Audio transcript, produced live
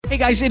Hey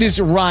guys, it is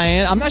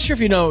Ryan. I'm not sure if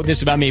you know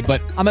this about me, but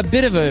I'm a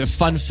bit of a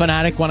fun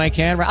fanatic when I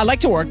can. I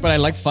like to work, but I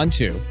like fun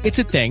too. It's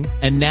a thing.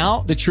 And now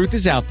the truth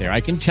is out there.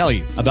 I can tell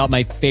you about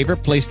my favorite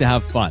place to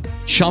have fun.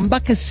 Chumba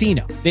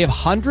Casino. They have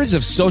hundreds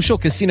of social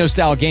casino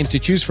style games to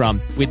choose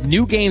from with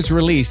new games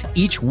released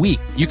each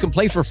week. You can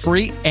play for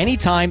free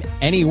anytime,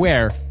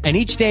 anywhere. And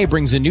each day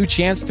brings a new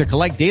chance to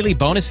collect daily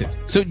bonuses.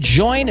 So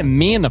join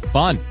me in the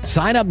fun.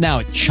 Sign up now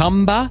at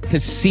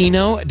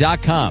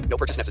ChumbaCasino.com. No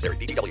purchase necessary.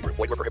 VGW Group.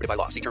 Void where prohibited by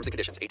law. See terms and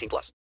conditions.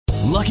 18+.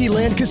 Lucky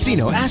Land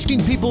Casino,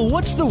 asking people,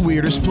 what's the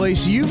weirdest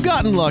place you've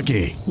gotten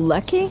lucky?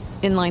 Lucky?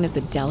 In line at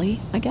the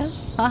deli, I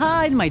guess?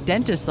 Aha, in my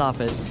dentist's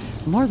office.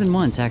 More than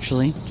once,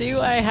 actually.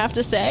 Do I have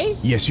to say?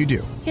 Yes, you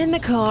do. In the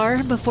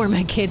car before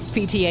my kids'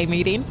 PTA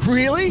meeting.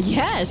 Really?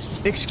 Yes.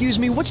 Excuse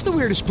me, what's the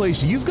weirdest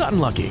place you've gotten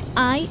lucky?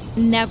 I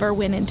never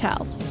win and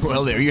tell.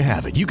 Well, there you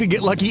have it. You can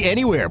get lucky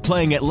anywhere,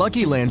 playing at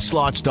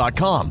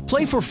LuckyLandSlots.com.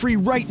 Play for free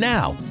right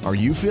now. Are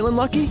you feeling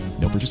lucky?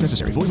 No purchase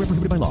necessary. Void where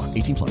prohibited by law.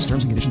 18+.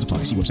 Terms and conditions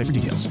apply. See website for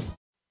details.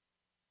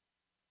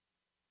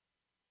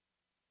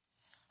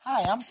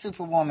 Hi, I'm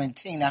Superwoman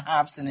Tina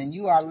Hobson, and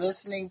you are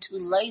listening to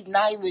Late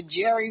Night with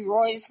Jerry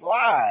Royce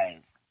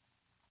Live.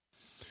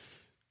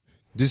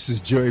 This is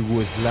Jerry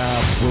Royce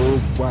Live,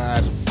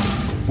 worldwide,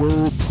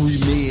 world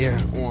premiere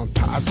on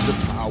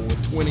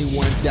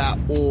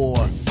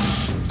PositivePower21.org.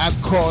 I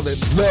call it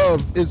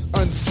Love is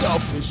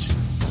Unselfish.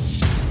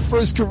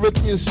 1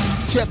 Corinthians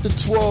chapter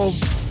 12,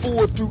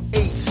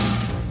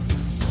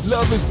 4-8.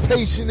 Love is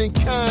patient and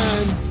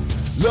kind.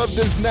 Love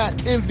does not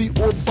envy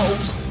or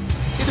boast.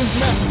 It is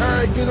not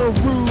arrogant or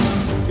rude.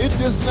 It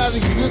does not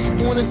exist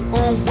on its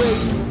own way.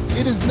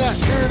 It is not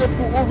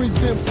irritable or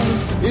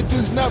resentful. It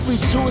does not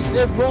rejoice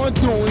at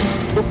wrongdoing,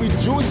 but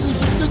rejoices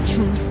with the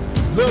truth.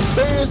 Love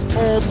bears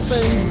all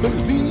things,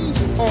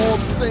 believes all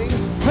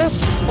things,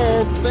 hopes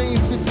all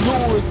things,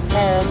 endures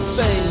all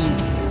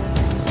things.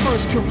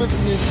 1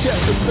 Corinthians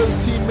chapter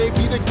 13 may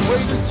be the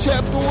greatest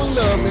chapter on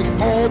love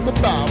in all the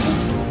Bible.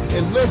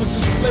 And love is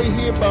displayed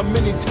here by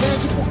many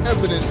tangible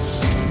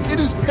evidence. It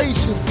is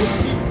patient with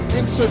people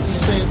and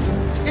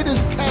circumstances. It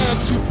is kind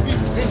to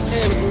people and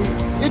animals.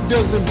 It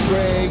doesn't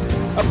brag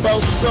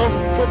about self,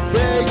 but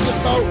brags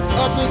about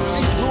others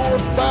and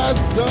glorifies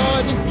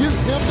God and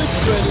gives him the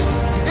credit.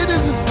 It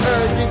isn't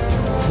arrogant,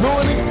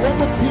 lording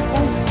over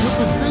people with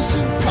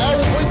position,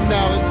 power, or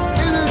knowledge.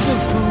 It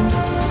isn't rude,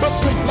 but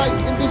polite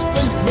and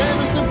displays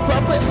manners and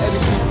proper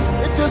etiquette.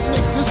 It doesn't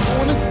exist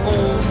on its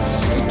own.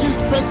 It gives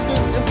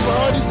precedence and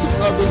priorities to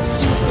others,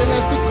 even if it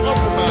has to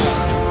compromise.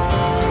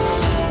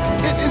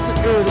 It isn't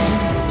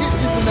irritable. It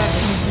isn't not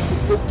easily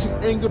provoked to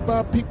anger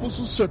by people's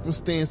or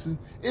circumstances.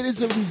 It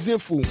isn't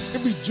resentful.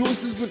 It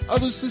rejoices when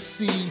others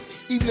succeed,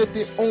 even at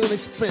their own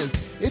expense.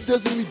 It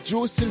doesn't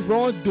rejoice in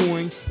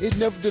wrongdoing. It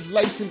never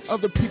delights in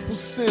other people's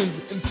sins.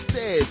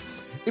 Instead,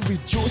 it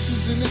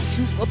rejoices in the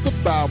truth of the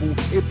Bible.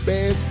 It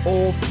bears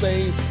all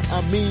things,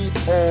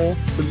 all,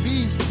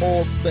 believes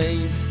all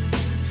things,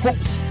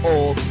 hopes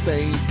all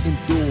things,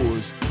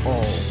 endures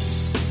all.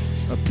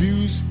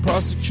 Abused,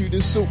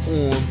 prosecuted, so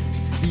on.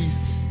 These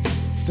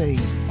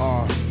things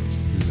are love.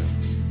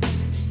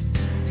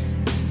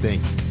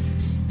 Thank you.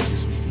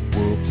 This was the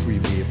world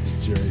premiere for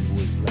Jerry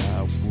Royce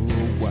Live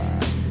worldwide on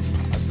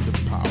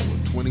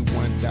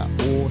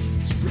PositivePower21.org,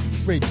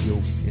 Sprint Radio,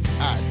 and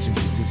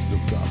iTunes. Just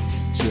look up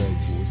Jerry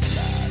Royce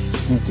Live.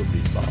 Google me,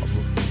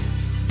 Barbara.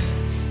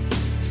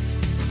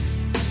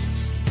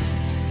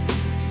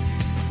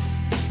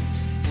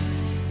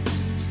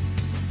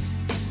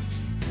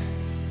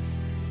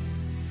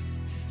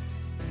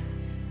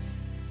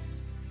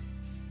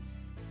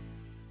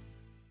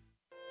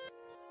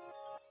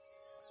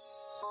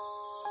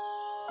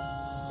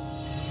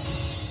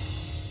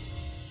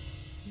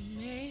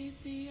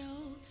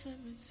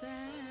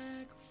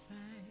 Sacrifice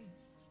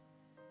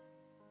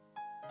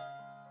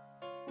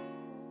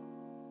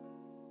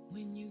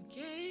when you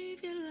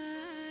gave your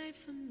life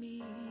for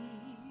me.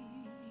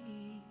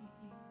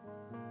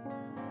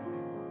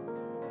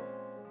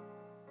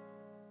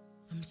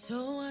 I'm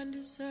so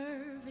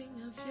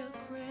undeserving of your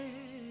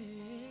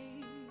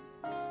grace,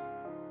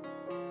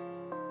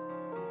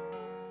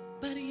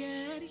 but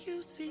yet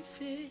you see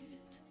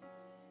fit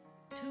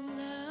to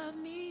love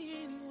me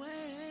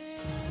anyway.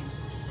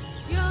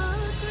 Your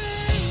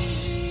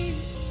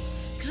grace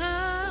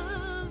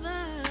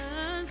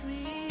covers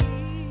me.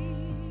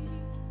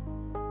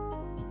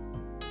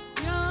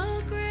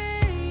 Your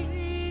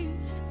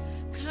grace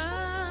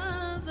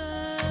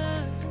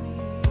covers me.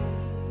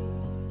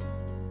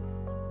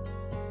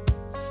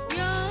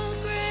 Your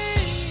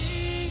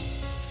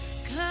grace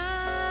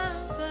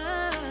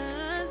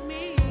covers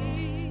me.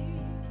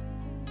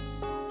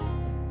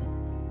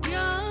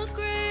 Your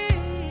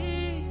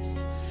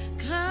grace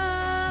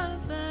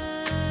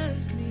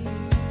covers me.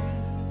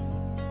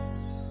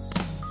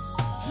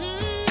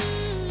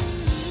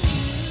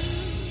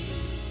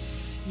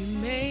 You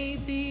made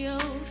the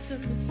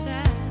ultimate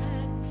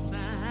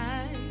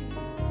sacrifice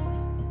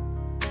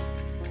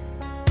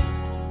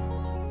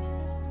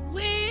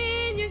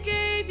when you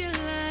gave your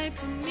life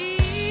for me.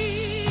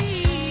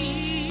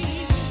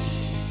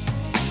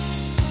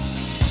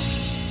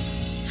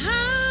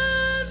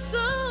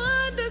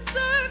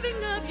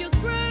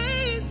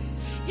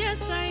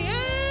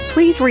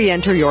 Please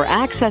re-enter your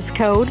access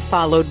code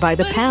followed by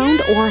the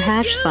pound or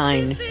hash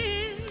sign.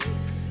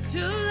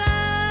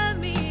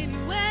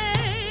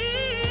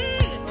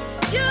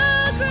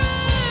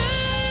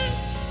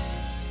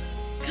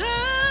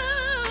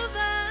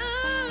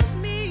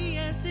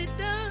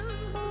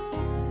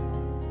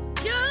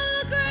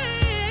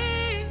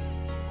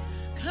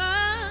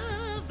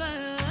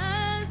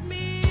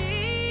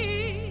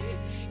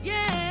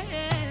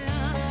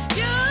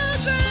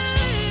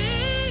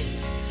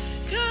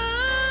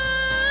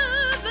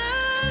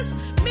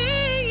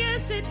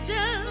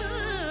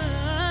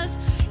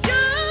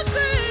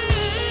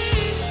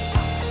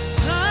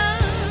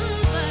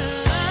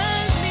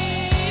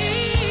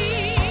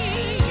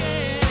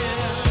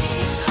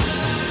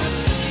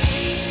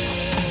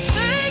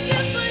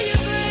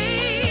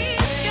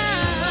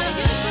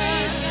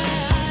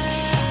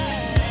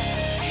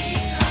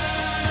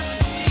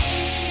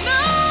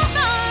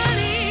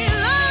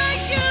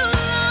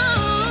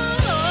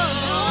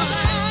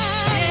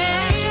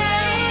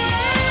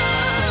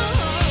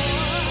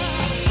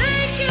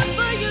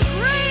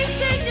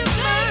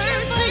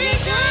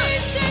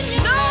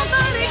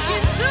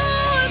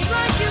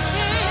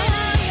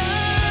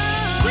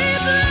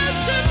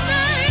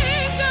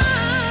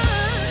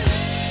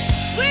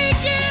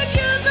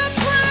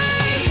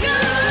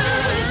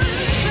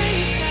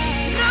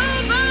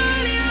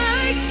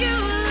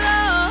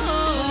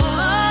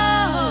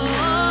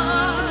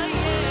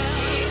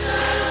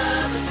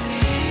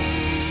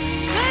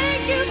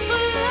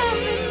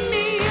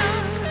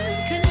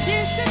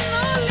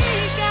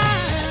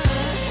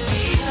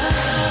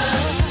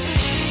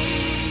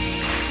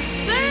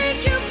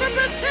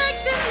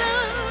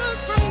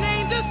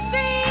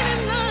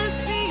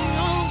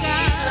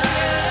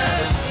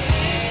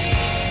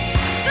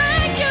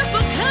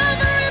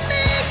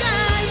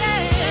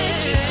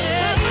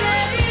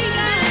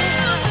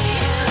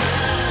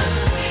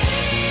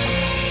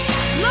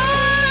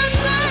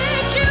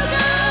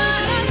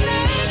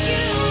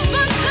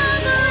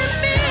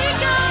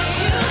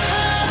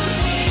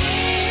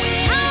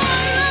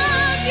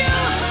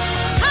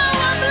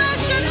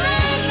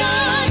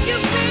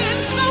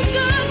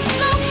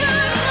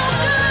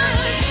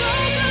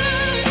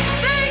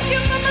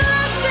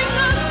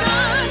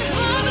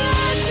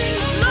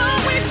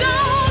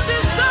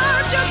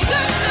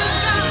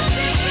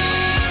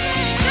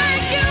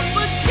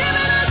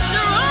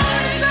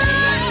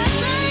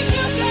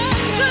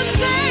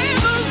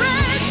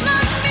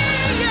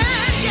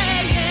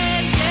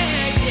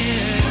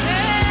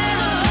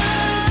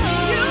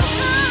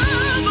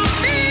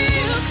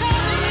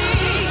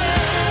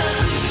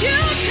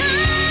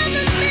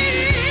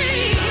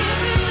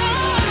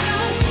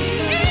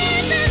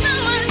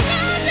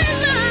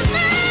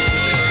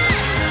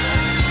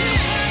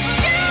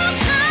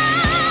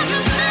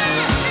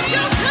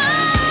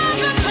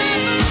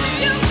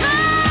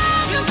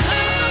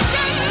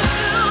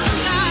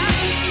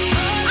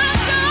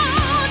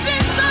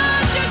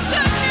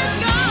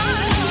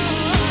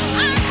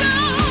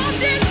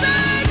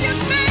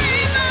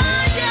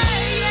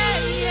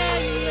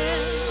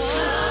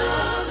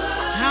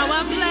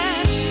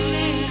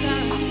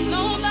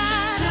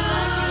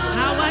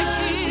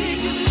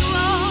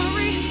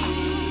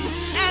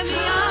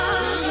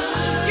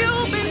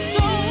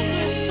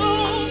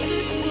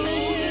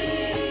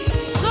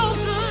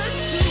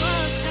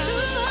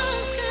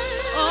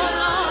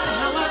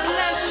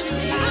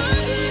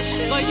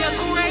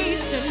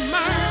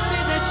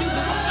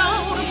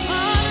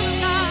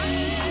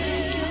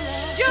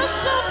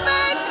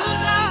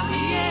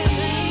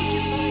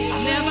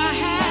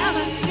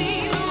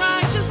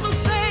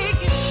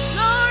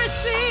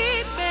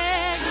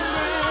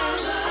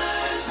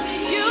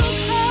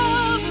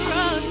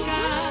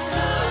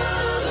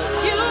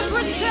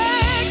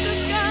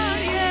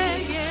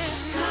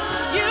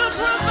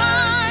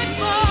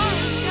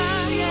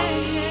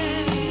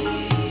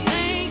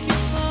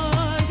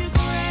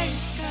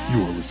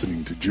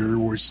 Listening to Jerry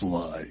Royce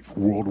Live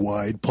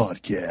Worldwide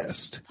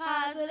Podcast.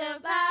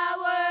 Positive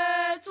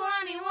Power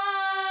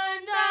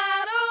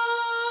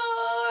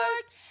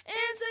 21.org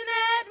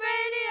Internet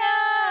Radio.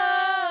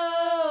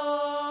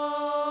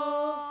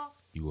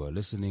 You are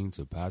listening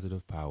to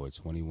Positive Power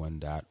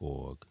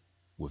 21.org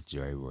with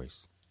Jerry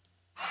Royce.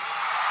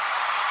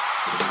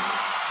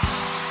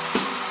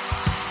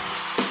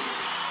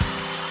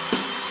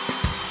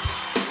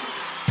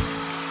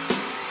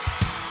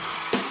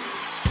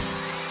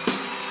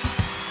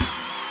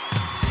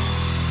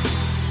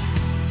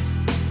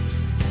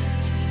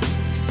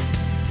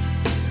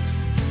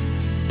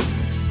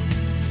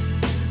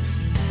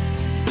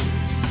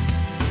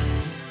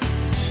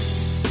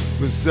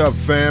 What's up,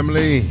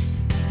 family?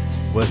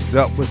 What's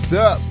up? What's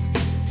up?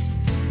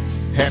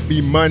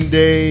 Happy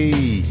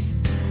Monday.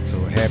 So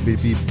happy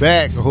to be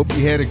back. I hope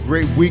you had a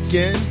great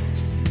weekend.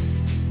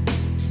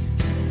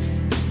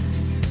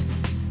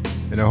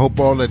 And I hope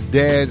all the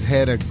dads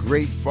had a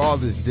great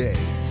Father's Day.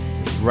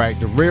 That's right.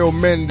 The real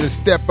men that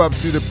step up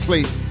to the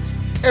plate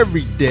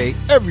every day,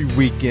 every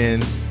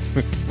weekend.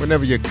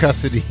 Whenever your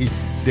custody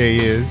day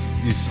is,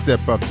 you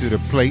step up to the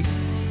plate.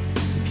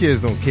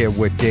 Kids don't care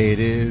what day it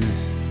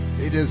is.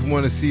 They just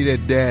want to see their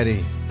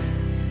daddy.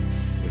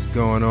 What's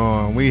going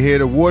on? We're here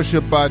to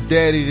worship our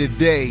daddy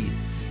today.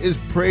 It's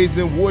praise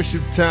and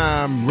worship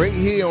time right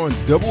here on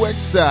Double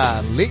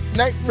XI Late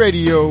Night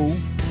Radio.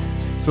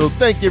 So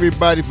thank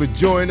everybody for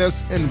joining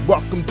us and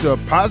welcome to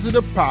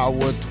Positive Power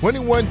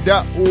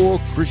 21.org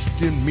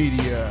Christian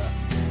Media.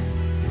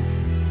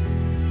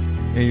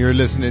 And you're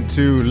listening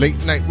to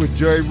Late Night with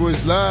Jerry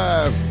Royce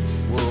Live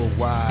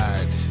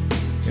worldwide.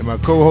 And my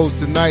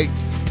co-host tonight,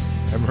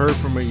 haven't heard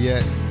from her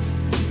yet,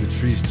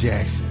 Patrice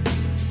Jackson.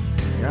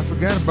 Yeah, I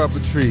forgot about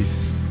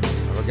Patrice.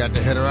 I forgot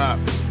to head her out.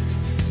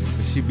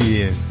 She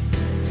be in.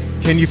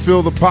 Can you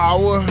feel the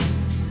power?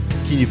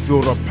 Can you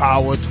feel the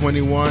power?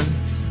 21.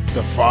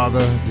 The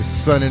Father, the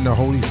Son, and the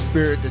Holy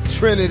Spirit. The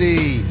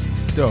Trinity.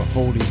 The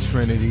Holy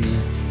Trinity.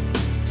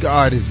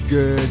 God is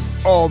good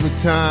all the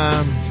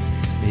time.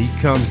 And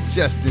He comes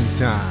just in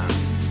time.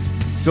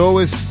 So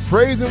it's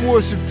praise and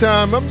worship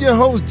time. I'm your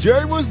host,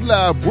 Jerry Royce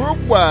Live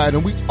worldwide.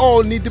 And we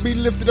all need to be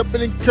lifted up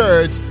and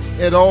encouraged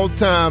at all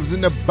times.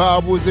 And the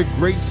Bible is a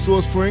great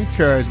source for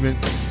encouragement.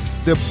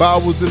 The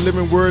Bible is the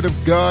living word of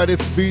God.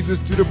 It feeds us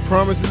to the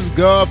promises of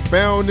God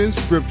found in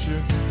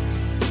Scripture.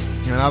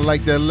 And I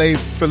like that lay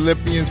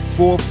Philippians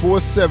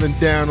 4:7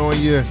 down on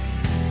you.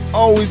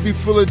 Always be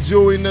full of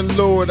joy in the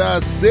Lord. I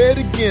say it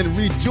again,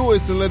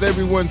 rejoice and let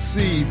everyone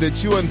see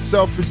that you're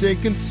unselfish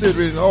and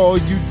considerate in all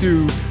you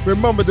do.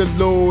 Remember the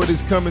Lord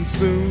is coming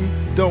soon.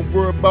 Don't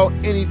worry about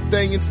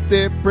anything.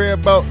 Instead, pray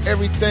about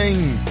everything.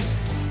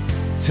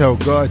 Tell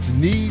God your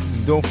needs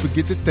and don't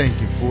forget to thank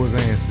Him for His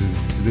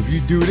answers. Because if you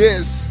do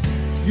this,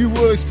 you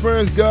will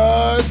experience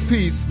God's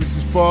peace, which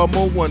is far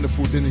more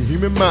wonderful than the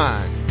human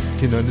mind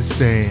can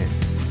understand.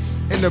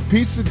 And the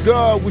peace of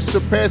God, which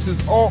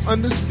surpasses all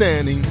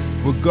understanding,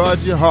 will guard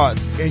your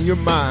hearts and your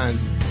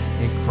minds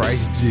in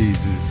Christ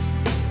Jesus.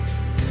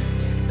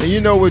 And you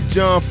know what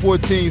John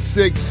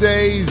 14:6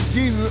 says?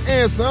 Jesus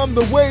answered, I'm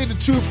the way, the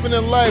truth, and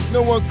the life.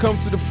 No one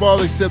comes to the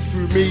Father except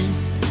through me.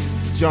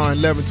 John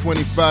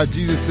 11:25,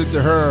 Jesus said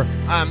to her,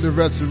 I am the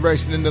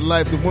resurrection and the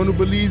life. The one who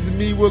believes in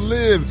me will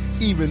live,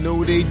 even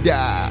though they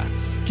die.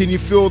 Can you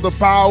feel the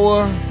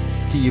power?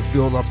 Can you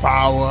feel the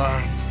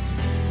power?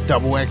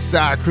 Double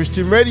XI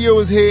Christian Radio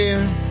is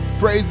here.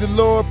 Praise the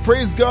Lord.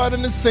 Praise God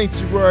in the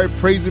sanctuary.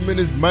 Praise Him in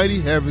His mighty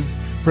heavens.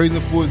 Praise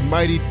Him for His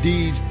mighty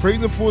deeds.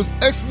 Praise Him for His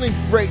excellent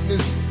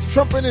greatness.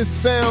 Trumpet and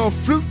sound,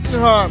 flute and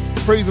harp.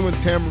 Praise Him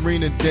with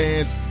tambourine and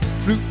dance.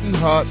 Flute and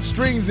harp,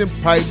 strings and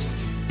pipes,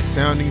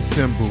 sounding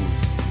cymbals.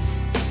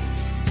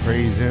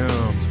 Praise Him.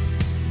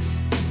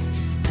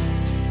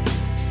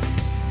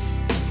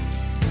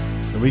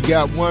 And we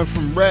got one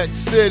from Rack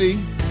City.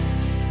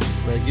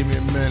 Right, give me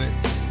a minute.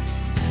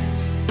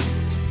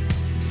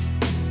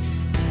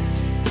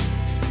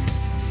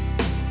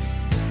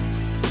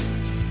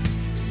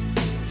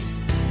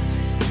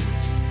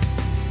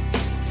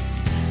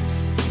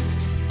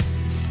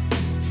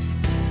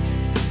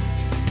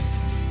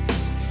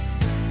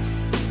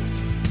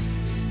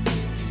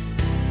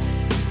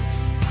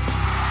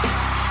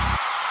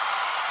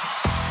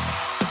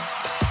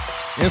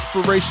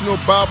 Inspirational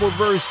Bible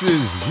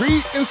verses.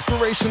 Read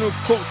inspirational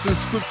quotes and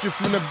scripture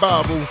from the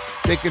Bible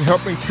that can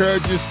help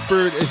encourage your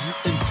spirit as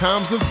you, in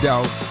times of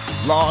doubt,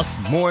 loss,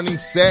 mourning,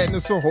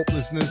 sadness, or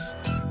hopelessness.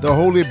 The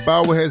Holy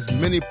Bible has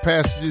many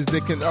passages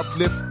that can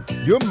uplift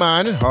your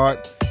mind and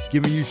heart,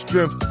 giving you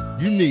strength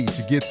you need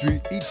to get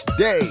through each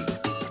day.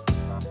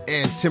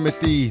 And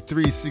Timothy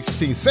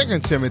 3:16,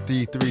 2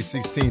 Timothy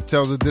 3:16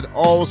 tells us that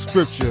all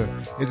scripture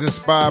is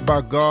inspired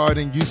by God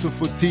and useful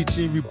for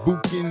teaching,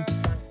 rebuking,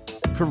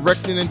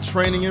 correcting, and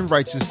training in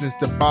righteousness.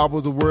 The Bible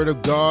is the word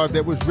of God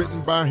that was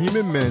written by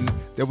human men,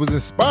 that was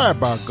inspired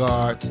by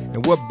God.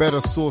 And what better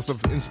source of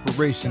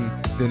inspiration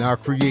than our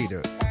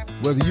Creator?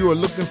 Whether you are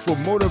looking for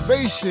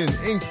motivation,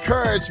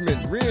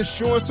 encouragement,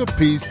 reassurance, or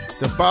peace,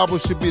 the Bible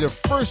should be the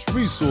first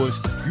resource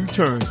you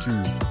turn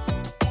to.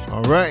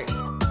 All right.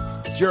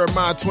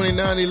 Jeremiah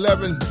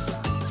 29:11.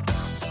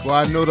 For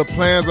I know the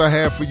plans I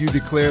have for you,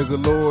 declares the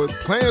Lord.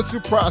 Plans to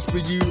prosper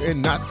you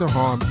and not to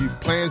harm you.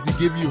 Plans to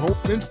give you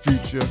hope and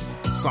future.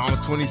 Psalm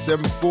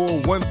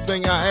 27:4. One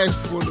thing I ask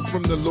for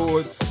from the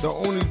Lord,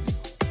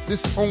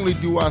 this only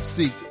do I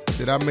seek,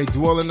 that I may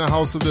dwell in the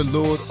house of the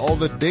Lord all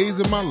the days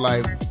of my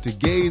life, to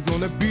gaze on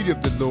the beauty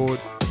of the Lord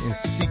and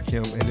seek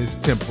Him in His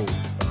temple.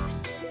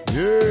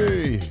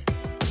 Yay!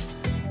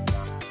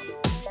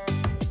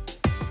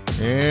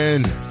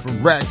 And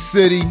from Rack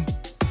City,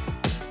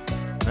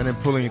 I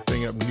didn't pull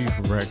anything up new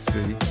from Rack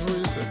City.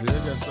 I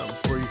got something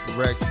for you from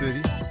Rack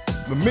City.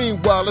 But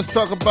meanwhile, let's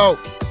talk about,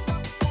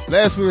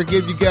 last week I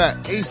gave you guy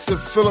Asa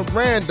Philip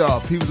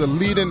Randolph. He was a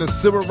leader in the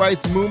civil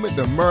rights movement,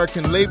 the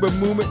American labor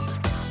movement,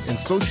 and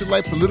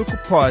socialite political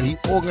party. He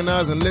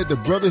organized and led the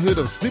Brotherhood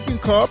of Sleeping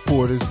Car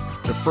Porters,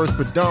 the first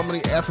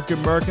predominantly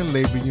African-American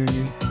labor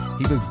union.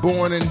 He was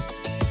born in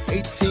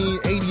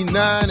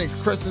 1889 in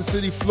Crescent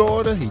City,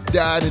 Florida. He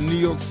died in New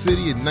York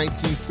City in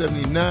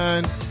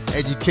 1979.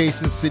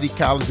 Education, City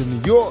College of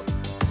New York.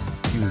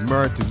 He was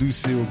married to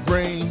Lucille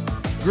Green.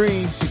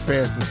 She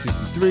passed in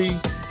 63.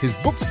 His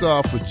books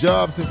are For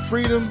Jobs and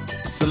Freedom,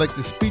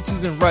 selected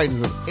speeches and writings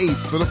of A.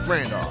 Philip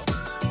Randolph.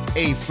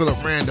 A.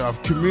 Philip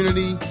Randolph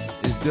community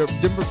is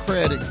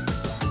democratic.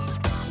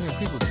 Man,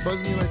 people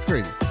buzzing me like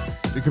crazy.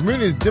 The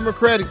community is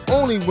democratic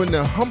only when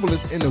the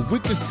humblest and the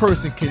weakest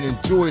person can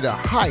enjoy the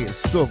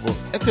highest civil,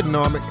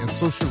 economic, and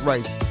social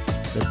rights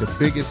that the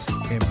biggest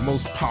and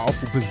most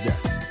powerful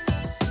possess.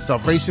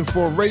 Salvation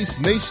for a race,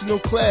 nation, or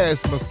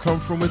class must come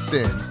from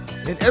within.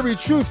 In every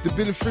truth, the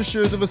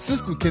beneficiaries of a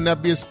system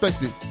cannot be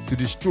expected to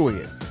destroy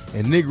it.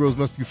 And Negroes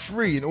must be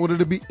free in order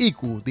to be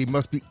equal. They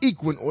must be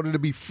equal in order to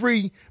be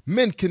free.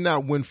 Men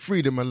cannot win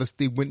freedom unless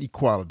they win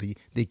equality.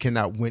 They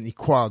cannot win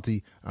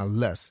equality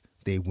unless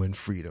they win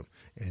freedom.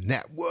 And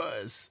that's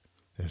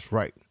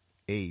right,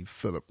 A.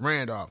 Philip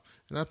Randolph.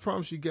 And I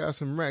promise you guys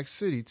some Rack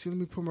City, too. Let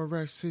me put my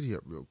Rack City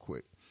up real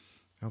quick.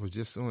 I was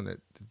just on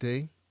that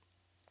today.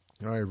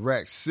 All right,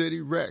 Rack City.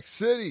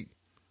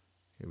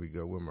 Here we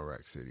go. Where my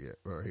Rack City at?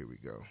 Oh, here we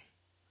go.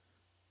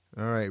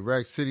 All right,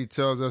 Rack City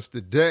tells us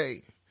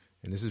today,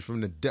 and this is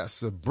from the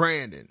desk of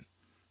Brandon.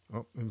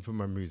 Oh, let me put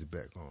my music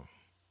back on.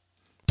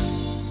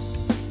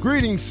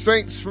 Greetings,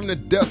 saints, from the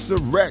desk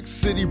of Rack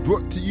City,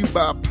 brought to you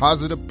by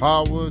Positive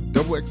Power,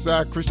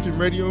 XXI Christian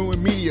Radio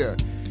and Media.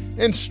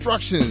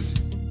 Instructions.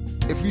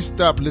 If you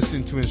stop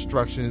listening to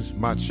instructions,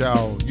 my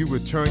child, you will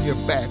turn your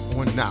back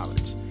on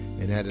knowledge.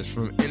 And that is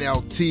from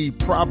NLT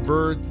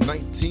Proverbs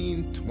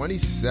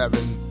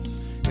 19:27.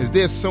 Is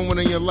there someone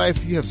in your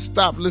life you have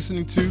stopped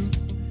listening to?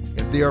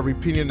 If they are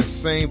repeating the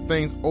same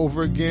things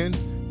over again,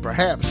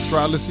 perhaps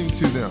try listening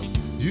to them.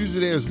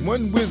 Usually there's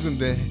one wisdom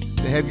that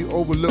have you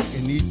overlooked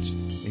and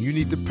you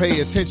need to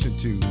pay attention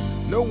to.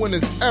 No one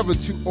is ever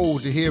too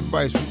old to hear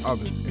advice from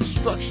others.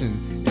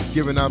 Instruction is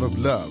given out of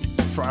love.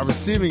 Try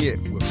receiving it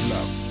with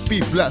love.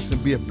 Be blessed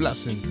and be a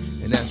blessing.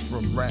 And that's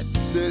from Rack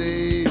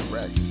City.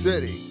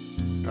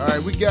 All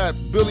right, we got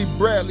Billy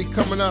Bradley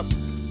coming up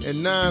at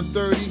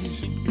 9:30.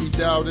 He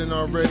dialed in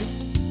already.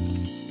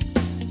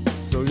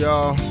 So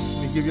y'all,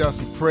 let me give y'all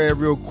some prayer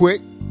real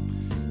quick.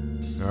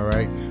 All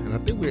right, and I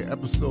think we're at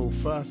episode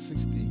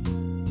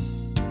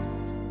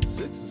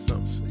 566 or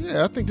something.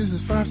 Yeah, I think this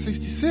is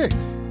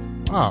 566.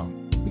 Wow,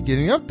 we're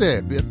getting up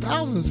there. Be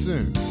 1,000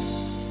 soon.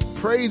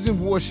 Praise and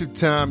worship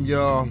time,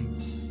 y'all.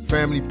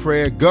 Family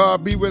prayer.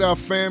 God be with our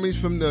families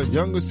from the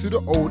youngest to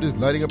the oldest,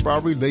 lighting up our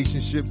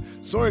relationship,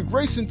 sowing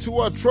grace into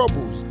our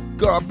troubles.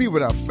 God be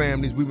with our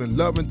families. We've been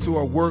loving to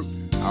our work,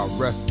 our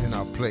rest, and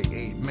our play.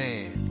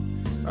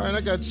 Amen. All right,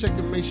 I got to check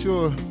and make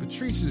sure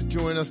Patrice is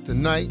joining us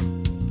tonight.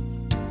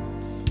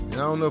 And I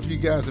don't know if you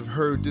guys have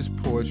heard this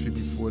poetry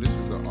before. This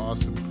was an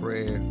awesome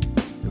prayer.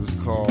 It was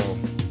called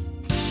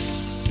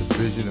The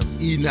Vision of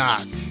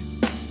Enoch.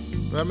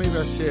 But maybe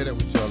I'll share that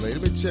with y'all later.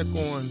 Let me check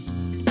on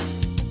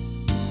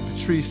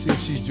Patrice, see if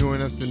she's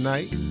joining us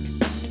tonight.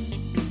 And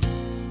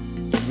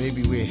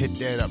maybe we'll hit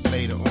that up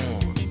later on.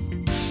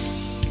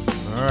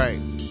 All right. I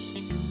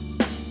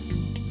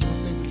don't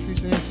think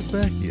Patrice answered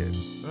back yet.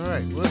 All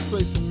right, well, let's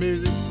play some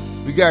music.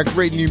 We got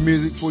great new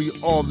music for you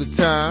all the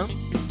time.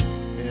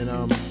 And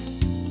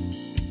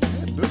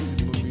Billy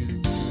just put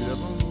music. I don't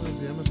know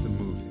what I must have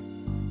moved it.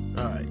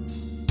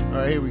 All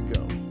right, here we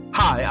go.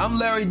 Hi, I'm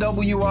Larry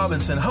W.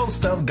 Robinson,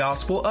 host of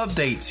Gospel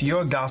Updates,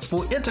 your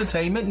gospel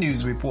entertainment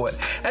news report.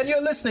 And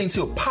you're listening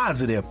to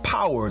Positive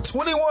Power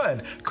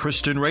 21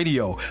 Christian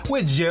Radio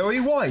with Jerry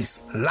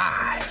Royce,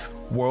 live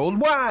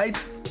worldwide.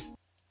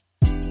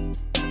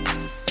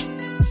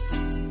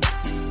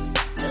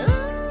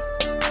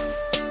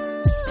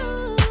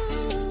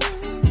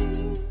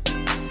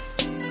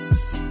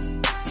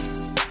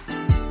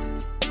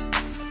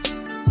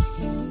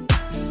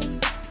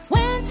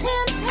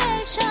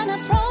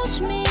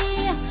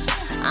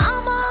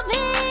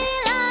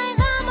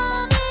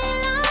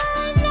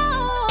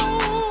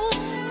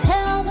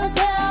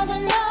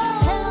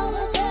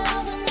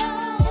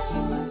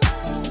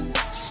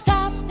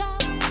 Stop,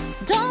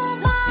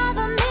 don't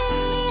bother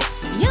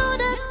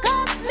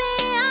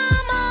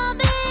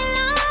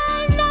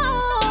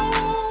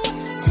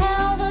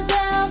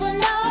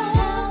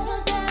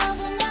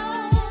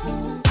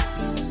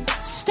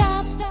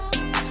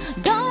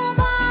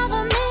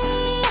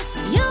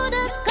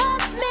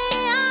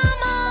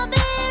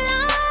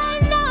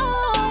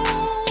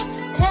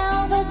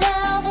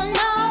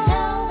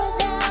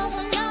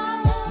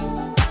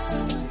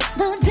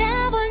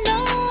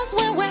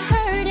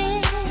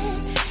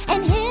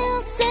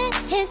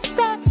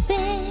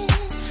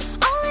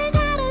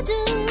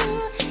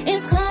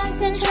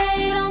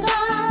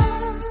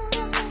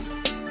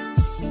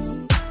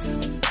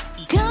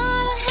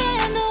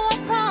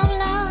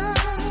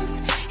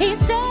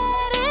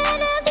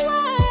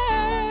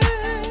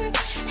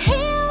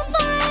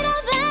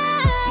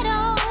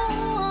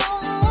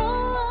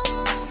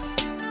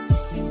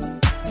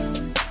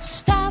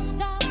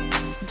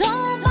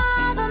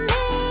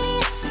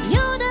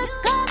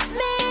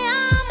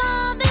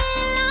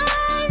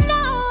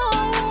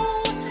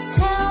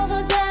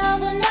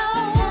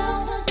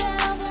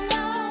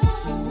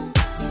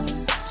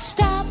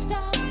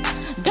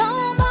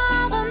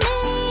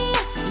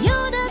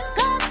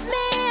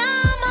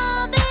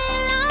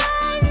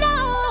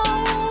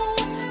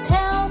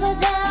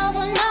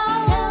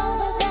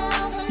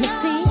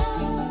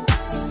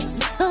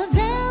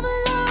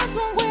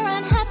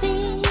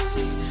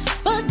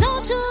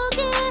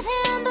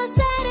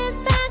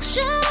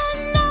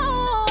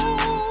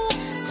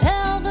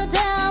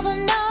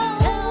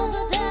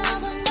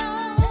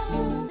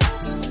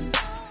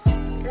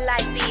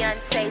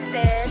Beyonce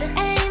said,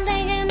 ain't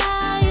thinking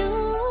about you.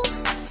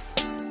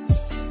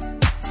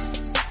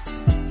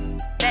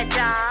 That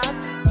job,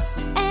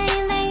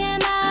 ain't thinking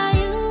about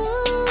you.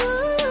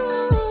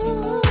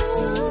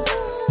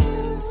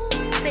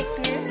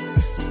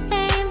 Sickness,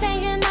 ain't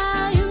thinking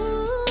about you.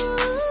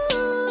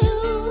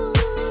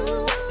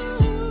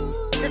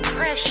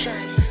 Depression,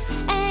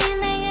 ain't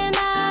thinking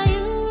about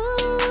you.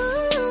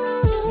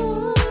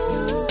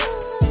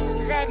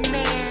 That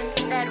man,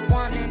 that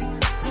woman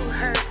who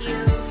hurt you,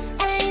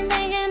 ain't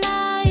thinking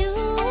about you.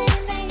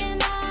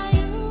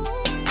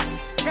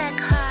 That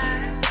car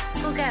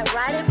who got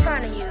right in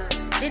front of you,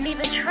 didn't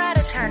even try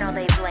to turn on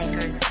their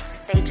blinkers.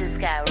 They just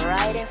got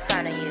right in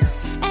front of you.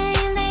 Ain't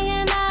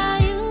thinking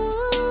about you.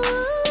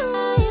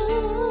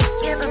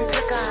 Give them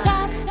to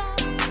God. Stop.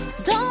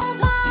 Don't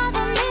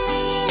bother me.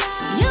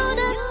 You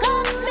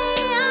disgust me.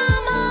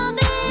 I'm a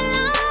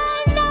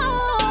villain. No.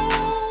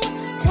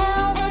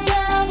 Tell the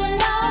devil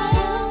no.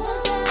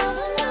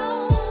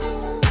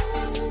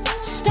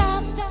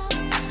 Stop.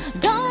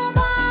 Don't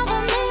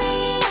bother me.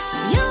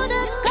 You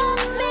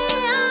disgust me.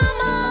 I'm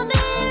a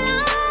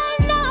villain.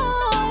 No.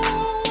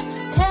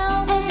 Tell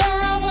the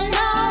devil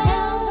no.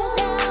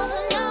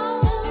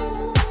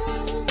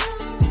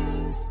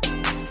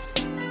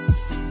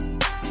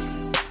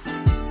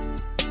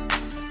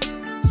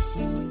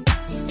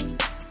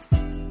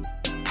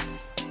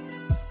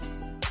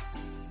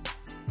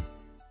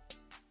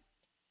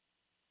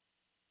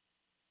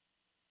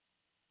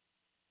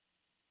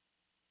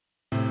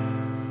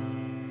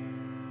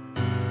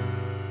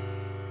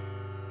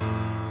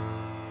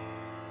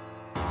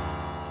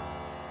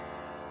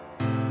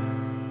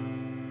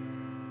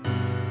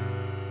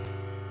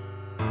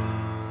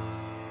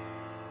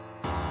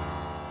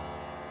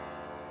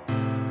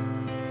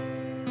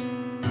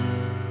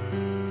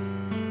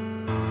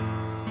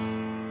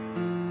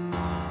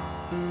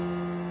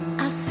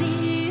 I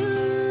see you,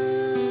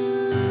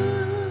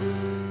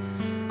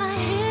 I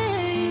hear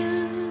you.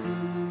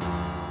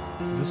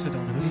 Listen on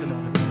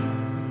it.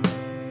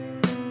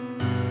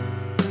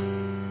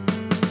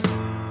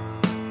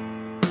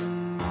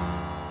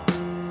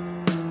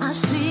 I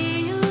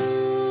see you,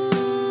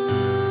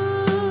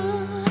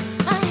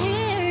 I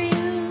hear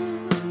you.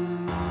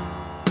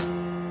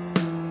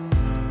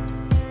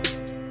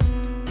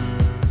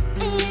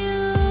 You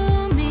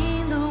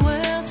mean the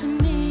world to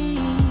me.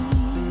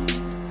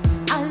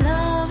 I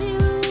love you.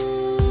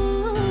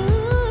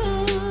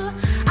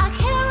 I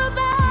care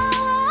about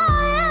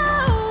you.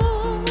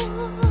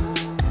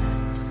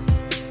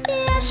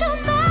 Yes, you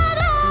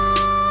matter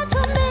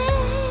to me.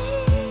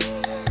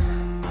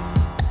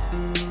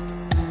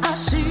 I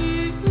see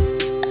you.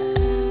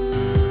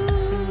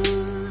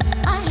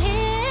 I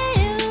hear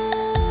you.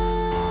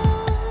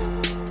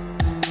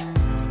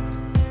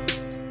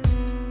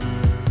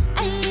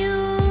 And you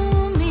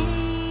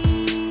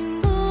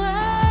mean the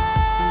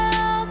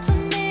world to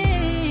me.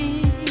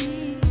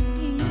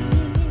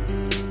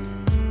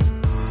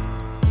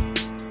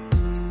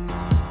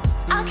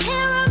 I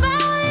care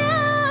about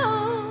you.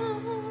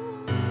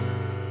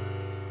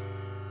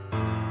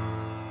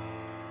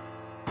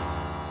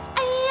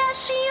 And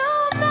yes, you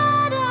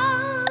matter.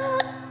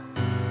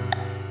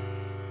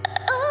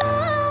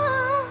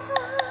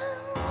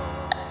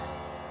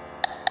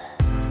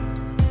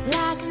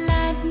 Like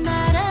lives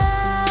matter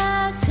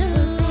too.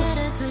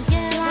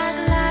 Like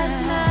lives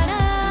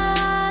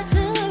matter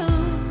too.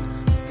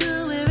 Do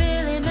it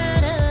really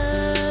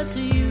matter to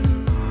you?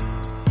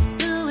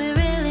 Do it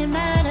really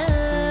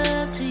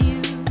matter to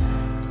you?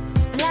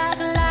 Black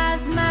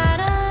lives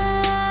matter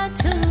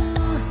too.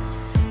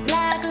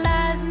 Black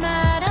lives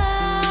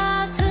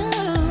matter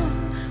too.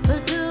 But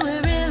do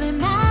it really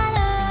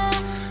matter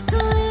to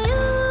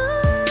you?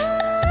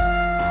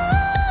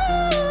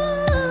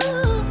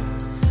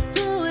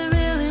 Do it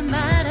really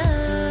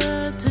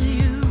matter to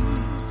you?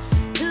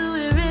 Do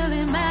it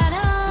really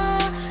matter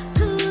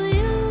to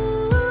you?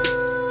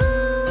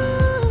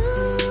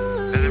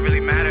 Does it really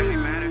matter?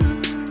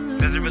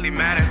 Does it really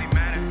matter?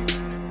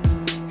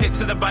 Hit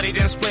to the body,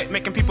 then split,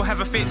 making people have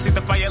a fit. See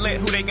the fire lit,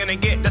 who they gonna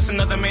get? That's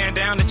another man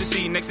down that you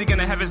see. Next, he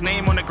gonna have his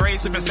name on the grave,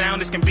 slipping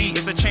sound as can be.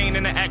 It's a chain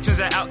in the actions,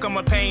 an outcome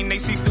of pain. They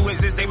cease to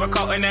exist, they were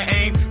caught in their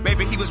aim.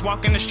 Maybe he was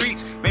walking the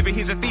streets, maybe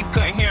he's a thief,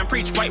 couldn't hear him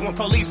preach. Fight with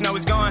police, now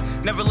he's gone.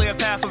 Never lived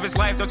half of his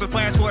life. Those are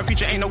plans for a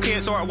future, ain't no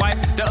kids or a wife.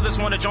 The others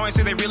wanna join,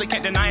 say they really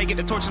can't deny it. Get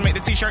the torches, make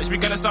the t-shirts, we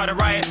gonna start a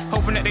riot.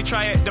 Hoping that they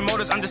try it. The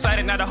motives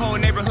undecided, now the whole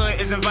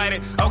neighborhood is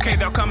invited. Okay,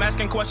 they'll come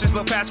asking questions,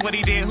 look past what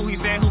he did, who he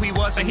said, who he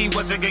was, and he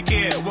was a good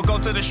kid. We'll go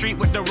to the street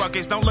with the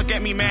ruckus. Don't look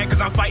at me, man, cause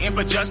I'm fighting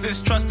for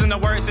justice. Trust in the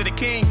words of the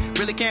king.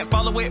 Really can't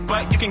follow it,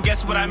 but you can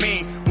guess what I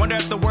mean. Wonder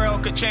if the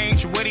world could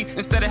change. Woody,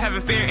 instead of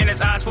having fear in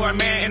his eyes for a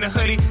man in a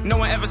hoodie. No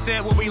one ever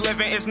said what we live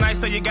in is nice,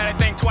 so you gotta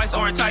think twice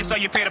or entice, so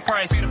you pay the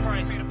price.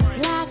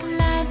 Black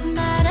lives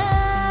matter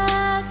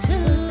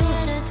too.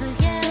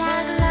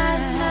 Black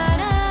lives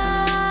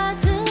matter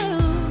too.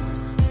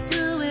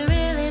 Do it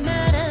really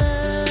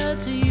matter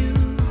to you?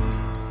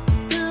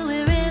 Do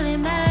it really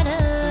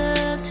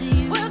matter to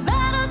you? We're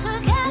better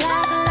together.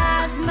 Black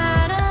lives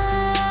matter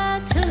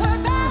too.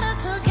 We're better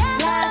together.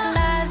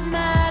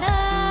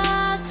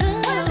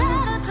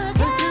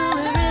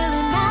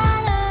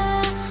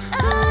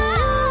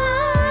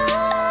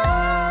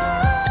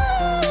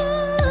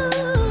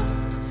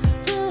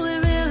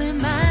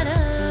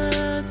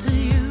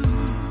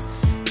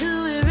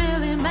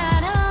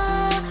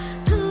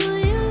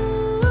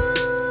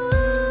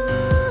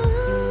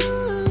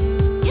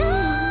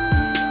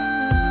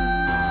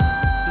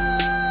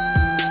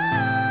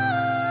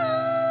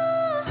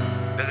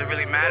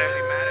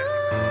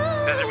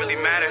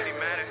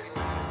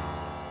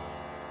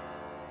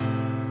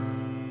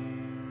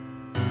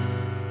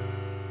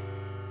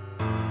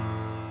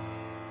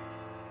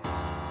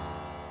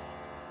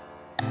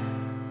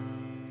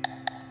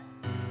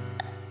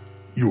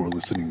 You are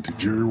listening to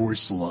Jerry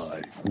Royce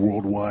Live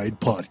Worldwide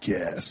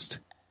Podcast.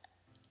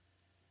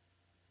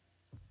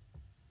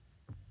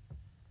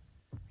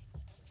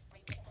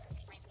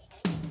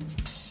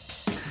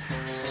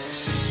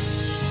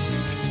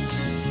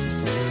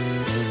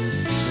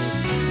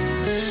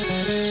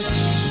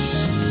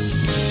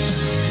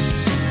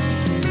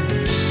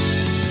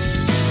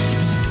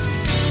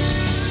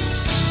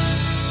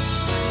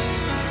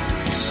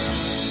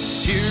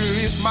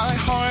 Here is my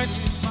heart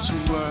to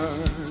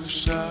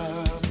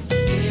worship.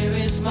 Here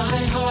is my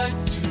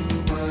heart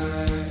to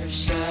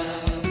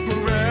worship.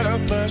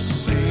 Forever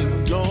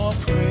sing your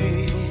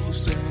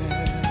praises.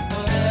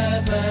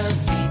 Forever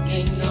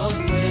seeking your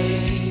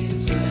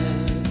praises.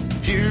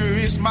 Here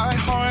is my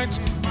heart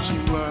to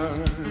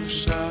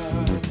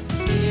worship.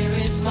 Here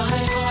is my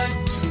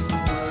heart to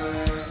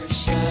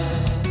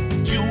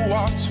worship. You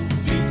ought to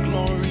be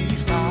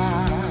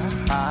glorified.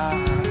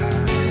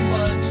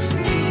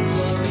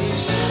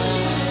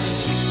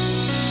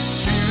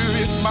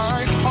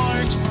 My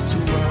heart to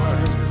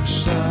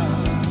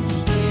worship.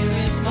 Here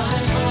is my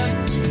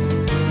heart to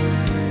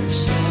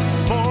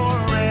worship.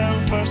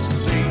 Forever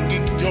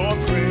singing your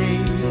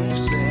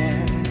praises.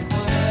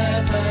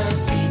 Forever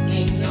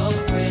seeking your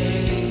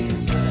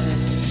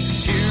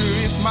praises.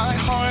 Here is my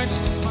heart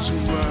to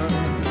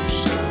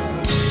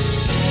worship.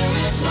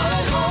 Here is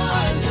my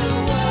heart to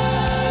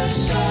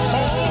worship.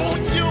 Oh,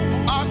 you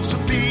ought to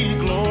be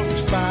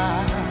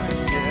glorified.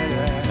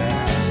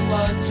 Yeah. You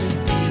ought to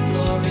be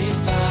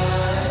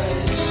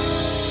glorified.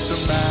 To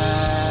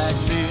magnify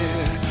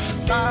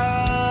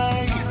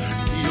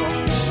your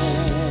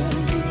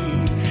holy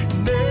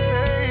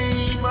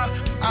name,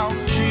 I'll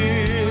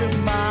give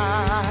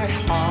my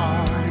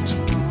heart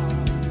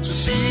to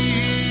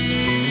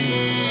thee.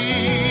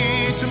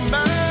 To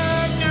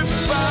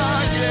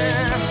magnify,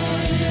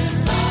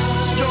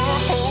 your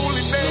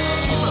holy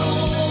name,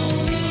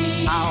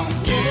 I'll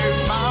give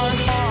my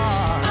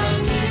heart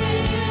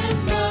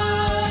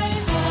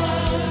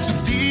to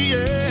thee.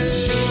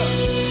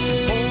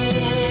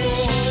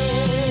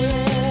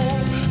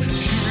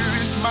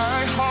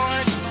 My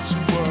heart to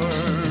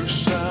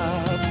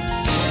worship.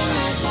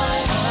 Here's my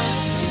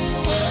heart to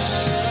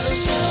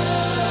worship.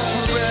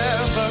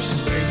 Forever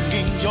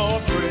singing your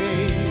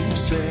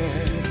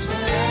praises.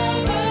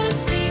 Forever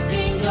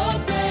singing your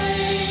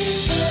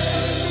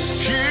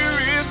praises. Here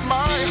is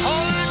my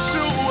heart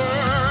to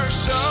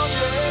worship.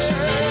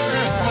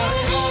 Here's my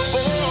heart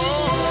to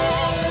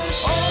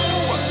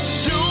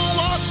worship. You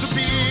ought to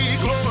be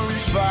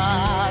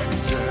glorified.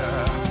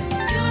 Yeah.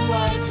 You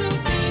ought to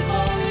be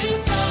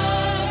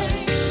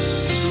glorified.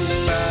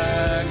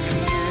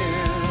 Magnify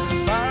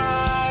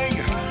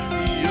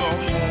your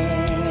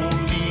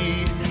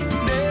holy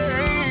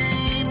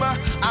name.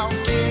 I'll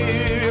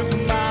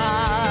give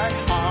my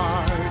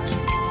heart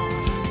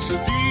to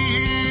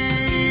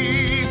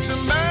thee. To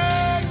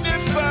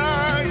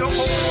magnify your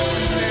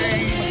holy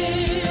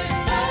name.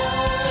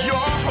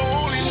 Your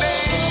holy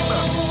name.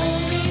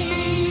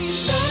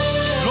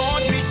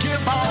 Lord, we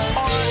give our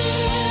hearts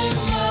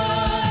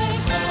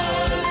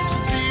to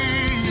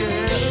thee.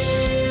 Yeah.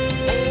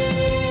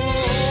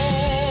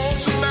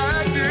 To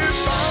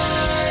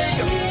magnify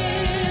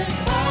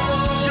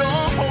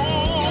your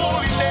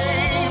holy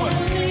name.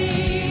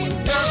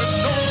 There is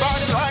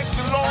nobody like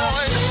the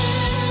Lord.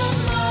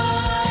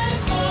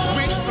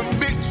 We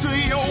submit to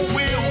your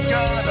will,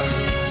 God.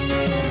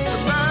 To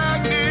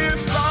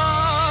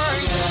magnify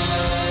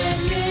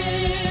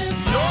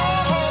your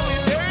holy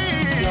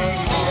name.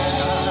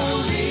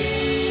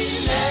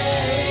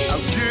 I'll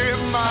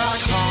give my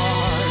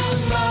heart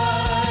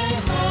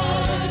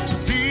to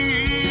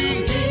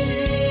thee.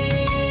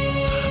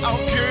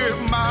 I'll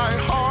give my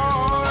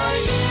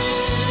heart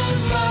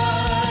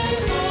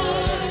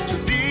to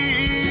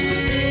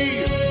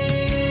thee.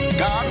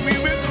 God,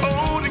 we're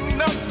withholding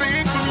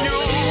nothing from you.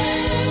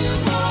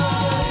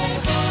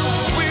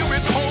 We're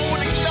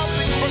withholding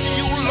nothing from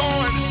you,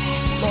 Lord.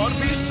 Lord,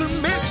 we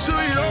submit to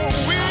your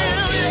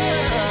will,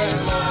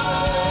 yeah.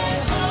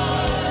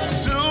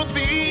 To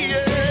thee,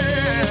 yeah.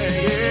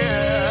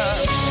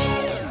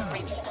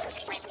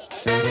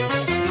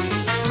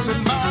 So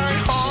my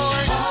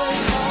heart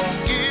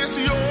is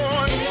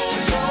yours.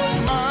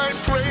 My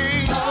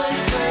praise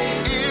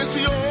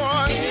is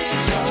yours.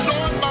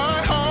 Lord, my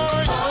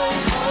heart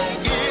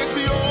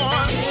is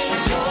yours.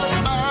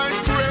 My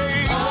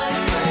praise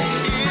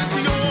is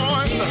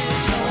yours.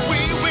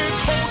 We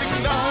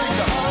withholding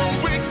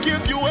nothing. We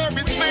give you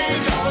everything.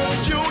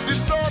 You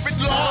deserve it,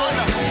 Lord.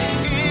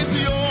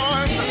 Is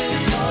yours.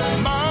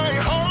 My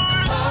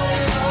heart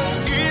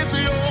is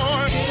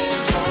yours.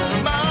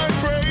 My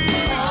praise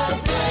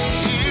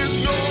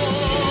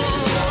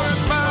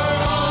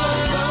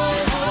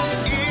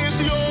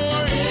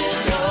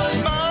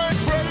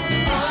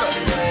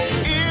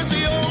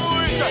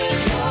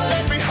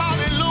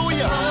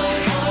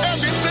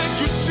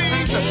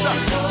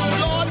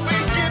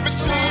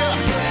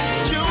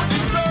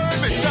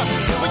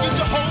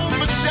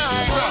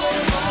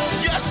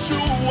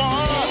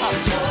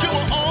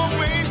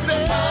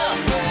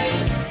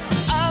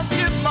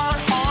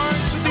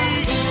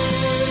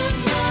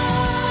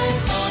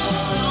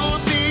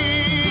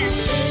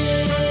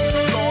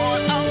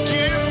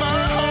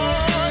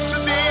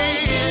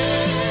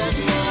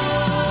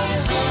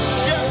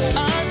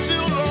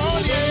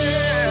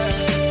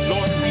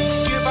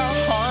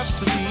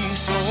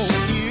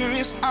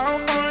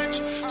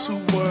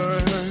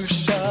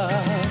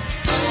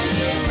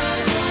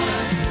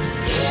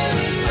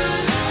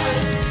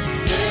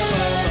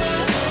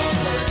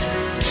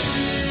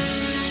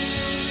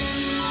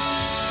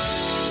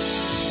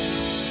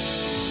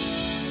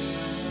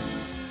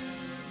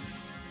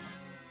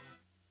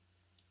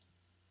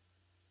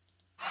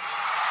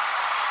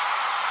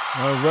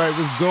All right,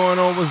 what's going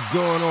on? What's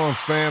going on,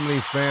 family?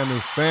 We're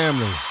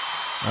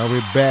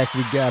back.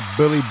 We got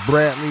Billy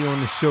Bradley on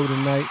the show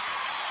tonight.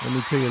 Let me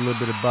tell you a little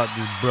bit about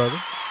this brother.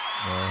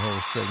 Hold on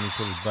a second. Let me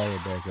put his bio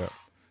back up.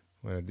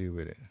 What I do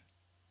with it?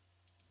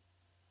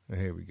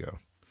 Here we go.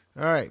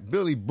 All right,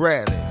 Billy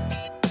Bradley.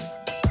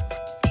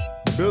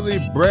 Billy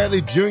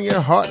Bradley Jr.,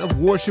 Heart of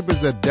Worship,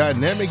 is a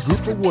dynamic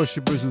group of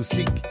worshipers who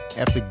seek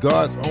after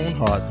God's own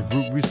heart. The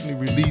group recently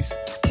released,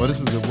 well,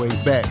 this was a way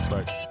back,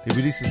 but they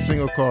released a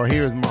single called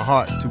Here Is My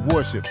Heart to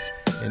Worship.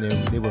 And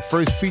they were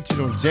first featured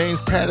on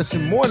James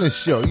Patterson Morning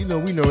Show. You know,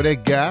 we know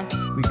that guy.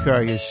 We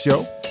carry his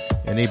show.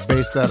 And they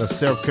based out of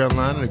South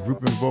Carolina. The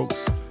group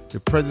invokes the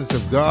presence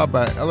of God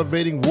by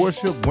elevating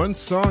worship one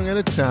song at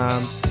a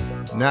time,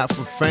 not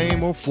for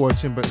fame or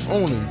fortune, but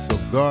only so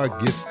God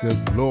gets the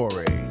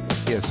glory.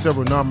 He has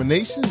several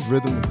nominations: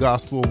 Rhythm and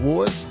Gospel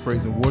Awards,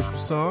 Praise and Worship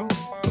Song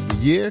of the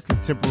Year,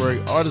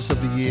 Contemporary Artist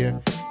of the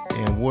Year,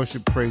 and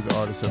Worship Praise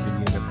Artist of the Year,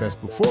 and the Best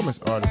Performance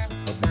Artist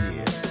of the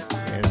Year.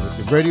 And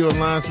with the Radio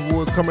Alliance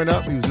Award coming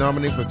up, he was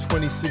nominated for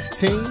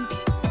 2016.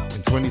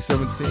 In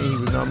 2017, he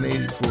was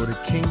nominated for the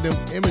Kingdom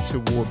Image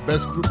Award,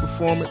 Best Group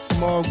Performance,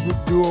 Small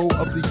Group Duo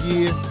of the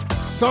Year,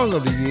 Song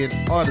of the Year,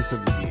 and Artist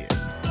of the Year.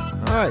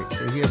 All right,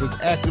 so he has his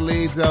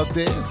accolades out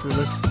there. So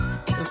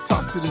let's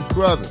talk to this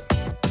brother.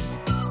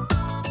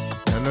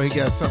 I know he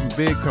got something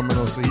big coming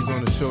on, so he's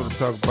on the show to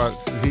talk about.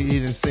 He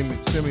didn't send me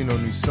no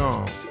new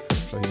song,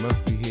 so he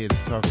must be here to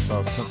talk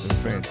about something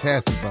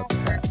fantastic about to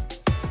happen.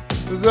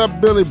 What's up,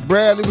 Billy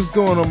Bradley? What's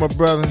going on, my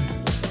brother?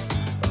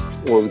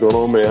 What's going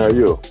on, man? How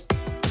you?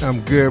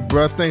 I'm good,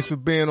 bro. Thanks for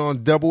being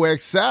on Double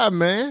XI,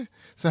 man.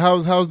 So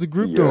how's the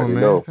group doing,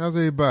 man? Know. How's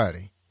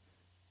everybody?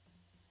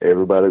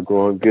 Everybody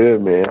going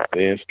good, man.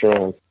 Staying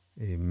strong.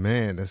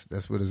 Amen.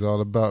 That's what it's all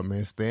about,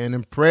 man. Staying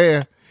in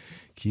prayer.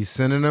 Keep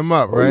sending them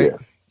up, right? Yeah.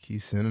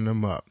 Keep sending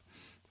them up.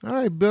 All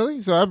right, Billy.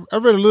 So I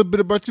read a little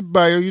bit about your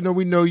bio. You know,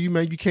 we know you,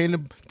 man. You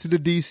came to the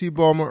D.C.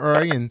 Baltimore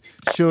area and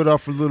showed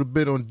off a little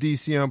bit on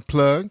D.C.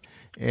 Unplugged.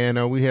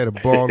 And we had a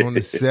ball on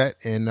the set.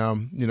 And,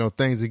 you know,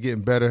 things are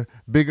getting better,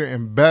 bigger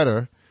and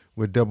better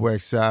with Double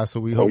XI. So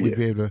we hope we'll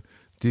be able to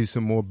do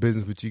some more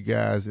business with you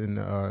guys in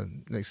the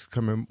next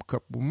coming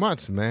couple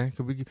months, man.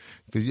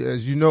 Because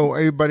as you know,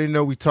 everybody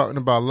know we talking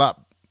about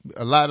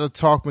a lot of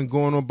talk been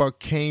going on about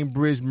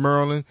Cambridge,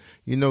 Maryland.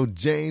 You know,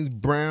 James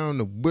Brown,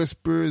 the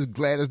Whispers,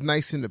 Gladys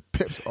Knight and the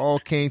Pips all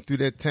came through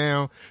that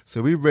town.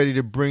 So we ready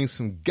to bring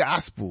some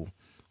gospel,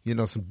 you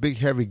know, some big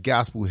heavy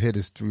gospel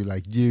hitters through,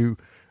 like you,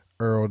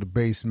 Earl the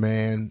Bass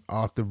Man,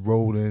 Arthur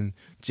Rowland,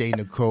 Jay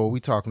Nicole. We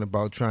talking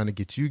about trying to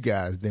get you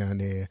guys down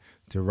there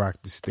to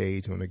rock the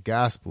stage on the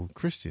gospel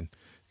Christian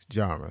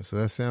genre. So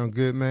that sound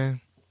good,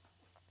 man?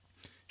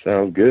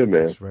 Sounds good,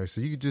 man. That's right.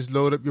 So you can just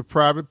load up your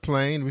private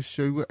plane. We'll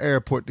show you what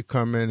airport to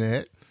come in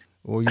at.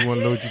 Or you want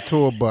to load your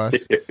tour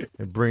bus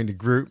and bring the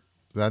group.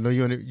 I know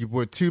you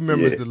brought two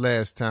members the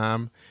last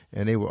time,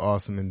 and they were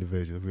awesome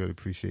individuals. Really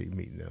appreciate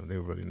meeting them. They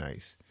were really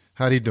nice.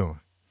 How they doing?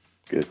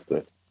 Good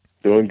stuff.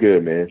 Doing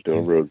good, man.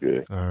 Doing real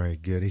good. All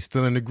right, good. He's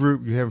still in the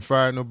group. You haven't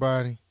fired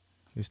nobody?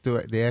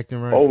 They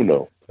acting right? Oh,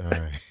 no. All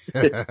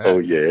right. Oh,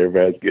 yeah.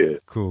 Everybody's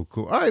good. Cool.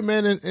 All right,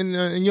 man.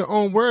 In your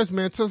own words,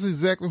 man, tell us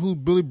exactly who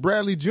Billy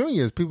Bradley Jr.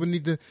 is. People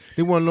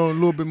they want to learn a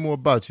little bit more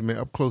about you, man,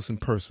 up close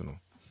and personal.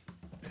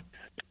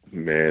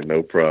 Man,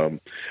 no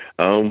problem.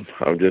 I'm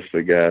just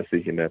a guy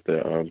seeking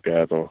after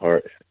God's own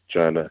heart,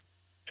 trying to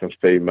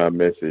convey my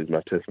message,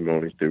 my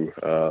testimony through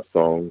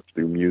songs,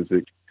 through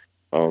music.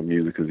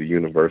 Music is a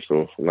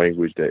universal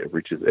language that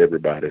reaches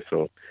everybody.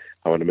 So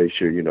I want to make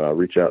sure, you know, I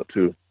reach out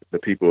to the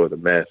people of the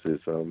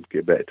masses,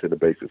 get back to the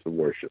basics of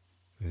worship.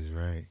 That's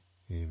right.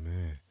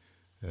 Amen.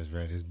 That's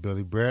right. It's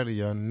Billy Bradley,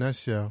 y'all, in a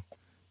nutshell.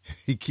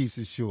 He keeps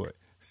it short.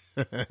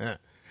 Nothing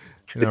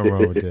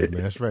wrong with that,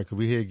 man. That's right, because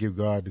we're here to give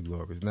God the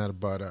glory. It's not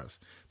about us.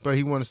 But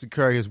he wants us to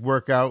carry his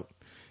work out,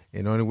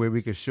 and the only way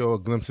we can show a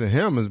glimpse of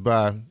him is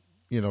by,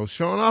 you know,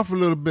 showing off a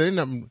little bit.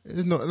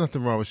 There's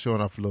nothing wrong with showing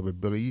off a little bit,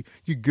 Billy.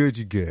 You good,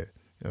 you good.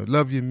 You know,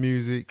 love your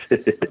music.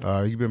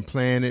 You've been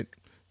playing it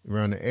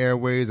around the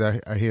airways.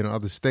 I hear it on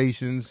other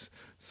stations,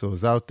 so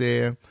it's out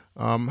there.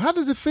 How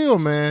does it feel,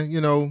 man,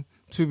 you know,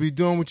 to be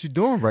doing what you're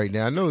doing right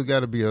now? I know it's got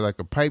to be like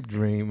a pipe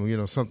dream, you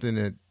know, something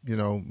that, you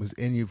know, was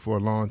in you for a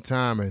long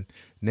time, and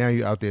now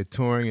you're out there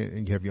touring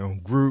and you have your own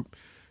group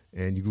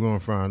and you're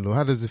glorifying the Lord.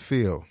 How does it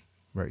feel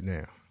right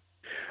now?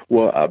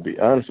 Well, I'll be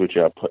honest with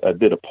you. I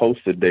did a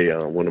post today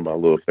on one of my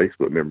little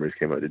Facebook memories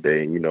came out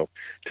today, and, you know,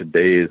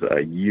 today is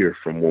a year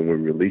from when we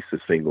released the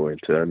single,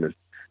 and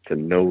to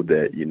know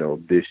that, you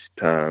know,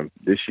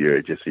 this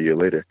year, just a year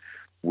later,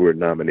 we're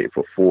nominated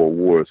for 4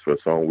 awards for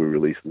a song we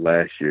released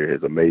last year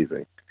is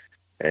amazing.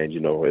 And, you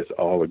know, it's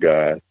all of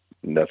God,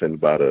 nothing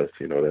about us.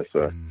 You know,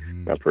 that's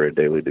my prayer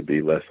daily, to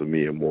be less of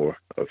me and more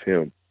of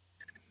him.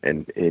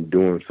 And in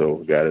doing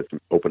so, God has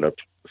opened up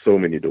so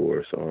many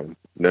doors.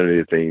 None of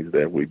the things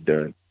that we've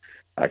done,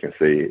 I can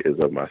say, is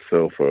of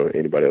myself or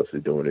anybody else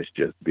is doing. It's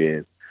just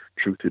being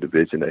true to the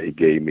vision that he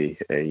gave me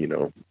and, you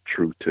know,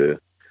 true to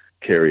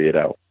carry it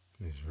out.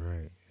 That's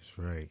right. That's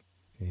right.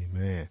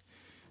 Amen.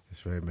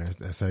 That's right, man.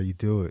 That's how you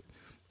do it.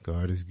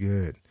 God is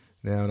good.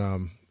 Now,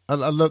 I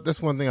love,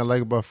 that's one thing I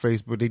like about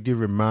Facebook. They do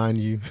remind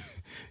you,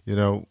 you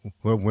know,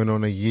 what went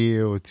on a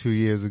year or 2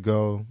 years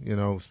ago, you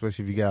know,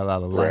 especially if you got a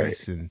lot of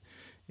likes and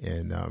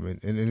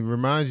it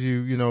reminds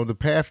you, you know, the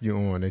path you're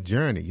on, the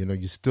journey. You know,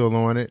 you're still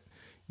on it.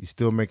 You're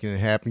still making it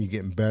happen. You're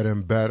getting better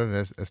and better.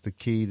 That's the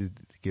key to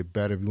get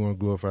better. If you want to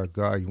glorify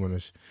God, you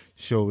want to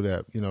show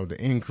that, you know, the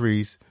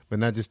increase, but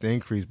not just the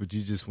increase, but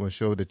you just want to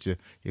show that your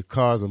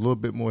car's a little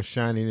bit more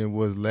shiny than it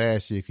was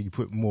last year because you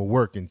put more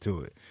work into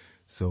it.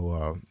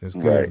 So it's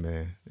good,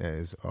 man. That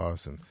is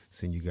awesome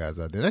seeing you guys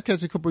out there. And I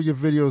catch a couple of your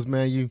videos,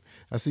 man.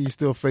 I see you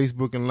still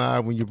Facebooking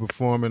live when you're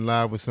performing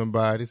live with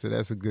somebody, so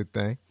that's a good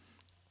thing.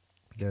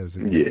 That is a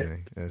good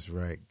thing. That's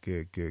right.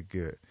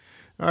 Good.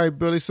 All right,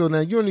 Billy. So now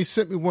you only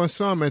sent me one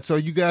song, man. So are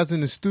you guys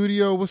in the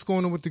studio? What's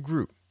going on with the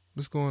group?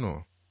 What's going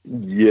on?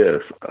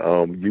 Yes.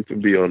 You can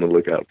be on the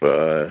lookout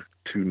for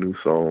 2 new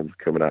songs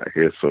coming out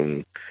here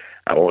soon.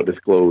 I won't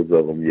disclose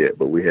of them yet,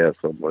 but we have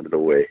some under the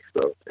way,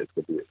 so it's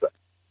going to be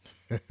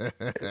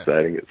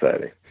exciting.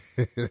 exciting.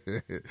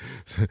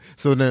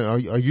 So then, are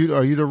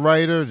you the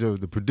writer,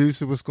 the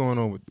producer? What's going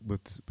on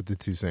with the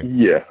 2 singles?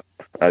 Yeah,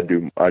 I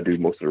do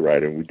most of the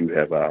writing. We do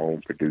have our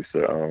own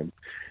producer,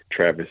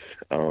 Travis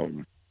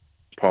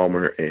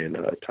Palmer and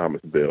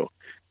Thomas Bell.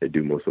 They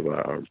do most of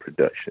our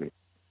production.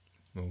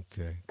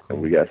 Okay, cool.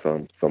 And we got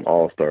some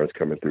all-stars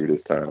coming through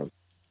this time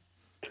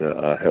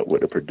to help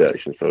with the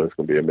production, so it's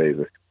going to be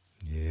amazing.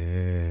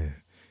 Yeah,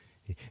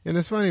 and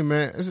it's funny,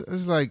 man.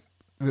 It's like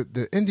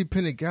the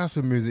independent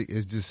gospel music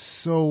is just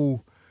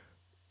so.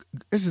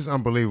 It's just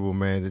unbelievable,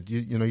 man. That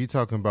you know, you're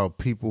talking about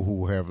people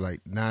who have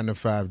like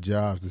 9-to-5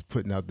 jobs that's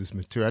putting out this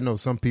material. I know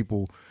some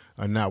people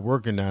are not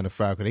working 9 to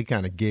 5 because they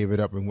kind of gave it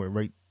up and went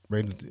right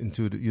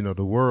into the, you know,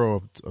 the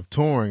world of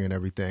touring and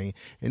everything.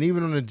 And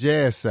even on the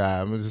jazz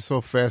side, I mean, it's just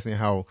so fascinating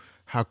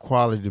how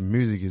quality the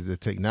music is. The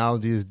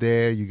technology is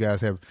there. You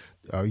guys have,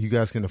 you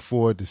guys can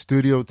afford the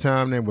studio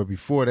time then, where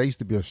before that used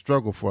to be a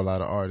struggle for a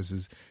lot of artists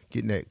is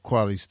getting that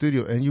quality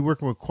studio. And you're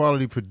working with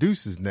quality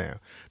producers now.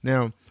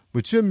 Now,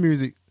 with your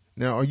music,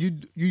 now are you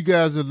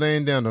guys are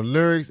laying down the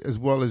lyrics as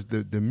well as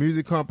the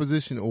music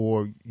composition,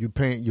 or you're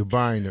buying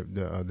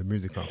the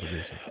music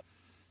composition?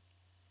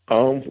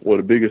 Well,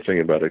 the biggest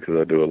thing about it,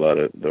 because I do a lot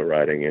of the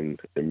writing and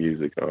the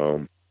music,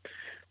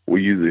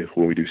 we usually,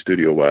 when we do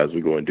studio-wise,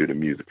 we go and do the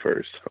music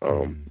first,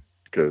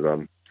 because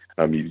I'm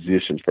a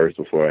musician first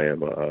before I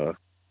am a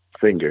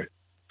singer.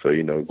 So,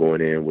 you know,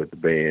 going in with the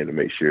band to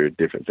make sure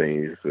different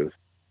things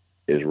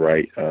is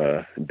right,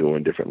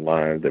 doing different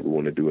lines that we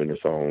want to do in the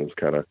songs,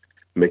 kind of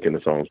making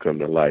the songs come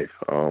to life.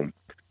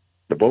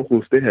 The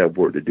vocals, they have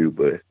work to do,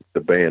 but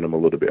the band, I'm a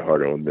little bit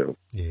harder on them.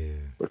 Yeah.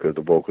 Because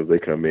the vocals, they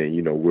come in,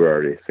 you know, we're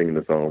already singing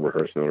the song,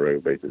 rehearsing on a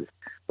regular basis.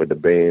 But the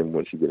band,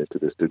 once you get into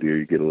the studio,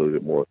 you get a little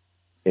bit more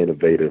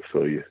innovative,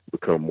 so you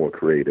become more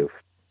creative.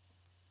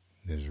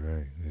 That's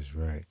right.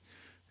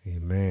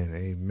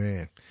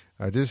 Amen.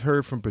 I just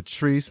heard from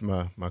Patrice,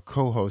 my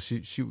co-host.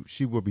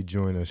 She will be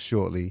joining us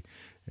shortly,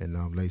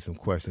 and lay some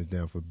questions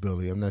down for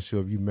Billy. I'm not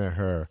sure if you met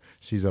her.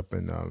 She's up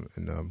in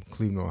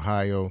Cleveland,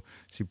 Ohio.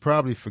 She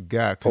probably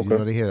forgot because you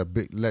know they had a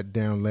big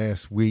letdown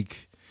last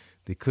week.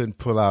 They couldn't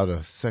pull out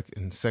a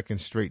second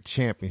straight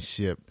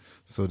championship,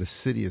 so the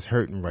city is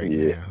hurting right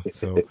now.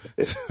 So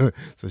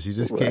she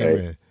just came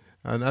in.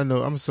 I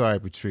know. I'm sorry,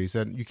 Patrice.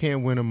 You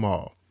can't win them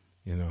all.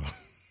 You know,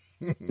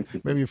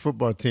 maybe your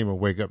football team will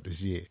wake up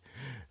this year.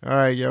 All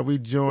right, yeah. We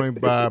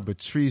joined by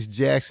Patrice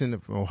Jackson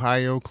from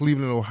Ohio,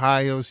 Cleveland,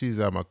 Ohio. She's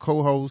my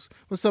co-host.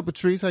 What's up,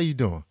 Patrice? How you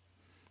doing?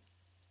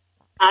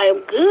 I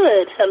am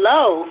good.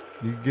 Hello.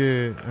 You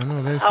good? I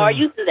know. How are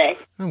you today?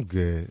 I'm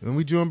good. And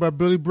we joined by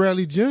Billy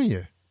Bradley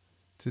Jr.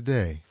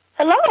 today.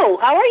 Hello.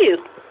 How are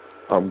you?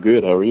 I'm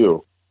good. How are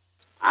you?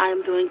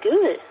 I'm doing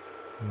good.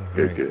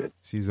 Right. Good.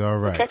 She's all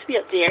right. Catch me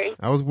up, Jerry.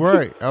 I was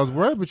worried,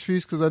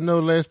 Patrice, because I know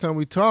last time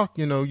we talked,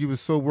 you know, you were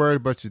so worried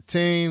about your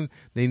team.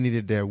 They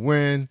needed that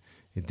win.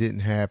 It didn't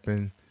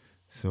happen.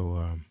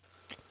 So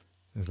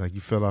it's like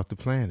you fell off the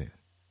planet.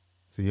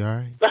 So you all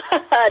right?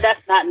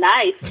 That's not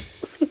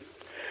nice.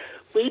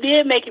 We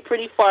did make it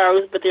pretty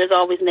far, but there's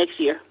always next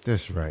year.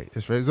 That's right.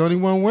 There's only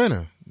one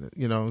winner.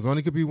 You know, there's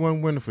only could be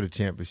one winner for the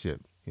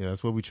championship. You know,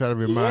 that's what we try to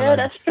remind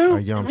that's true. our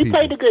young we people.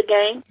 Played a good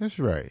game. That's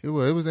right. It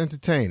was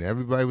entertaining.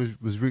 Everybody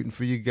was rooting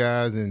for you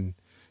guys, and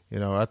you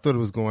know, I thought it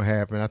was going to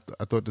happen.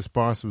 I thought the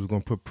sponsor was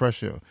going to put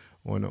pressure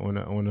on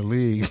the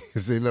league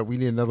and say, look, we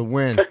need another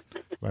win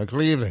by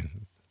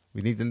Cleveland.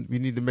 We need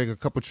to make a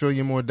couple $1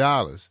 trillion more.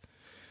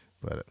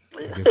 But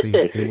I guess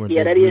they weren't.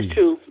 Yeah, that is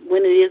true.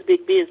 Winning is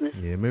big business.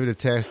 Yeah, maybe the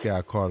tax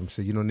guy called him and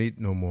said, you don't need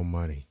no more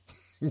money.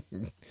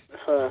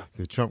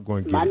 Trump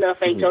going to get my it. enough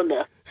ain't your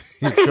enough.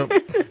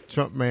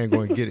 Trump man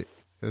going to get it.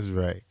 That's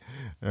right.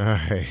 All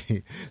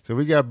right. So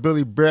we got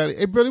Billy Bradley.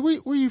 Hey, Billy,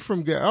 where you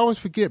from? I always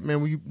forget,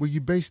 man. Where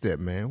you based at,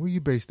 man? Where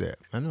you based at?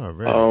 I know I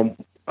read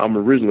it. I'm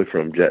originally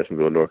from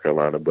Jacksonville, North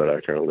Carolina, but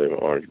I currently live in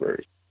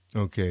Orangeburg.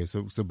 Okay.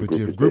 So but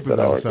your group is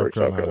out of South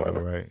Carolina,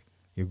 though, right?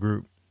 Your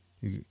group.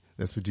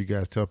 That's what you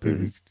guys tell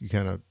people. You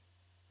kind of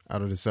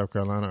out of the South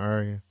Carolina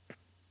area.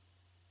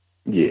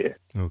 Yeah.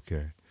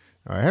 Okay.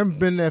 I haven't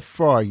been that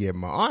far yet.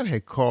 My aunt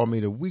had called me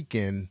the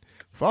weekend,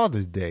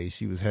 Father's Day.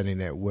 She was heading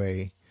that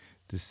way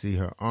to see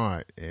her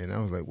aunt. And I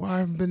was like, well, I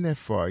haven't been that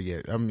far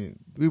yet. I mean,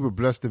 we were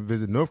blessed to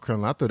visit North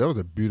Carolina. I thought that was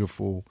a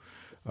beautiful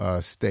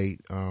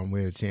state. We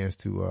had a chance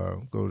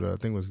to go to, I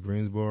think it was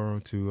Greensboro,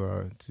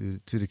 to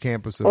the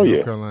campus of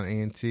North Carolina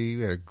A&T.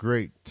 We had a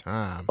great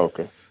time.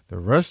 Okay. The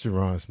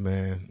restaurants,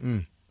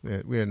 man,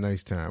 we had a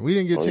nice time. We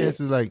didn't get a chance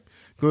to like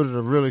go to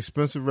the real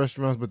expensive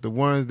restaurants, but the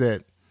ones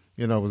that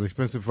was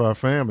expensive for our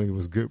family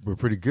was good. Were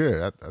pretty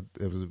good.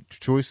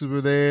 Choices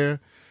were there.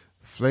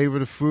 Flavor of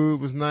the food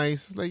was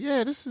nice. It's like,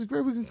 yeah, this is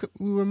great.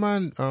 We wouldn't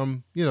mind,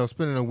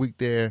 spending a week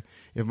there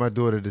if my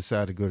daughter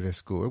decided to go to that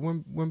school. It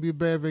wouldn't be a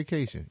bad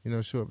vacation,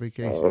 short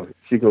vacation. Oh,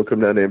 she gonna come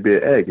down there and be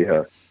an Aggie,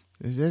 huh?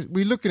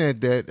 We looking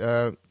at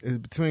that.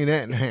 Between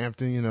that and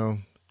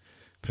Hampton,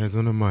 depends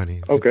on the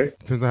money. Okay.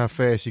 Depends on how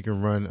fast she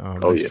can run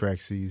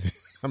racetrack season.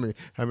 I mean,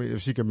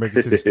 if she can make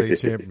it to the state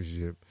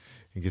championship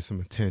and get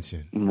some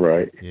attention.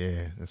 Right.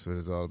 Yeah, that's what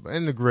it's all about.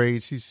 And the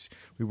grades,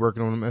 we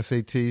working on them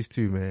SATs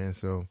too, man.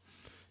 So,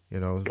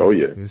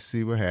 we'll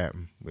see what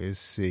happens. We'll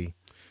see.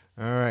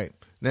 All right.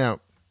 Now,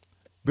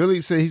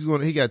 Billy said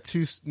he got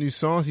 2 new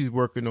songs he's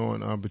working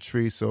on,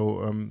 Patrice.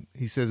 So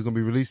he says it's going to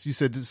be released. You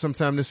said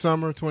sometime this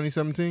summer,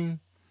 2017?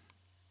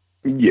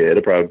 Yeah,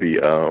 it'll probably be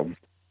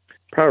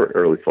probably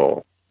early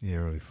fall. Yeah,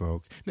 early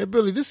fall. Now,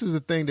 Billy, this is a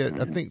thing that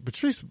I think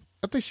Patrice,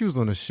 she was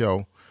on the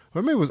show.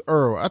 Or maybe it was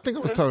Earl. I think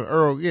I was talking to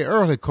Earl. Yeah,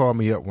 Earl had called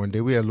me up one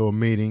day. We had a little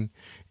meeting.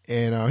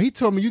 And he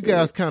told me you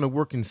guys kind of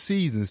work in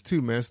seasons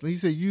too, man. So he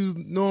said you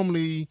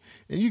normally,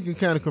 and you can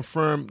kind of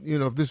confirm,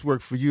 if this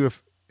worked for you,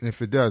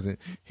 if it doesn't.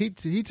 He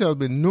tells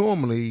me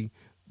normally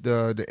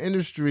the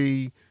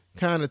industry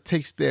kind of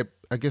takes that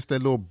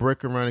little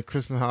break around the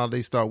Christmas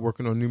holiday, start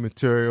working on new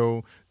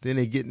material. Then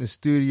they get in the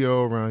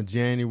studio around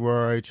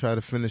January, try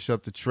to finish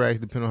up the tracks,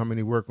 depending on how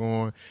many work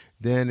on.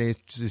 Then they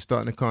just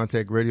starting to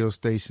contact radio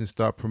stations,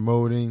 start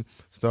promoting,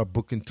 start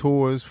booking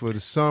tours for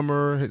the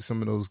summer, hit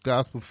some of those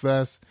gospel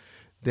fests.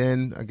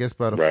 Then I guess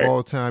by the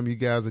fall time, you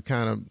guys are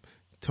kind of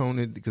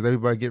toning because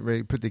everybody getting ready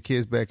to put their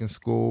kids back in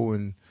school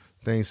and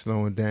things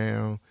slowing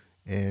down,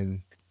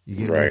 and you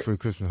get ready for the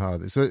Christmas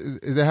holiday. So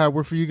is that how it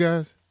worked for you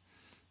guys?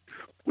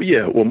 Well,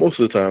 yeah. Well, most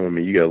of the time,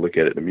 you got to look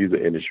at it. The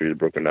music industry is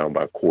broken down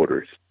by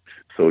quarters.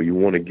 So if you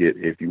want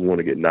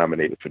to get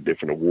nominated for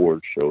different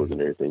award shows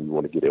and everything, you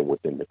want to get in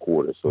within the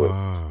quarter.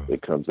 So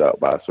it comes out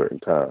by a certain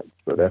time.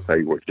 So that's how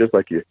you work. Just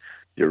like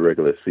your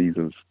regular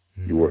seasons.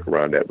 You work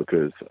around that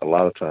because a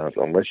lot of times,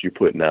 unless you're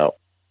putting out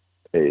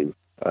a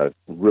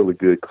really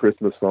good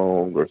Christmas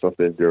song or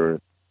something during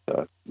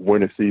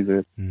winter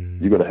season,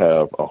 you're going to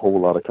have a whole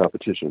lot of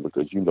competition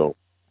because,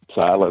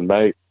 Silent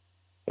Night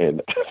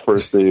and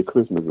first day of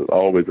Christmas is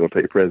always going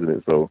to take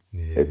precedence. So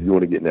if you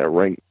want to get in that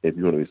rank, if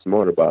you want to be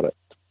smart about it,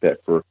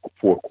 that for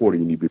fourth quarter,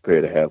 you need to be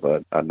prepared to have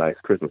a nice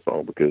Christmas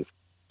song because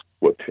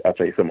what I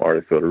think some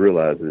artists fail to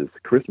realize is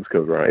Christmas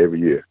comes around every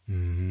year.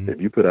 If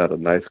you put out a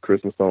nice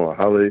Christmas song or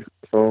holiday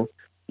song,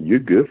 you're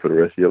good for the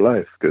rest of your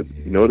life because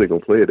they're going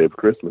to play it every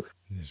Christmas.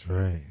 That's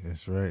right.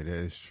 That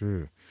is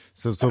true.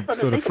 So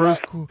the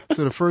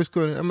first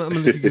quarter, I'm gonna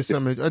let you get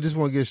something. I just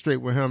want to get straight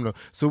with him though.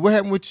 So what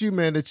happened with you,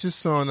 man? That your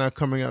song not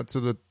coming out to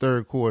the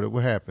third quarter?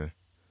 What happened?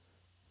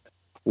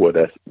 Well,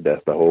 that's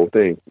the whole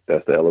thing.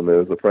 That's the element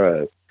of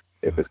surprise.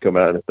 If it's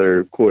coming out in the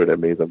third quarter, that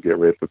means I'm getting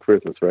ready for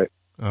Christmas, right?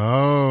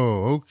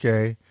 Oh,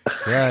 okay.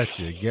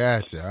 Gotcha.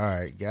 All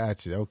right,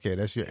 gotcha. Okay,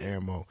 that's your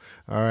ammo.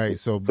 All right,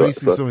 so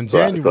basically, so in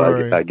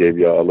January, I gave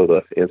y'all a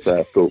little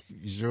inside scoop.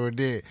 You sure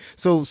did.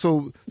 So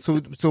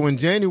in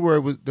January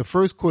was the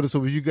first quarter. So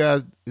was you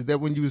guys? Is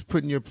that when you was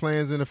putting your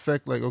plans in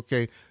effect? Like,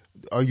 okay,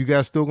 are you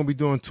guys still gonna be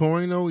doing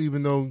touring though,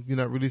 even though you're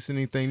not releasing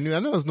anything new? I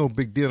know it's no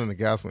big deal in the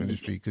gospel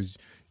industry because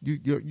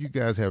you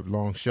guys have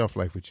long shelf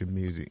life with your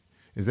music.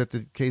 Is that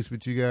the case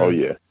with you guys? Oh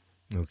yeah.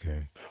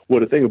 Okay. Well,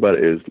 the thing about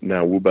it is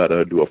now we're about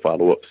to do a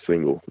follow-up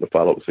single. The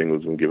follow-up single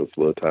is going to give us a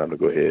little time to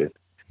go ahead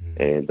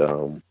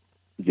and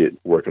get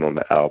working on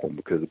the album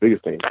because the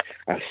biggest thing,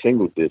 our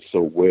single did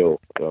so well,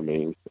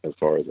 as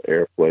far as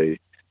airplay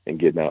and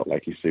getting out,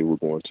 like you see, we're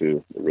going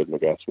to the Rhythm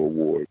of Gospel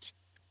Awards.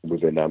 We've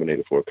been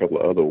nominated for a couple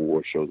of other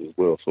award shows as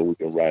well, so we've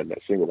been riding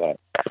that single out,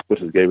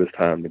 which has gave us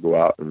time to go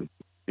out and,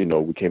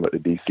 we came up to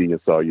D.C. and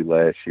saw you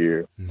last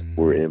year.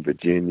 We're in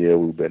Virginia.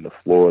 We've been to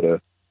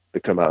Florida to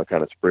come out and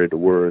kind of spread the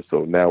word.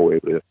 So now we're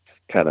able to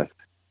kind of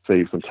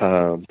save some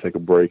time, take a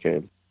break,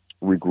 and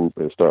regroup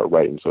and start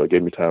writing. So it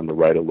gave me time to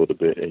write a little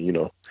bit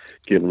and,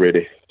 getting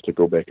ready to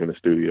go back in the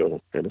studio.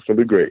 And it's going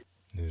to be great.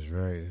 That's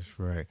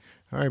right.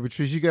 All right,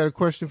 Patrice, you got a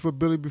question for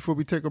Billy before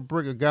we take a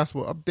break, a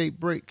gospel update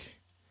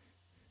break?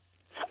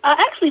 I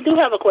actually do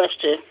have a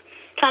question.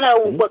 Kind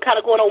of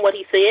going on what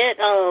he said.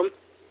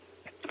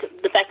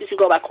 The fact that you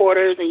go by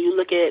quarters and you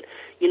look at,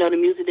 the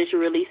music that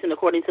you're releasing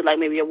according to like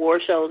maybe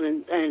award shows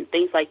and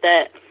things like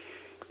that.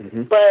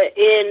 Mm-hmm. But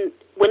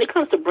when it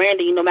comes to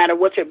branding, no matter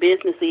what your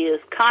business is,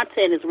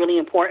 content is really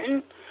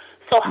important.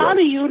 So how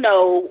do you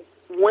know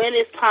when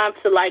it's time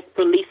to like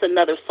release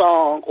another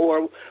song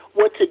or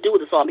what to do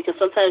with the song? Because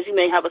sometimes you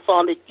may have a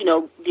song that, you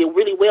know, did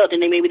really well, then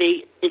maybe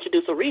they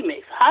introduce a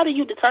remix. How do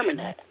you determine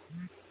that?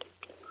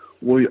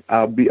 Well,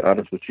 I'll be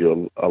honest with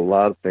you. A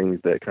lot of things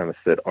that kind of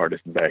set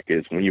artists back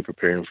is when you're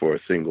preparing for a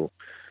single,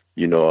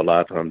 you know, a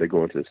lot of times they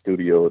go into the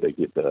studio, they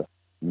get the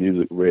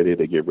music ready,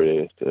 they get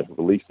ready to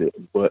release it,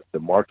 but the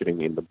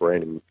marketing and the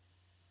branding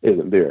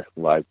isn't there.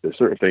 Like, there's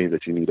certain things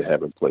that you need to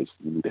have in place.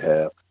 You need to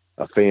have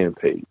a fan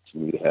page.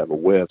 You need to have a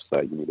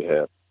website. You need to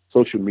have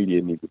social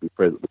media needs to be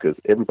present because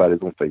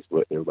everybody's on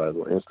Facebook, everybody's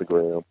on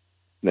Instagram,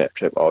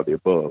 Snapchat, all the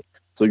above.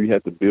 So you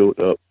have to build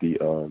up the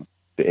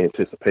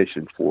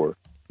anticipation for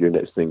your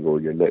next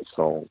single, your next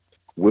song.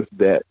 With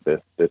that,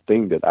 the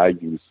thing that I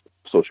use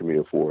social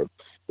media for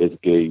is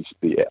gauge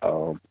the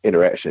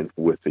interaction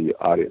with the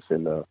audience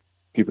and the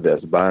people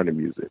that's buying the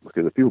music.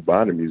 Because if people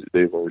buying the music,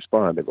 they're going to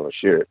respond, they're going to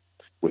share it.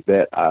 With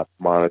that, I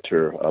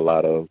monitor a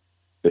lot of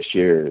the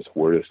shares,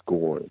 where it's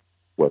going,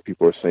 what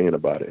people are saying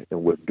about it.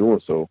 And with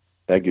doing so,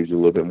 that gives you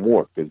a little bit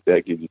more because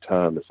that gives you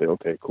time to say,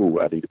 okay, cool,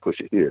 I need to push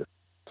it here.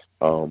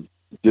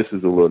 This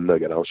is a little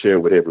nugget. I'll share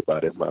it with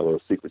everybody, my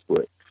little secrets,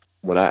 but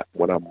when I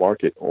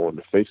market on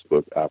the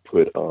Facebook, I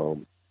put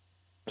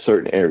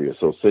certain areas.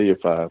 So say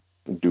if I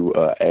do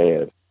an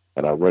ad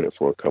and I run it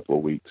for a couple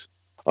of weeks,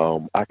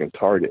 I can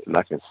target and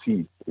I can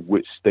see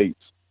which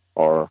states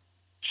are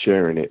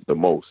sharing it the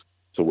most.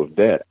 So with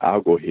that, I'll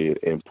go ahead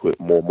and put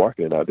more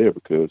marketing out there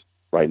because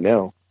right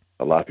now,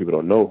 a lot of people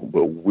don't know,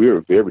 but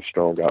we're very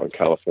strong out in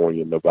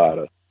California,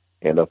 Nevada,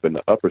 and up in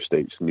the upper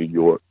states, New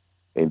York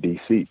and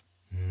D.C.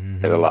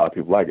 And a lot of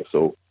people like it.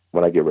 So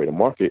when I get ready to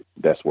market,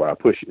 that's where I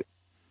push it.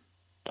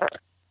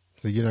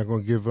 So you're not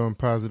going to give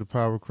Positive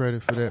Power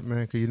credit for that,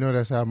 man? Because you know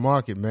that's how I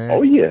market, man.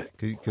 Oh, yeah.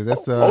 Because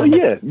that's oh,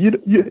 yeah.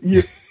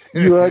 You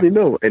already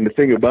know. And the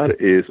thing about it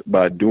is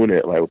by doing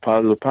it, like with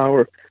Positive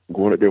Power,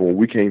 going up there when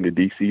we came to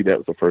D.C., that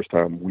was the first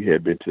time we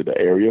had been to the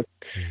area.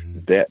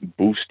 That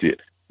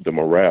boosted the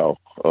morale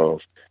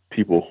of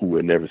people who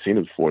had never seen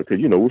us before. Because,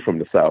 you know, we're from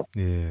the South.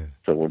 Yeah.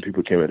 So when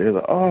people came in, they're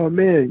like, oh,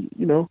 man,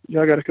 you know,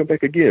 y'all got to come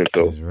back again.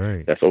 So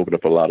that's opened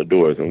up a lot of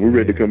doors, and we're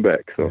ready to come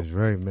back. So. That's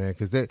right, man.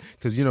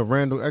 Because, you know,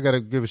 Randall, I got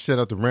to give a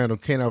shout-out to Randall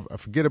Kane. I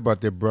forget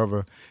about that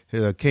brother.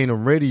 Kane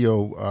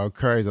Radio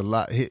carries a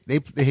lot.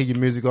 They hear your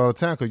music all the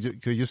time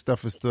because your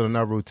stuff is still in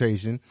our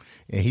rotation.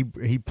 And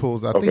he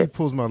pulls, I think he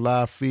pulls my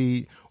live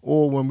feed,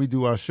 or when we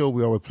do our show,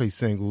 we always play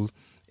singles.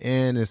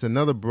 And it's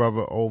another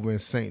brother over in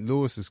St.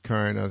 Louis is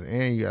carrying us,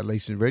 and you got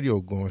Lation Radio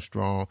going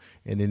strong.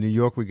 And in New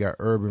York, we got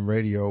Urban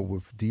Radio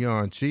with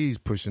Dion Cheese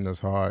pushing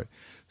us hard.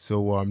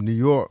 So New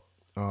York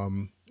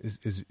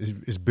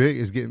is big,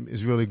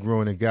 is really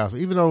growing in gospel,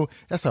 even though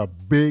that's a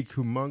big,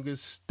 humongous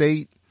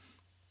state.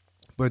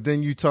 But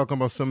then you talking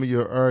about some of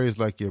your areas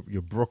like your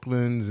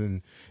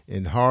Brooklyns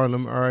and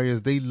Harlem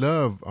areas, they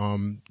love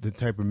the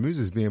type of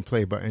music that's being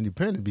played by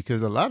independent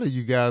because a lot of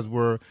you guys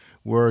were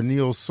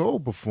neo soul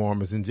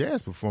performers and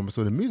jazz performers.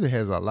 So the music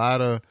has a lot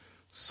of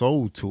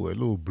soul to it, a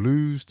little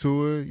blues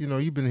to it. You know,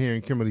 you've been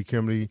hearing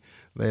Kimberly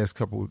last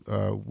couple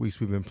weeks.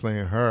 We've been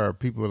playing her.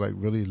 People like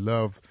really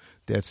love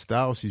that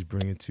style she's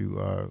bringing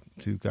to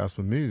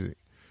gospel music.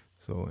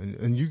 So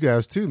and you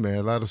guys too, man.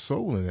 A lot of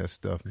soul in that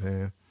stuff,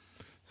 man.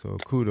 So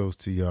kudos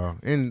to y'all.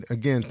 And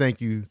again,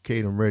 thank you,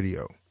 Kadem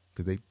Radio,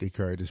 because they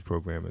carry this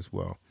program as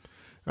well.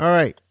 All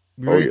right.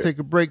 We ready to take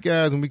a break,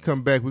 guys? When we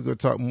come back, we're going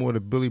to talk more to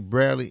Billy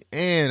Bradley.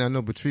 And I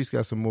know Patrice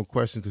got some more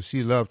questions because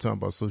she loved talking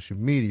about social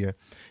media.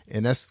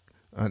 And that's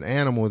an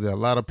animal that a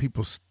lot of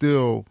people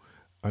still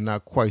are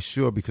not quite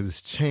sure because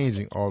it's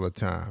changing all the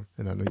time.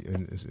 And I know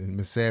and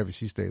Miss Savage,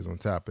 she stays on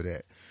top of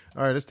that.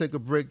 All right, let's take a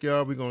break,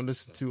 y'all. We're going to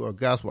listen to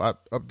gospel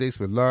updates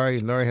with Larry.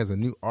 And Larry has a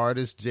new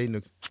artist,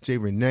 Jay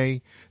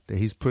Renee, that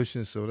he's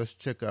pushing. So let's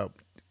check out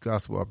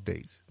Gospel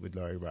Updates with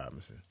Larry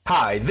Robinson.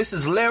 Hi, this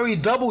is Larry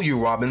W.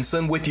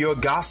 Robinson with your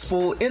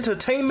Gospel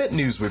Entertainment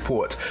News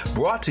Report,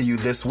 brought to you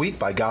this week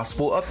by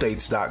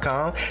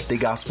GospelUpdates.com, the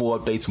Gospel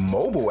Updates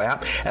mobile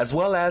app, as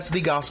well as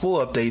the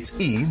Gospel Updates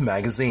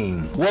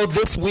e-magazine. Well,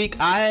 this week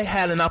I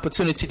had an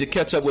opportunity to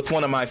catch up with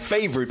one of my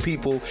favorite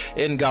people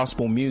in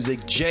gospel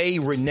music, Jay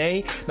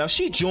Renee. Now,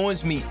 she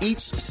joins me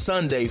each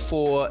Sunday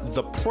for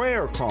the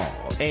prayer call,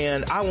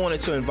 and I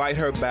wanted to invite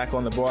her back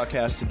on the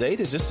broadcast today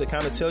to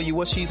kind of tell you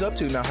what she's up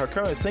to. Now, her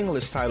current single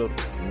is titled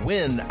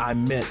When I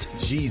Met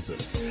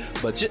Jesus.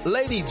 But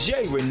Lady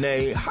Jay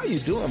Renee, how you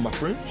doing, my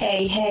friend?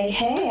 Hey,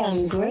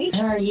 I'm great.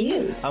 How are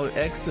you? I'm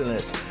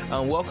excellent.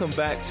 Welcome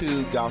back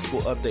to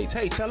Gospel Updates.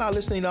 Hey, tell our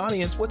listening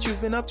audience what you've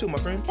been up to, my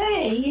friend.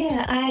 Hey,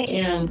 yeah, I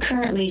am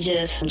currently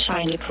just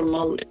trying to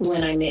promote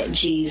When I Met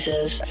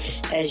Jesus.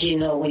 As you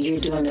know, when you're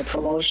doing the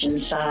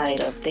promotion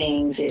side of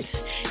things, it's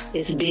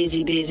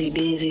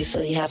busy,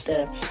 so you have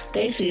to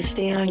basically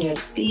stay on your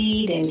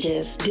feet and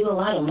just do a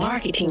lot of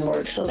marketing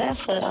work. So that's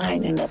what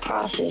I'm in the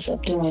process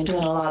of doing a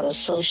lot of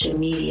social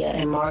media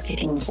and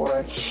marketing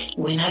for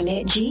When I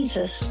Met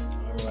Jesus.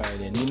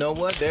 Right, and you know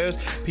what? There's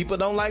people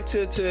don't like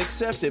to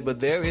accept it, but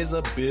there is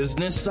a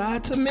business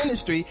side to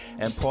ministry,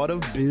 and part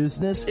of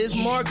business is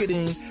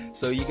marketing.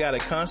 So you got to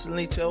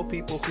constantly tell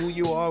people who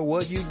you are,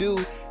 what you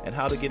do, and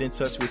how to get in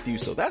touch with you.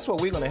 So that's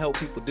what we're going to help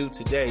people do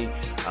today.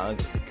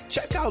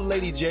 Check out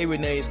Lady J.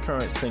 Renee's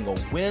current single,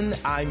 When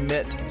I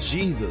Met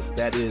Jesus.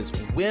 That is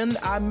When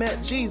I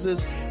Met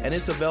Jesus, and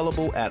it's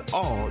available at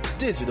all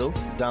digital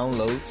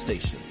download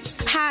stations.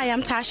 Hi,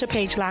 I'm Tasha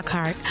Page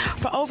Lockhart.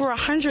 For over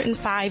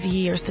 105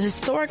 years, the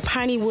historic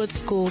Piney Woods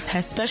Schools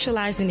has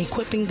specialized in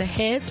equipping the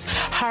heads,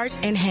 hearts,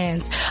 and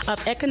hands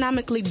of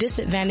economically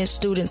disadvantaged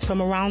students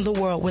from around the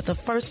world with a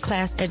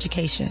first-class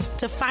education.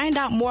 To find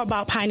out more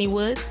about Piney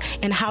Woods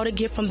and how to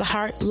give from the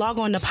heart, log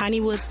on to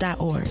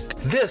pineywoods.org.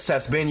 This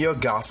has been your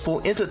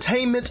Gospel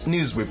Entertainment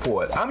News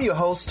Report. I'm your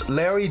host,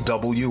 Larry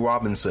W.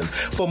 Robinson.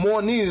 For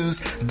more news,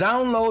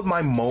 download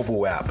my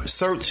mobile app.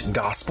 Search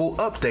Gospel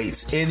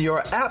Updates in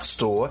your app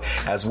store,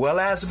 as well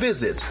as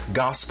visit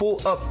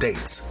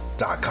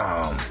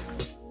gospelupdates.com.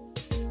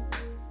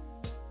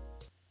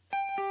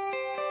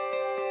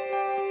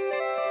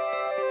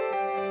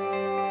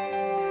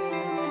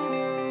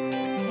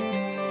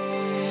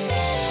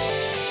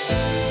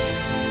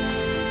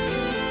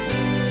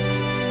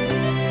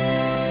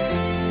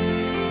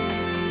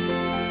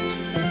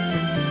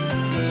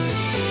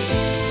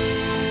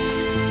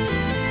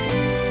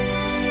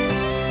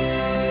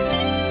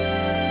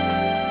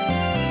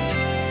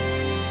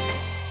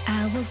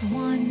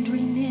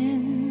 Wandering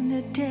in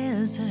the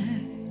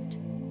desert,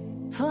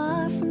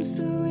 far from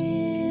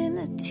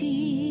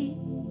serenity,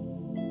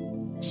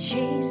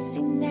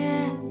 chasing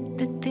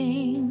after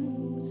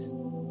things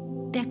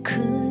that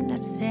could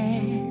not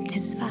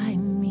satisfy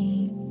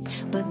me.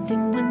 But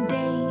then one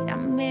day I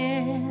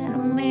met a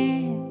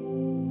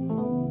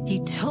man. He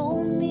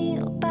told me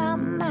about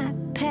my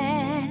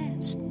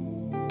past,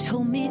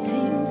 told me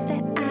things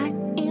that I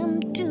am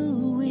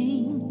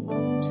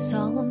doing,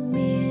 saw a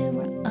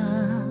mirror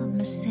of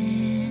myself.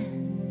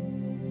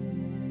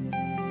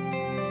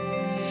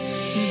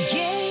 He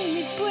gave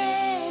me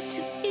bread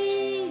to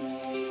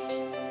eat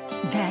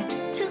that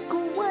took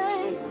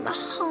away my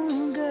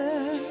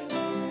hunger,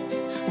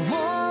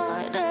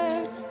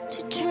 water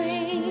to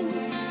drink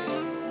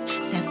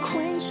that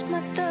quenched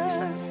my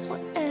thirst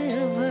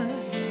forever.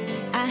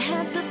 I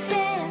had the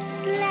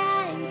best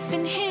life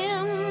in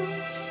Him.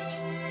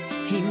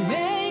 He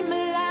made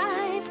my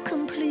life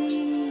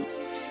complete.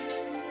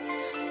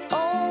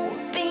 Old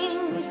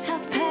things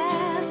have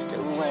passed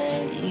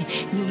away.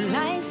 New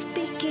life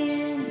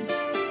began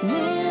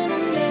when I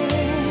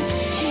met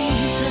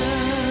Jesus.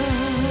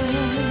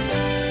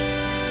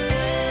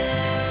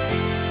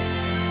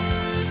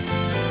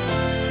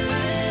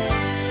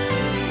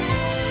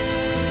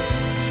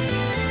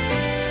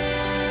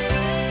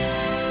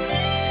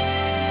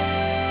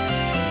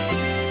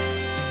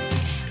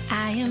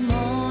 I am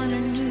on a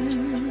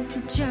new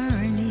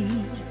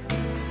journey.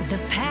 The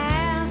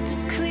path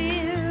is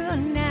clear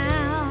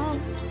now.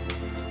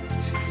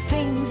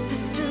 Things that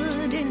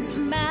stood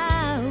in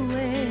my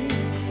way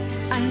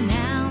are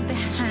now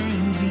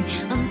behind me.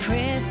 I'm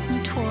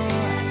pressing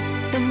toward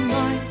the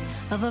mark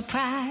of a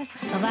prize,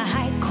 of a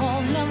high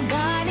calling of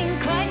God in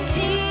Christ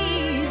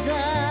Jesus.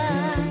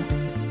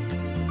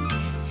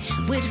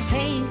 With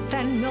faith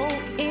I know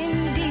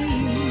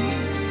indeed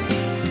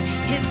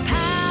His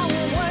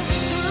power works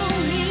through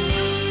me.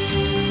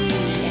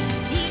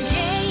 He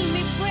gave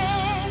me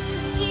bread to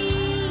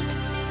eat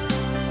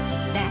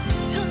that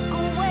took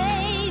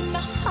away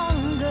my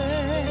hunger,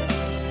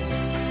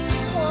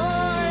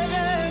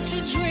 water to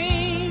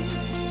drink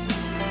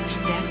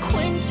that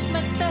quenched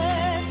my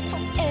thirst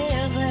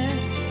forever.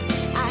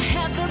 I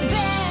have the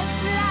best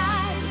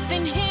life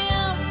in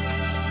Him.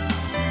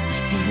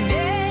 He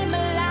made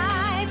my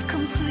life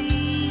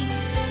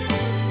complete.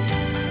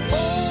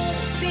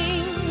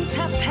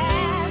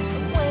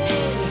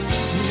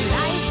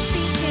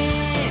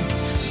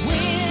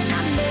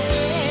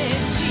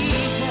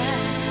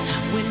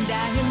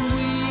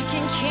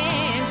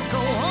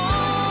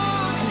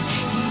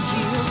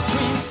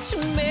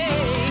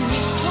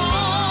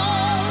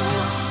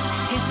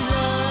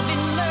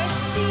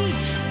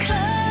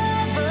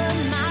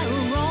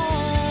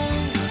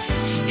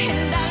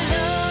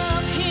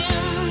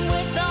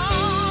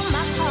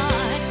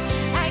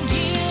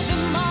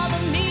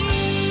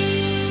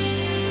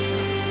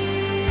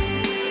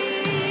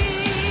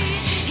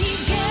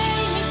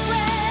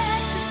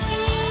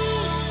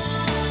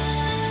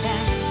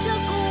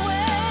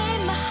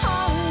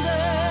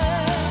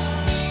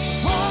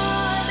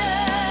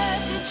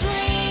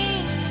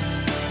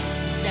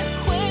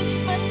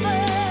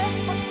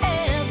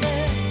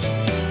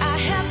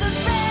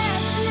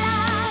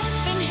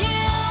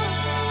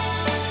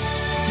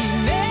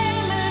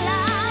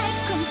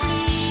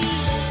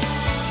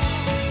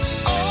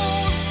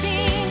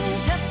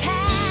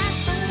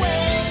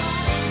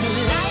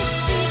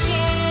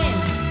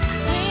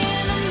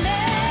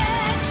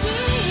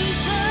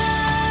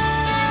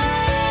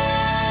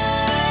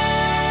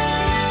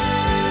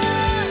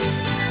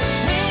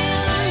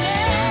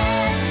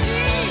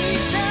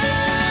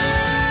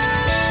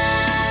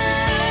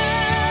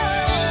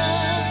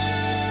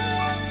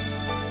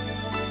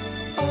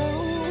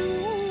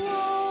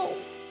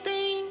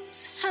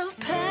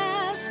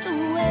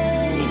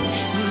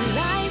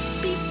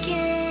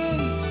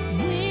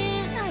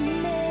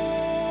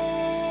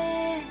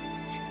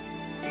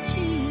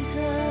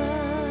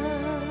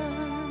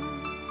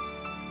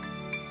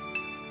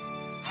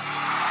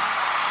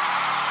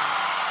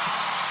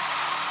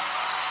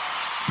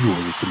 You're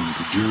listening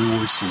to Jerry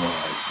Royce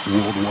Live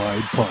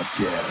Worldwide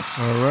Podcast.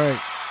 All right.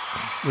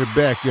 We're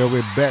back, yo.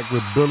 We're back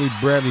with Billy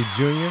Bradley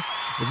Jr.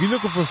 If you're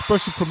looking for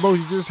special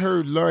promotion, you just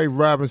heard Larry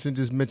Robinson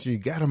just mention you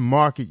got to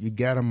market, you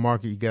got to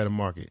market, you got to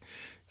market.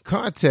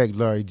 Contact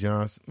Larry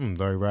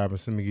Larry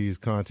Robinson. Let me give you his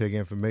contact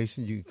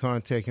information. You can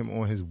contact him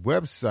on his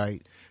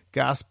website,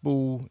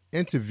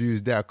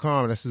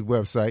 gospelinterviews.com. That's his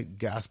website,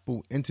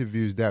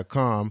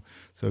 gospelinterviews.com.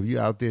 So if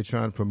you're out there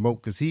trying to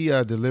promote, because he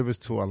delivers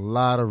to a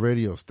lot of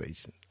radio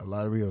stations,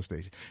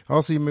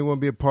 Also, you may want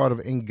to be a part of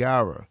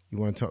Ngara. You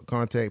want to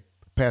contact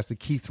Pastor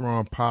Keith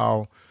Ron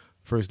Powell,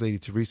 First Lady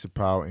Teresa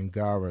Powell.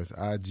 Ngara is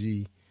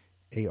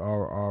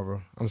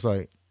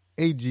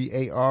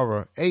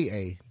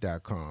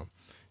AGARAAA.com.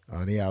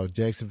 They out of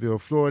Jacksonville,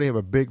 Florida. They have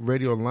a big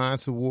Radio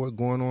Alliance Award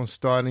going on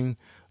starting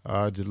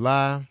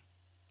July.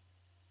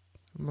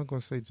 I'm not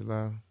going to say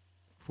July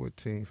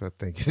 14th, I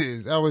think it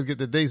is. I always get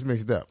the dates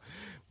mixed up.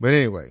 But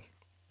anyway,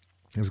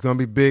 it's going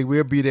to be big.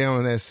 We'll be there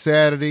on that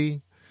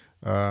Saturday.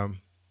 We're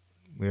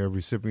a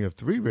recipient of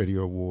 3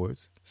 radio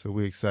awards, so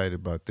we're excited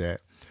about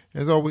that.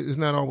 As always, it's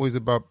not always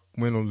about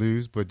win or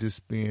lose, but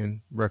just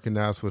being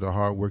recognized for the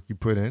hard work you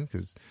put in,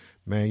 because,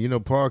 man,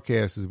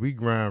 podcasters, we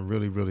grind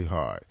really, really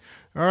hard.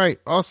 All right.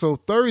 Also,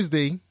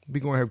 Thursday,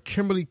 we're going to have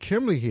Kimberly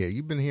here.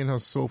 You've been hearing her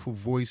soulful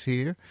voice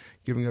here,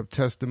 giving up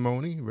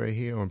testimony right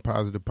here on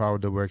Positive Power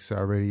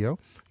WXI Radio.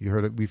 You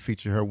heard it. We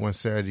featured her one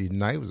Saturday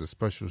night. It was a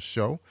special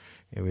show,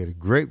 and we had a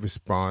great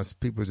response.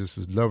 People just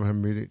was loving her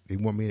music. They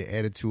want me to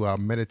add it to our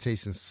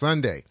Meditation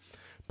Sunday.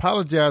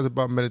 Apologize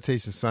about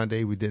Meditation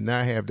Sunday. We did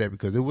not have that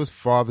because it was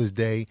Father's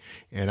Day,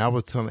 and I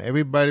was telling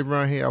everybody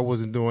around here I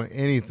wasn't doing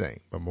anything.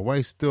 But my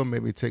wife still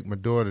made me take my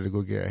daughter to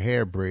go get her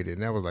hair braided,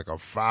 and that was like a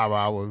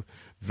 5-hour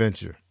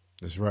venture.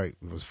 That's right.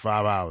 It was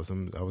 5 hours.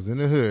 I was in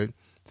the hood,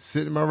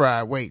 sitting in my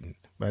ride, waiting.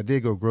 But I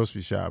did go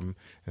grocery shopping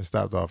and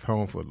stopped off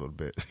home for a little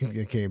bit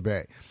and came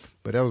back.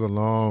 But that was a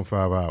long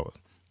 5 hours.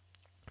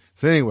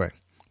 So anyway,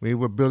 we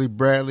were Billy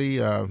Bradley.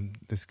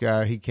 This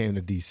guy, he came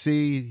to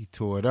D.C. He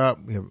tore it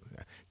up. We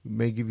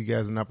may give you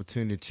guys an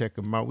opportunity to check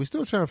him out. We're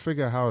still trying to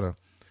figure out how to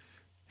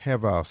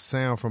have our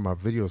sound from our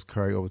videos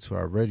carry over to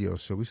our radio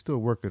show. We're still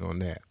working on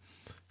that.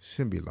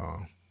 Shouldn't be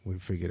long. We'll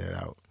figure that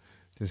out.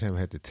 Just haven't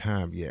had the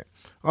time yet.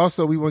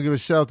 Also, we want to give a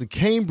shout out to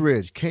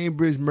Cambridge,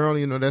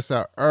 Maryland. That's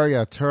our area,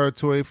 our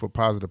territory for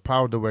Positive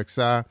Power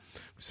WXI.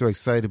 We're so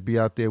excited to be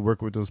out there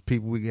working with those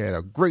people. We had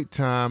a great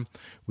time.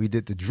 We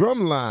did the drum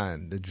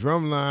line with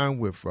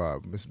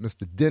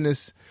Mr.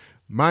 Dennis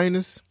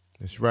Minus.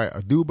 That's right,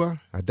 Adaba.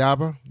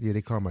 Yeah,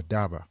 they call him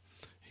Adaba.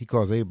 He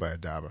calls everybody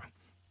Adaba.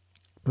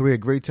 But we had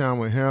a great time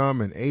with him,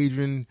 and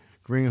Adrian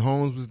Green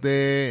Holmes was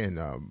there, and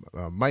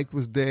Mike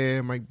was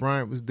there, Mike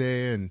Bryant was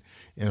there, and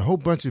a whole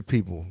bunch of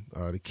people.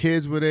 The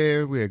kids were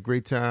there. We had a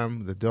great time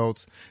with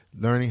adults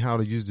learning how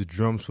to use the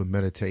drums for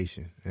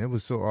meditation. And it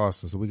was so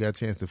awesome. So we got a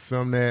chance to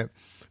film that.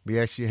 We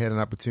actually had an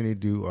opportunity to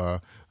do a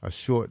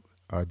short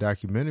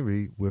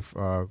documentary with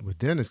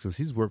Dennis, because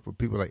he's worked with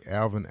people like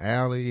Alvin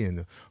Alley and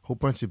a whole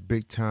bunch of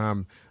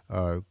big-time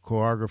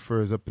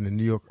choreographers up in the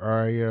New York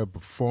area,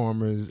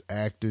 performers,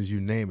 actors, you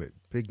name it,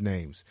 big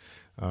names.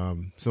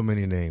 So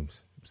many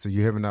names. So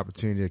you have an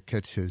opportunity to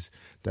catch his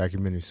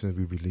documentary as soon as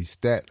we release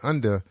that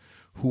under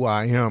Who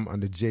I Am,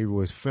 under J.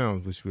 Royce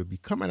Films, which will be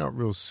coming out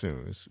real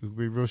soon. It'll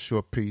be a real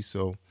short piece,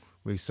 so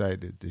we're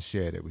excited to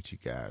share that with you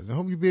guys. I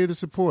hope you'll be able to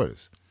support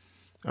us.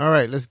 All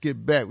right, let's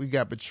get back. We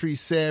got Patrice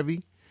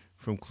Savvy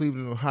from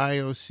Cleveland,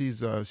 Ohio.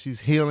 She's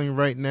healing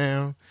right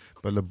now,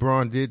 but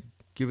LeBron did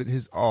give it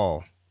his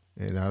all.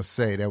 And I'll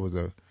say that was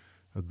a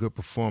good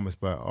performance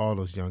by all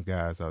those young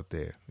guys out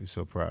there. We're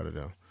so proud of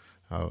them.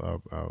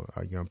 Our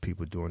young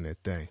people doing their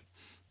thing.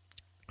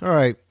 All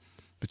right,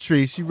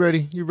 Patrice, you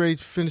ready? You ready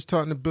to finish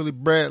talking to Billy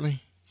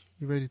Bradley?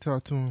 You ready to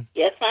talk to him?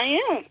 Yes, I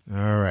am.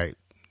 All right,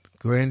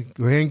 go ahead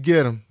and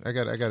get him. I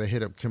got to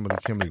hit up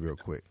Kimberly real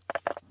quick.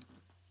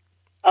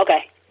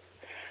 Okay.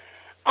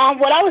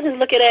 What I was just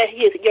looking at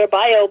your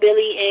bio,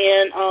 Billy,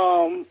 and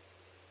I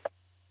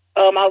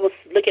was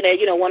looking at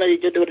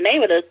the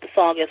name of the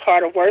song is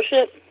Heart of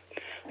Worship.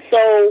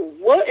 So,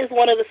 what is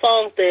one of the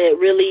songs that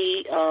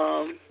really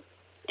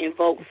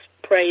invokes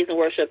praise and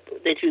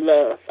worship that you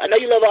love? I know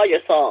you love all your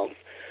songs,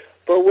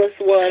 but what's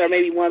one, or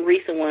maybe one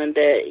recent one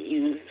that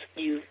you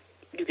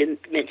can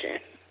mention?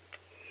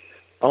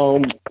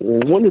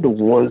 One of the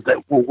ones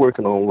that we're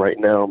working on right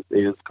now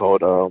is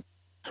called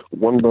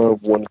One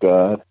Love, One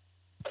God,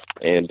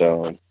 and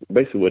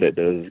basically what that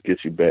does is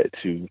get you back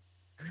to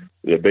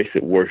the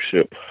basic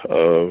worship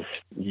of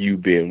you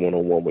being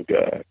one-on-one with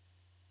God.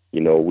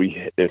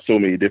 There's so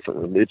many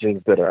different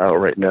religions that are out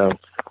right now,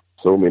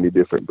 so many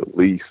different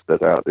beliefs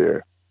that are out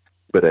there.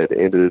 But at the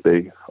end of the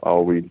day,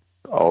 all it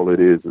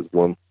is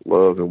one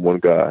love and one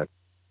God.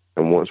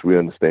 And once we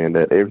understand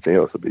that, everything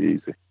else will be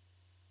easy.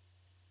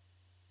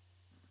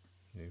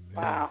 Amen.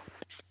 Wow.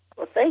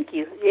 Well, thank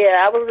you.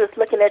 Yeah, I was just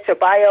looking at your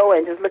bio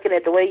and just looking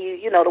at the way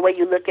the way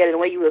you look at it, the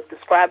way you were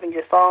describing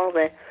your songs,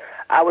 and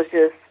I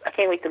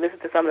can't wait to listen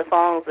to some of the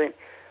songs, and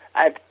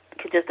I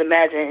could just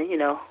imagine,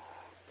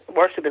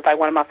 worship is like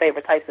one of my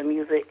favorite types of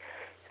music.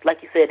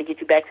 like you said, to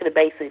get you back to the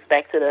basics,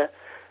 back to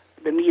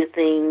the meat of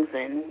things,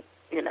 and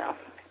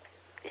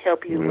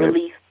help you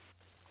release.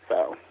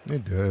 So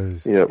it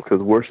does. Yeah,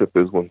 because worship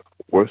is one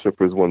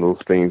of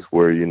those things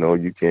where you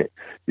don't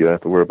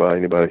have to worry about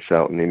anybody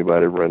shouting,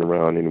 anybody running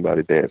around,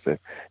 anybody dancing.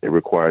 It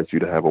requires you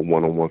to have a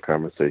one-on-one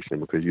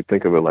conversation, because you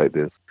think of it like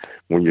this: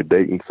 when you're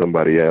dating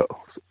somebody else,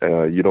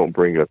 you don't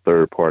bring a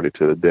third party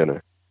to the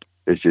dinner.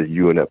 It's just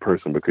you and that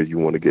person, because you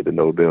want to get to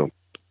know them.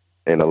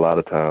 And a lot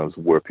of times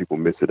where people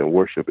miss it in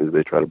worship is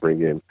they try to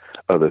bring in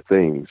other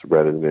things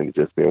rather than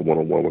just being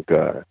one-on-one with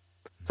God.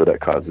 So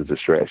that causes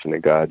distraction,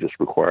 and God just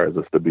requires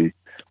us to be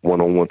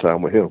one-on-one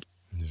time with him.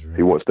 Right.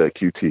 He wants that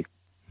QT.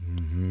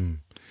 Mm-hmm.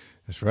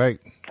 That's right.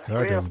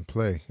 God doesn't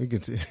play. You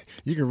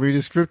can read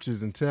his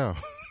scriptures and tell.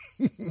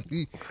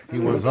 he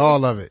wants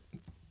all of it.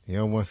 He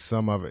don't want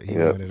some of it. He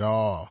wants it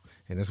all.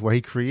 And that's why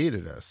he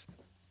created us.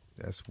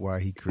 That's why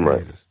he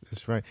created us.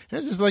 That's right. And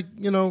it's just like,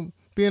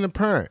 being a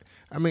parent.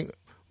 I mean,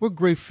 what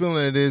great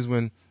feeling it is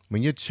when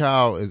your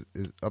child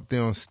is up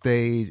there on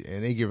stage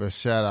and they give a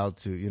shout out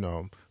to,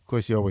 of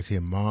course you always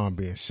hear mom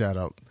being shout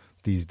out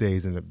these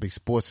days in the big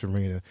sports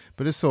arena,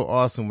 but it's so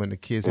awesome when the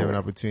kids have an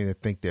opportunity to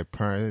thank their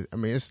parents. I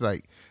mean, it's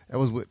like that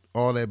was what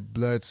all that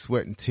blood,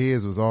 sweat, and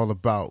tears was all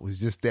about. It was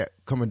just that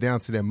coming down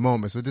to that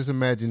moment. So just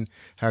imagine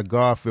how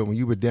God felt when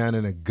you were down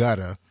in a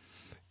gutter,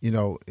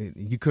 you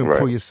couldn't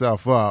pull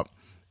yourself up.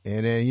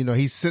 And then,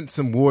 he sent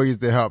some warriors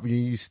to help you.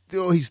 He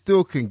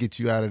still couldn't get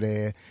you out of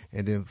there.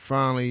 And then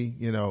finally,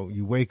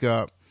 you wake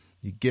up,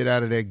 you get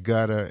out of that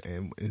gutter,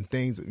 and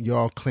things, you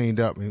all cleaned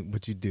up. And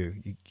what you do,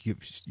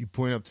 you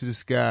point up to the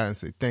sky and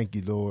say, "Thank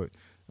you, Lord.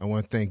 I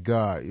want to thank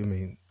God." I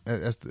mean,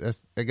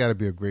 that got to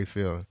be a great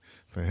feeling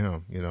for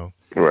him,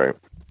 Right.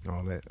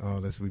 All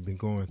that we've been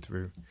going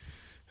through.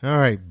 All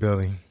right,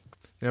 Billy.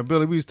 Now,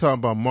 Billy, we was talking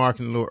about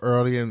marketing a little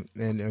earlier,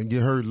 and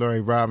you heard Larry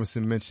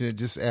Robinson mention it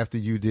just after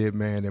you did,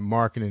 man, that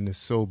marketing is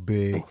so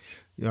big.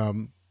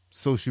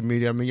 Social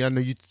media, I mean, I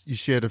know you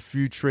shared a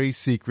few trade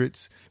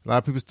secrets. A lot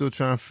of people still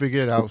trying to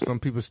figure it out. Some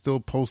people still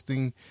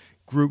posting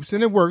groups,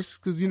 and it works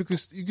because you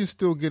can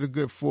still get a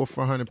good 400 or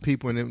 500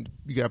 people, and then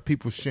you got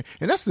people sharing.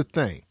 And that's the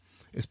thing,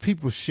 is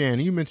people sharing.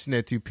 And you mentioned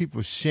that too,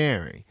 people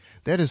sharing.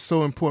 That is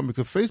so important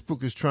because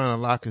Facebook is trying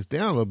to lock us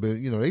down a little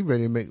bit. They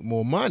ready to make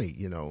more money,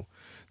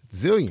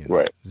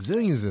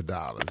 zillions of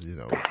dollars,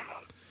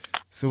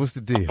 So what's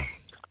the deal?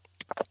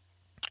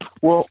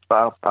 Well,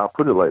 I'll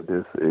put it like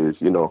this: is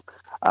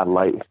I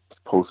like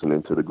posting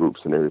into the groups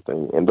and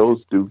everything, and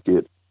those do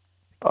get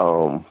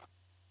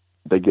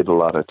they get a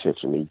lot of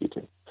attention.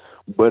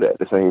 But at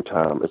the same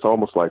time, it's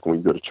almost like when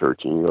you go to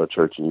church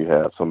and you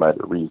have somebody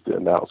that reads the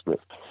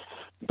announcement.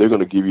 They're going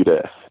to give you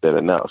that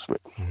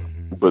announcement,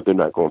 but they're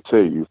not going to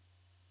tell you.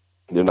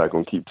 They're not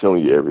going to keep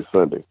telling you every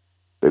Sunday.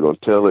 They're going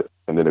to tell it,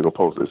 and then they're going to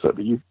post it up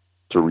to you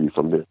to read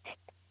from there.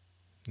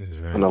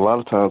 Right. And a lot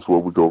of times where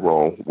we go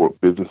wrong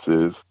with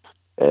businesses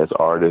as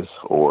artists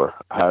or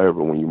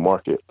however when you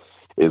market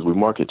is we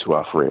market to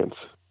our friends.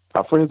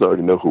 Our friends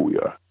already know who we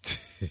are.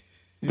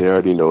 They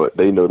already know it.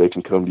 They know they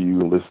can come to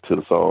you and listen to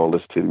the song,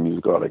 listen to the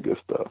music, all that good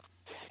stuff.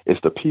 It's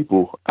the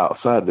people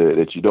outside there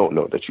that you don't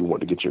know that you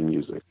want to get your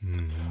music.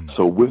 Mm-hmm.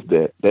 So with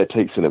that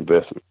takes an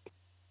investment.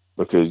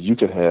 Because you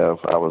can have,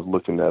 I was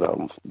looking at,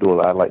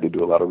 I like to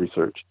do a lot of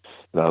research,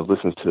 and I was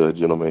listening to a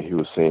gentleman who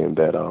was saying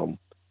that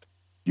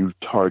you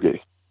target,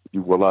 a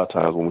lot of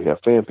times when we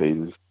have fan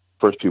pages,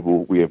 first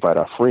people, we invite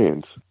our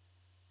friends,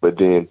 but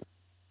then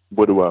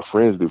what do our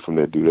friends do from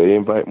there? Do they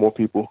invite more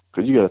people?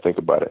 Because you got to think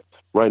about it.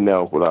 Right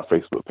now, with our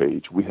Facebook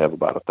page, we have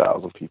about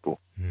 1,000 people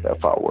that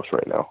follow us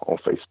right now on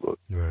Facebook.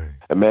 Right.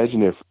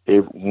 Imagine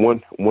if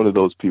one of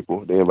those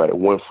people, they invited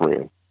one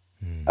friend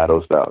out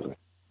of those 1,000.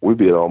 We'd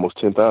be at almost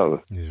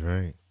 10,000. That's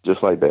right.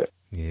 Just like that.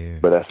 Yeah.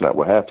 But that's not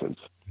what happens.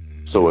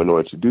 So in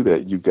order to do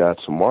that, you got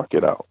to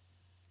market out.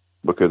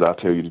 Because I'll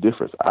tell you the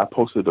difference. I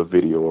posted a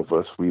video of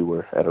us. We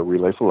were at a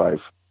Relay for Life,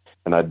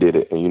 and I did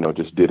it, and,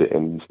 just did it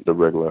in the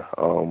regular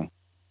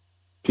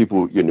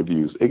people getting the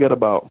views. It got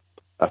about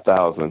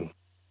 1,000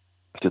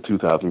 to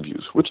 2,000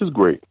 views, which is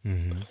great.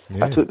 Mm-hmm.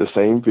 Yeah. I took the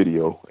same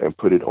video and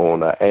put it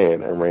on an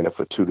ad and ran it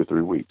for 2 to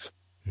 3 weeks.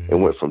 Mm-hmm. It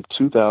went from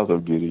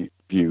 2,000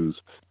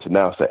 views to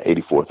now it's at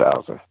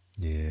 84,000.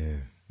 Yeah,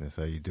 that's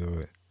how you do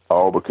it.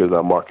 All because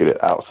I marketed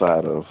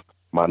outside of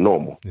my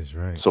normal. That's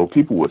right. So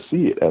people would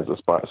see it as a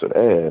sponsored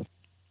ad,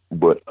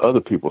 but other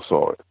people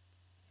saw it.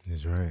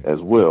 That's right. As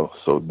well.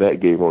 So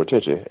that gave more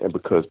attention. And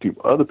because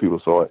other people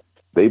saw it,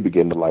 they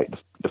began to like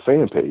the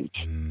fan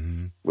page,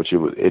 which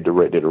it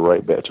directed it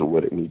right back to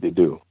what it needed to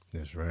do.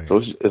 That's right.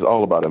 So it's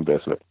all about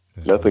investment.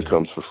 That's Nothing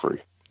comes for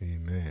free.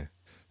 Amen.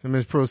 And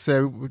Ms.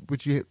 Prosad,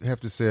 what you have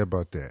to say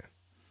about that?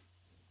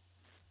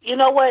 You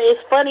know what?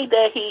 It's funny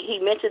that he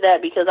mentioned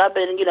that because I've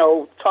been,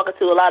 talking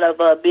to a lot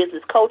of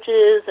business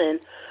coaches and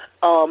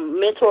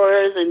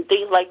mentors and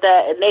things like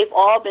that, and they've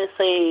all been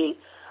saying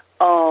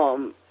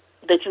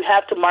that you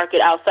have to market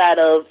outside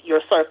of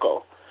your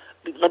circle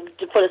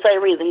for the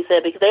same reason. He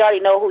said because they already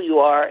know who you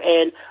are,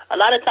 and a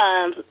lot of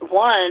times,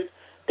 one,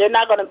 they're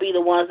not going to be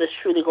the ones that's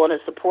truly going to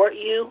support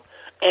you.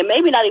 and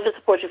maybe not even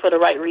support you for the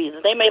right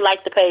reasons. They may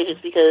like the pages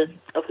because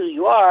of who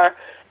you are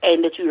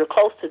and that you are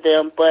close to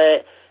them,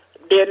 but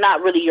they're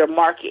not really your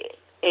market.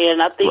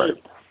 And I think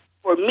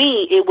for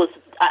me, it was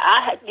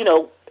I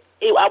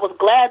was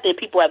glad that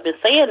people have been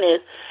saying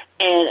this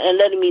and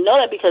letting me know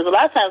that, because a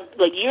lot of times,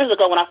 like years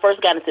ago when I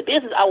first got into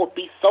business, I would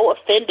be so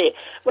offended.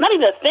 Well, not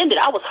even offended.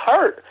 I was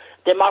hurt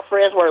that my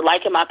friends were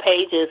liking my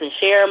pages and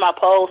sharing my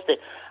posts. And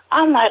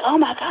I'm like, oh,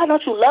 my God,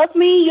 don't you love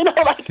me? You know,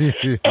 like,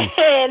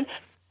 and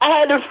I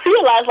had to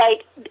realize,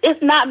 like,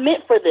 it's not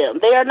meant for them.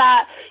 They are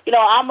not, you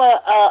know, I'm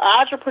a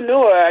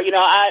entrepreneur. You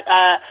know,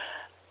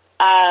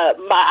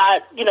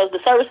 the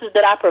services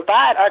that I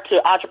provide are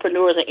to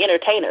entrepreneurs and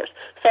entertainers.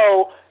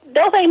 So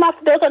those are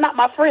not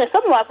my friends.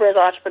 Some of my friends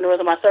are entrepreneurs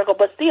in my circle,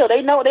 but still,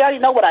 they already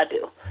know what I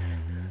do.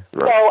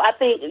 Right. So I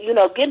think, you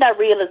know, getting that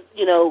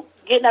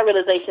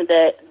realization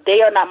that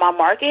they are not my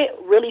market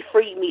really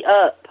freed me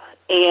up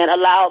and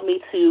allowed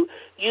me to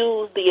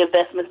use the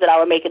investments that I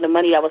was making, the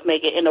money I was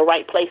making, in the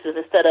right places,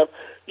 instead of,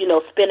 you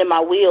know, spinning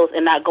my wheels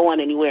and not going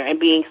anywhere and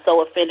being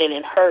so offended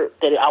and hurt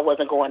that I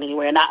wasn't going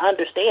anywhere and not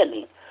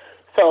understanding.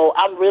 So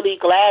I'm really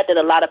glad that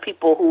a lot of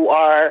people who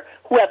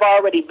have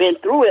already been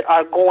through it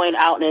are going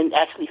out and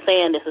actually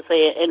saying this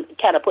and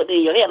kind of putting it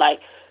in your head,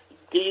 like,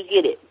 do you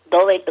get it?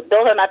 Those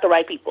are not the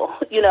right people,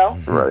 you know?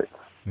 Right.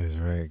 That's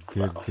right.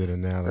 Good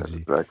analogy. That's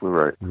exactly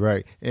right.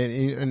 Right.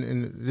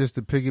 And just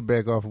to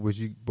piggyback off of what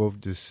you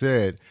both just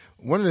said,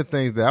 one of the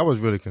things that I was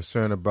really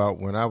concerned about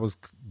when I was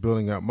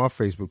building up my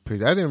Facebook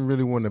page, I didn't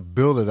really want to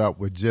build it up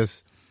with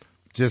just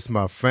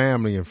my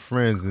family and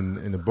friends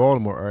in the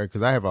Baltimore area,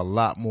 because I have a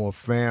lot more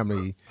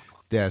family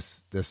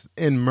that's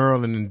in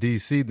Maryland and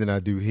D.C. than I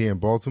do here in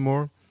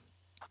Baltimore.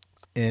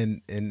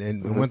 And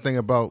one thing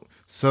about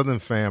Southern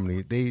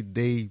family,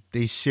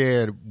 they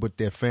share what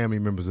their family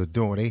members are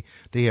doing.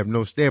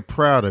 They're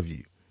proud of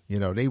you. You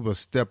know, they will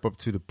step up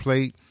to the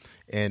plate.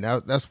 And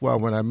that's why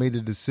when I made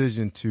the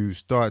decision to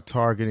start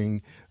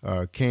targeting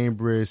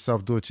Cambridge,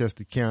 South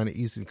Dorchester County,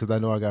 Eastern, because I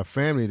know I got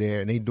family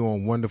there and they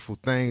doing wonderful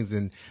things,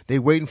 and they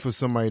waiting for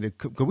somebody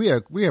to.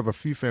 Because we have a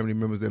few family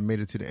members that made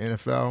it to the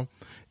NFL,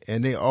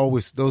 and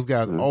those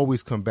guys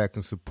always come back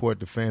and support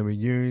the family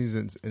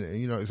unions, and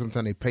you know,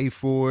 sometimes they pay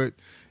for it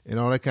and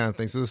all that kind of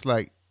thing. So it's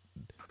like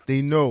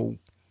they know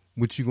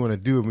what you're going to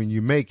do when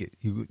you make it.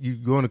 You're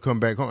going to come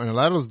back home, and a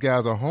lot of those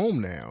guys are home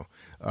now.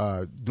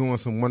 Doing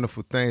some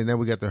wonderful things. Then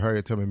we got the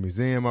Harriet Tubman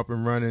Museum up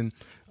and running.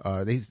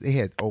 They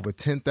had over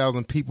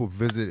 10,000 people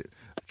visit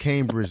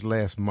Cambridge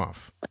last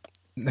month.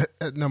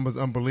 That number's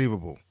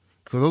unbelievable.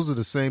 Because those are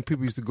the same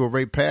people who used to go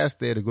right past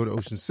there to go to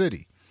Ocean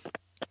City.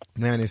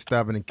 Now they're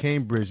stopping in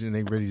Cambridge and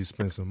they're ready to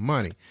spend some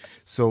money.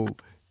 So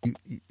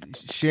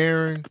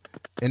sharing,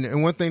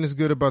 and one thing that's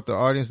good about the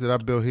audience that I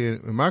built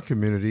here in my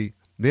community,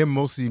 they're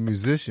mostly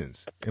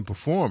musicians and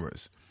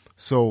performers.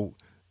 So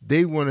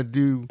they want to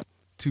do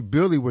to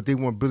Billy what they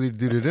want Billy to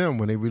do to them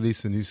when they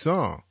release a new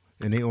song,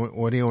 and they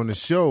on the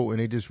show and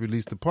they just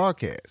release the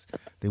podcast.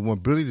 They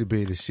want Billy to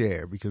be able to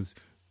share because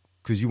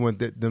you want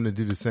them to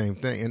do the same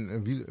thing.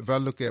 And if I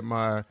look at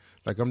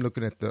I'm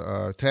looking at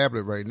the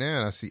tablet right now,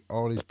 and I see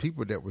all these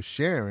people that were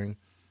sharing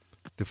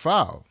the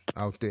file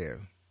out there.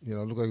 You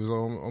know, it looked like it was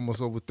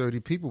almost over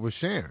 30 people were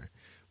sharing,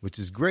 which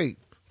is great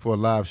for a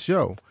live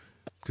show,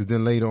 because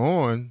then later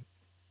on,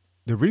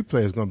 the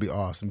replay is going to be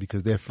awesome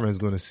because their friend's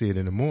going to see it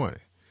in the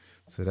morning.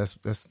 So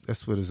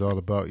that's what it's all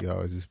about,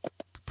 y'all. Is just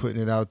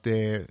putting it out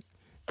there,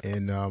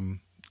 and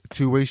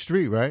two-way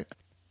street, right?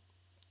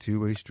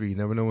 Two-way street. You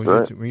never know when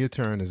your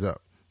turn is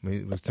up.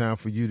 When it's time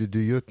for you to do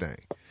your thing,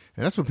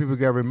 and that's what people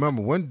got to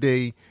remember. One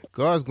day,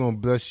 God's going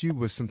to bless you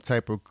with some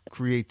type of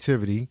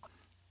creativity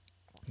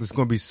that's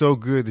going to be so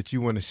good that you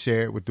want to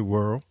share it with the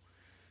world,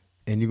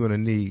 and you're going to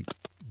need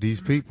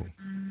these people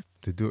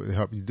to do it, to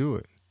help you do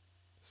it.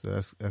 So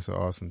that's an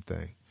awesome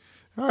thing.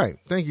 All right,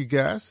 thank you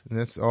guys. And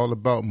that's all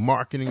about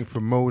marketing and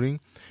promoting.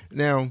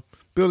 Now,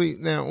 Billy,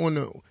 now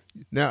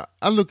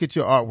I look at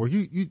your artwork.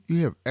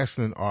 You have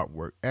excellent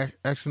artwork,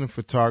 excellent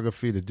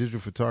photography. The digital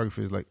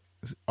photography is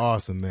it's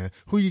awesome, man.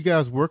 Who you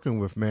guys working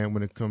with, man,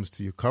 when it comes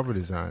to your cover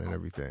design and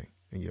everything,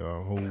 and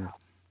your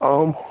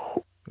whole?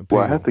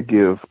 Well, I have to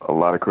give a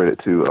lot of credit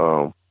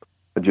to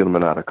a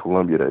gentleman out of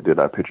Columbia that did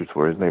our pictures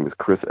for. His name is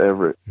Chris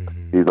Everett.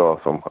 Mm-hmm. He's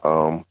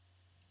awesome.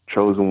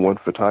 Chosen One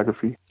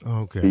Photography.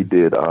 Okay. He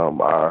did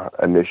our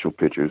initial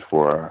pictures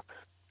for our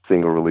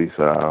single release,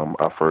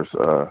 our first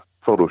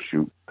photo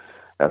shoot.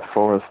 As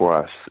far as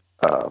for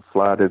our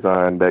fly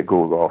design, that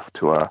goes off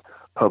to our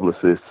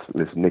publicist,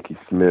 Miss Nikki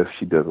Smith.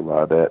 She does a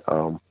lot of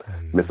that.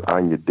 Miss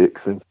Anya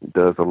Dixon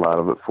does a lot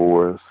of it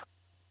for us.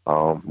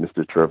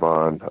 Mr.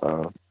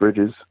 Trevon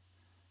Bridges.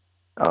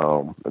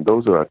 And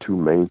those are our two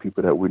main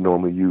people that we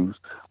normally use,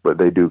 but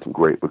they do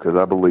great because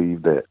I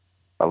believe that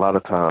a lot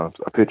of times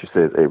a picture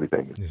says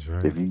everything. That's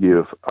right. If you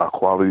give a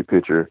quality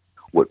picture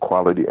with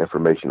quality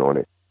information on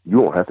it, you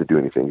won't have to do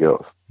anything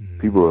else. Mm-hmm.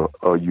 People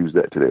will use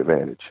that to their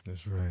advantage.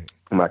 That's right.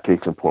 My case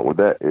in point with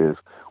that is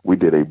we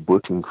did a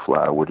booking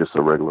flyer, which is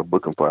a regular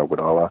booking flyer with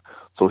all our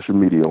social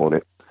media on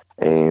it,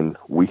 and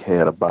we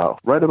had about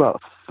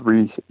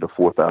 3,000 to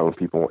 4,000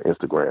 people on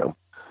Instagram.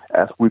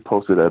 After we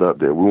posted that up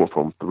there, we went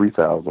from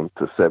 3,000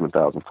 to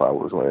 7,000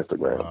 followers on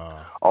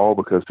Instagram, all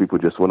because people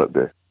just went up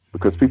there.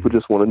 Because people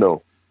just want to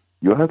know.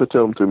 You don't have to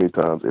tell them too many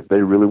times. If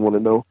they really want to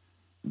know,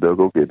 they'll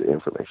go get the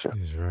information.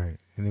 That's right.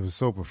 And it was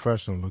so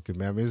professional looking,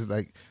 man. I mean,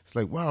 it's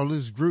like wow,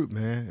 this group,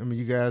 man. I mean,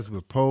 you guys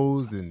were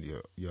posed and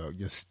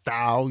your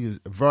style, you're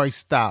very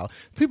style.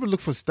 People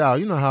look for style.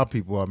 You know how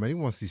people are, man. They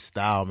want to see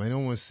style, man. They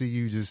don't want to see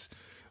you just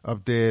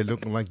up there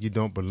looking like you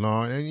don't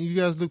belong. And you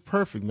guys look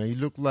perfect, man. You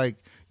look like,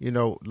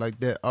 like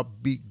that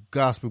upbeat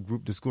gospel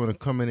group that's going to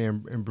come in there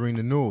and bring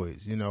the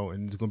noise, and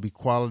it's going to be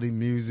quality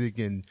music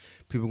and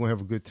people are going to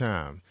have a good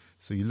time.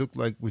 So you look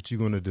like what you're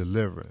going to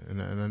deliver.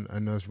 And I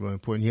know it's really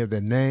important. You have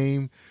that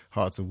name,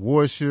 Hearts of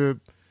Worship.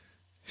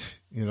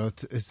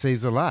 It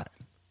says a lot.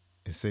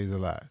 It says a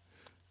lot.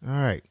 All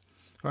right,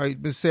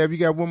 Ms. Sav, you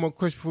got one more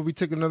question before we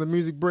take another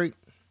music break?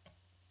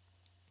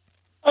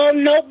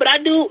 No, but I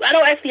don't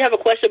actually have a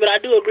question, but I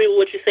do agree with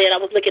what you said. I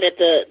was looking at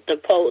the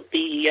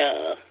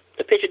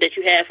picture that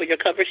you have for your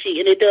cover sheet,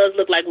 and it does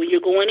look like when you're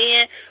going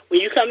in,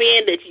 when you come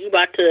in, that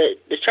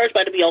the church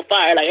about to be on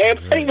fire, like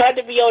everybody about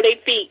to be on their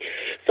feet.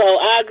 So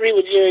I agree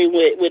with Jerry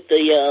with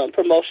the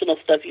promotional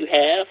stuff you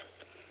have.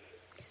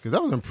 Because I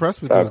was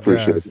impressed with those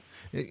guys.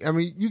 I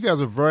mean, you guys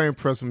were very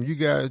impressive. You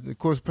guys, of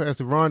course,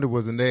 Pastor Rhonda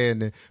wasn't there,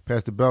 and then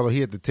Pastor Bello, he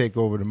had to take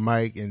over the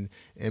mic,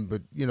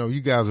 but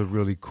you guys were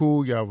really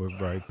cool. Y'all were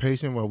very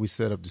patient while we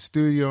set up the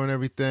studio and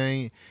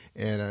everything,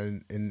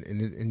 and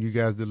you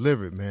guys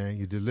delivered, man.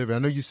 You delivered. I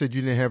know you said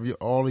you didn't have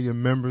all of your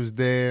members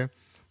there,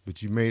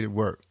 but you made it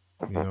work.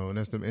 And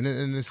that's and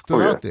it's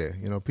still out there.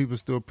 People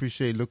still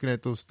appreciate looking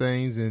at those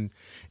things, and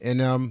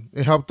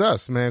it helped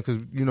us, man, because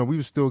we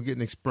were still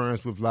getting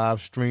experience with live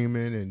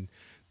streaming and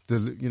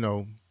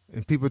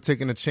and people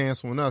taking a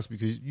chance on us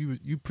because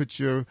you put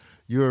your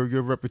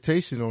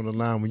reputation on the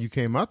line when you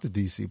came out to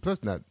DC.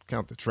 Plus, not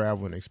count the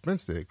travel and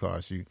expense that it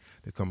cost you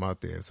to come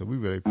out there. So we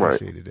really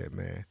appreciated that,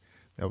 man.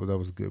 That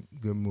was a good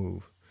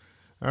move.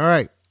 All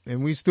right.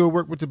 And we still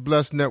work with the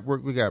Blessed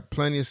Network. We got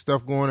plenty of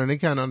stuff going on. And they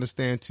kind of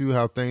understand, too,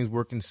 how things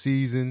work in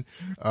season.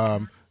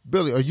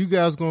 Billy, are you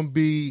guys going to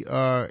be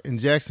in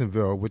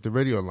Jacksonville with the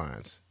Radio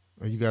Alliance?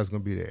 Are you guys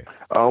going to be there?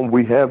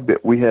 We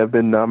have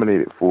been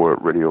nominated for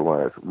Radio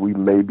Alliance. We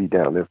may be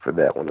down there for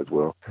that one as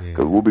well.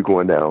 Because we'll be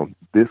going down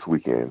this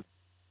weekend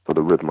for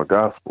the Rhythm of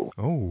Gospel.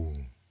 Oh,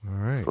 all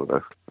right. So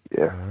that's,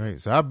 yeah. All right.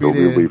 So I'll be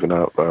there. We'll be leaving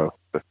out.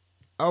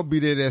 I'll be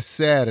there that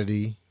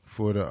Saturday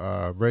for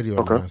the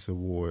Radio Alliance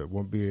Award.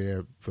 Won't be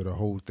there for the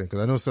whole thing because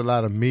I know there's a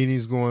lot of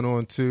meetings going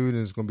on too. And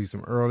there's going to be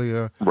some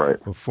earlier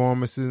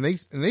performances.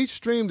 And they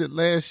streamed it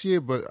last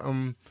year, but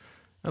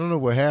I don't know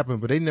what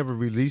happened, but they never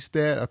released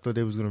that. I thought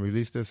they was going to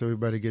release that so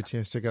everybody get a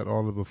chance to check out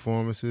all the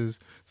performances.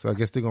 So I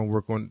guess they're going to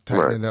work on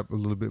tightening it up a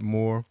little bit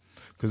more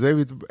because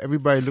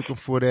everybody looking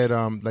for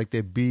that like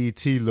that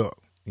BET look.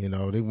 They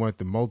want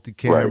the multi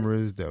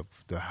cameras, the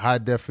high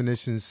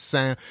definition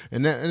sound,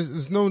 and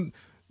there's no.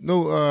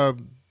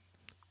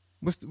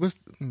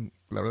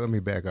 Let me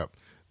back up.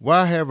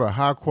 Why have a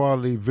high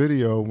quality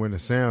video when the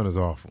sound is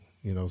awful?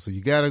 So you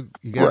gotta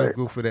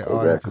go for that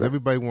audio because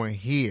everybody want to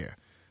hear.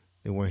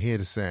 They want to hear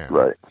the sound,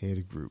 hear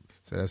the group.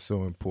 So that's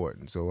so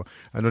important. So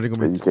I know they're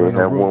going to be. You can't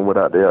have one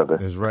without the other.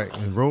 That's right.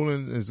 And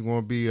Roland is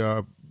going to be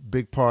a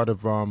big part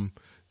of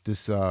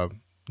this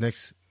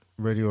next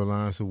Radio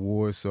Alliance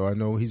Awards. So I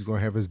know he's going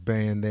to have his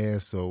band there.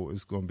 So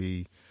it's going to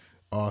be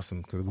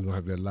awesome because we're going to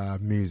have that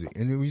live music.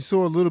 And we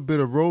saw a little bit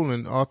of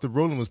Roland. Arthur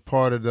Roland was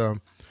part of that.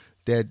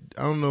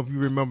 I don't know if you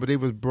remember, they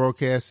was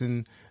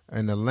broadcasting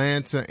in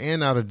Atlanta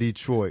and out of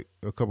Detroit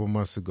a couple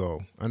months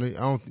ago. I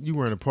know you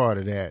weren't a part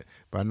of that,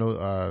 but I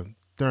know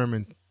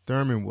Thurman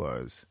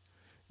was,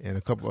 and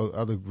a couple of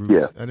other groups.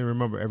 Yeah. I didn't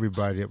remember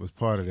everybody that was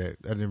part of that.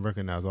 I didn't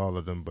recognize all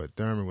of them, but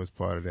Thurman was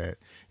part of that,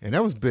 and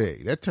that was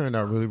big. That turned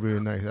out really, really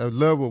nice. I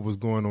love what was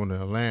going on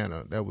in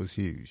Atlanta. That was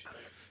huge.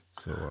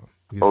 So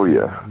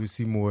we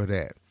see more of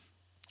that.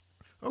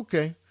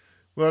 Okay.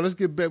 Well, let's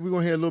get back. We're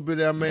going to hear a little bit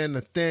of our man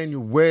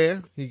Nathaniel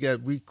Ware. He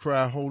got We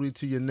Cry Holy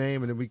to Your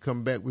Name, and then we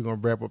come back. We're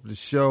going to wrap up the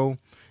show,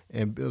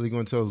 and Billy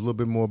going to tell us a little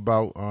bit more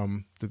about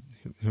him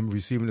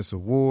receiving this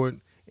award.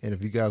 And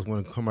if you guys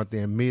want to come out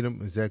there and meet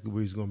him, exactly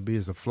where he's going to be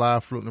is a flyer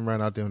floating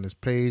around out there on this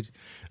page.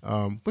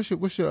 What's your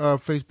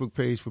Facebook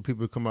page for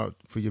people to come out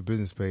for your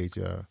business page,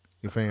 your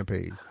fan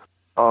page?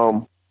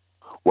 Well,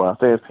 our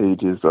fan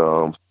page is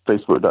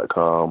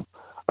facebook.com/Heart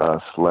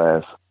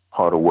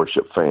of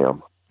Worship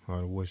Fam.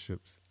 Heart of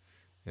Worships.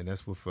 And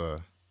that's with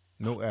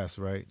no S,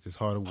 right? It's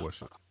Heart of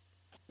Worship.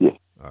 Yeah.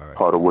 All right.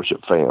 Heart of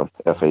Worship Fam,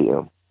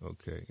 FAM.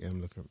 Okay. Yeah,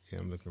 I'm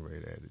looking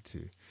right at it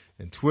too.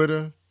 And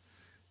Twitter,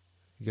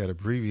 you got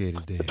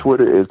abbreviated there.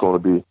 Twitter is going to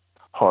be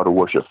Heart of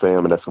Worship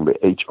Fam, and that's going to be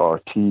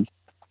HRT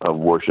of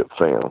Worship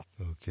Fam.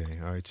 Okay.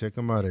 All right. Check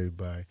them out,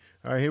 everybody.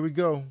 All right. Here we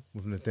go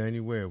with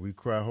Nathaniel Ware. We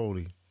Cry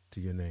Holy to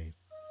Your Name.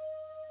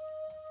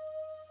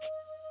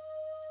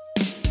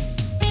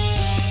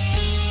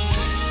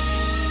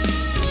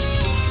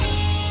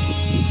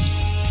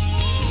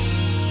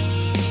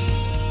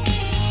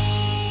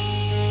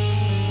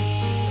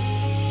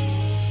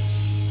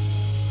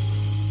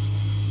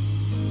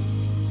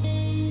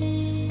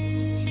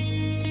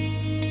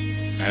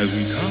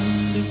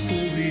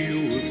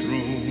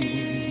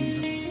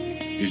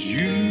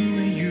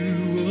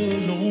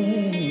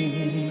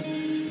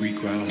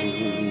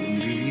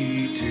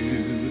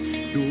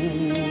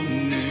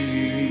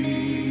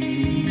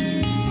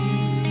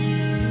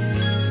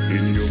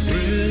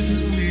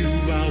 presence we'll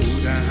bow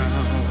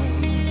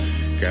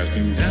down,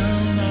 casting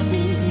down our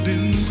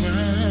golden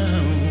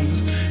crowns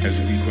as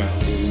we cry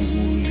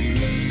holy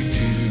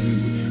to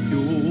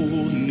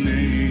your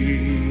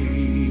name.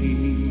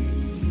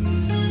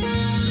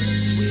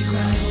 We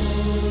cry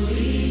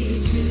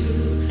holy to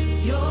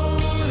your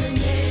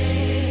name.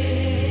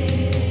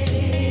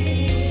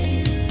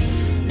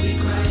 We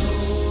cry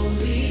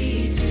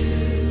holy to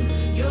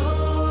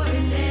your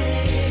name.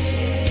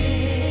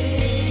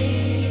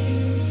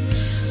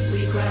 We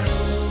cry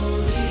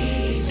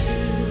holy to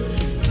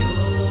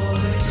your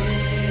name.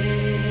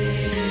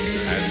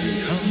 As we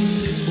come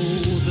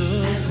before the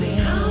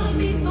throne,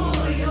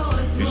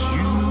 it's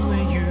you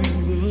and you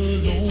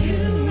alone. It's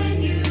you and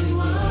you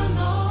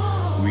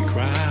alone. We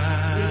cry.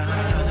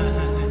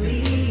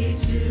 Holy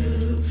to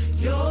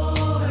your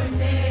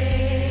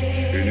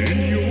name. And in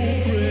your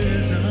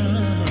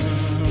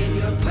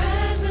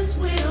presence,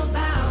 we'll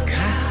bow down,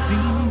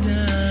 casting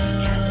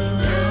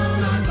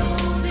down our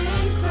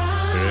golden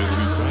crown as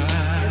we cry.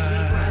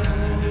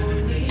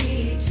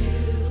 holy to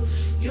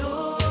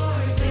your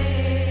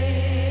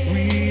name.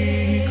 We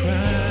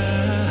cry.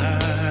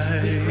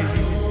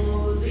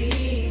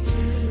 Holy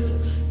to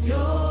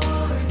your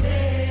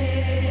name.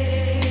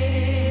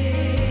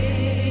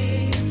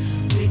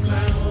 We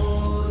cry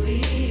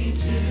holy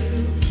to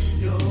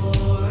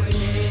your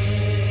name.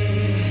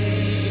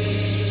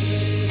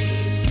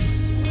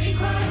 We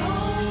cry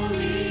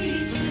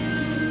holy to.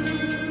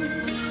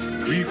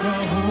 We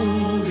cry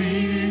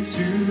holy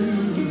to.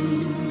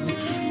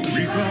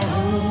 We cry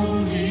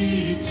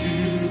holy to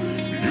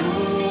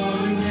your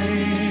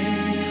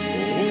name.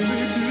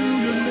 Holy to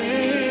your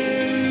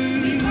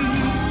name. We cry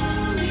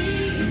holy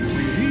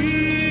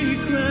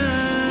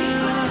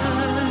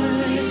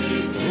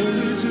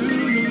to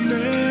your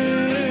name.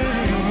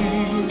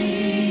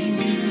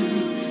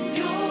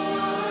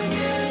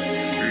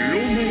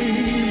 Your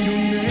name,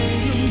 your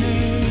name, your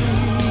name.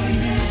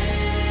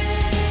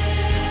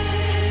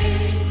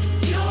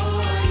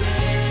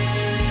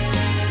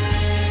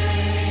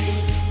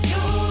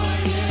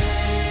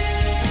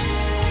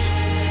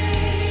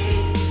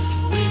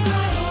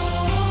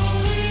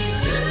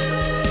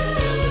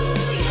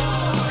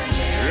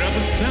 At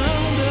the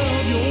sound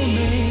of your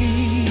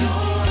name,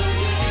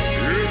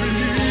 every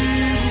knee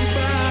will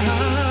bow,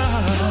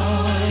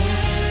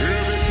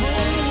 every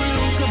tongue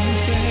will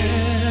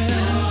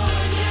confess,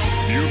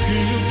 you're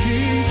King of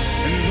kings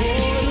and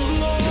Lord of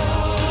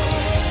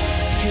lords,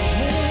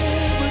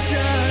 Jehovah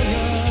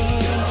Jireh,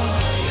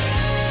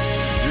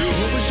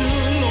 Jehovah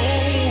Shalom,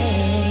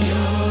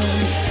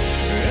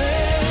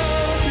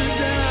 El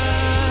Shaddai.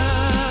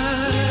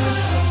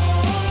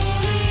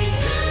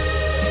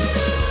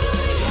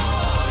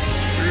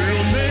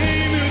 Your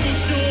name is a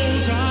strong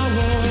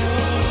tower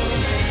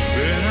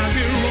that I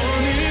can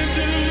run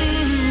into.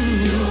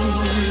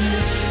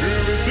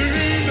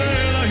 Everything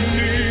that I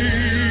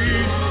need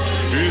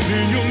is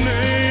in your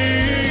name.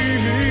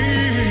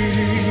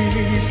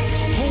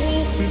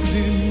 Hope is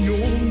in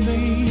your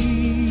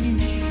name.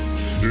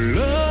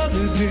 Love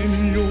is in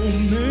your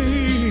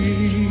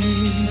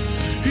name.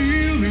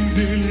 Healing's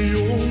in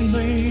your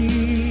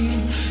name.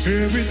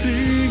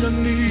 Everything I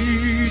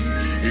need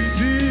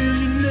is in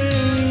your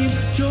name.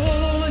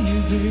 Joy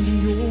is in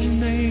your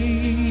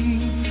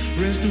name.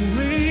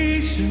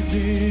 Restoration's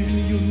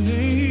in your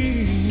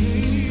name.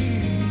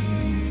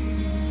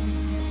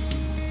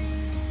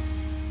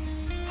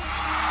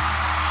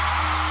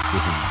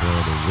 This is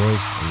Brandon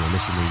Royce, and you're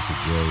listening to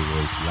Jerry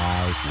Royce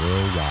Live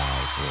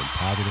worldwide on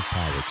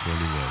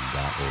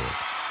PositivePower21.org.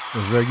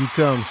 That's right. You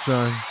tell him,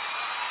 son.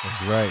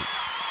 That's right.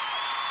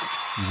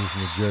 You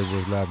listen to Jerry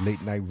Royce Live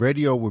Late Night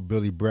Radio with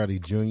Billy Bradley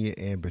Jr.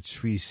 and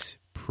Patrice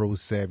Pro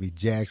Savvy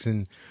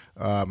Jackson.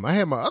 I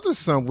had my other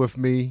son with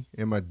me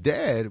and my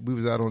dad. We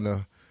was out on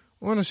a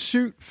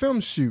film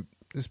shoot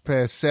this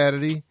past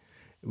Saturday.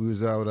 We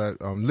was out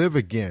at Live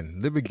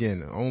Again,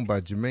 owned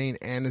by Jermaine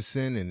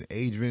Anderson and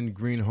Adrian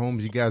Green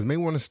Homes. You guys may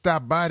want to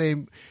stop by there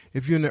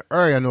if you're in the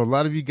area. I know a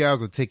lot of you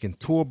guys are taking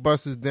tour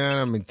buses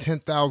down. I mean,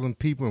 10,000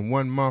 people in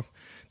 1 month.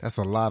 That's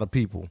a lot of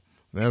people.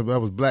 That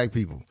was black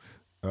people.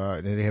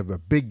 And they have a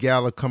big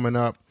gala coming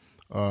up.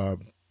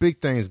 Big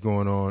things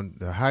going on.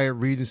 The Hyatt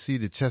Regency,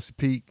 the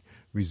Chesapeake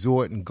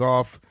Resort and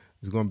Golf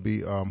is going to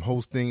be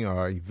hosting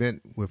an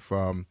event with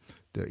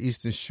the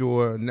Eastern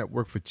Shore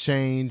Network for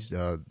Change.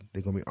 They're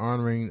going to be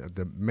honoring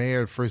the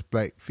mayor, the first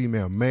black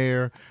female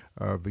mayor,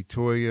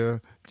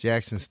 Victoria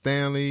Jackson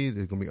Stanley.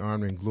 They're going to be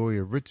honoring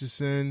Gloria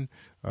Richardson.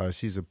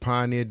 She's a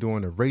pioneer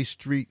during the Race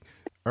Street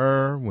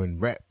era when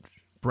Rap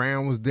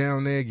Brown was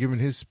down there giving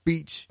his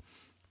speech.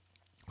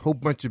 Whole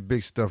bunch of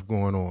big stuff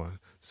going on.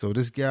 So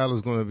this gala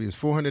is going to be, it's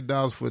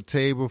 $400 for a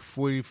table,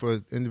 $40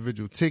 for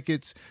individual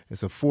tickets.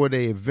 It's a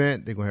 4-day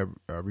event. They're going to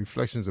have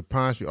Reflections of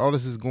Pine Street. All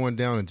this is going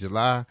down in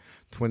July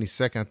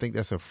 22nd. I think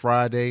that's a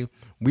Friday.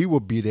 We will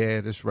be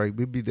there. That's right.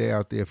 We'll be there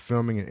out there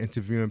filming and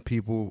interviewing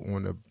people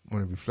on the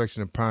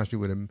Reflection of Pine Street,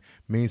 what it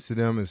means to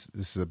them. This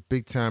is a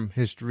big time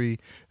history.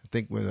 I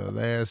think when the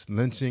last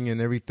lynching and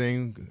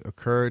everything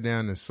occurred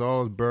down in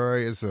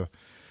Salisbury, it's a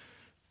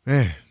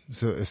Man,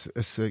 so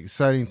it's an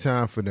exciting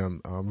time for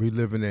them,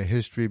 reliving their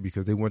history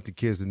because they want the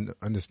kids to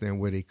understand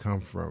where they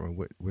come from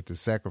and what the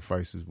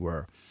sacrifices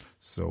were.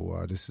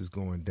 So this is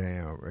going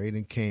down right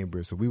in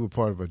Cambridge. So we were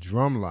part of a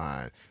drum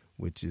line,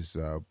 which is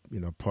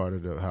part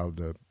of how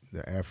the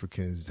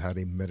Africans, how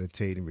they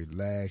meditate and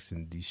relax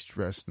and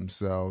de-stress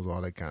themselves, all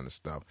that kind of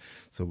stuff.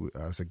 So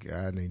it's a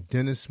guy named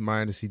Dennis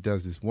Minus. He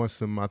does this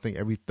once a month, I think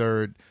every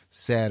third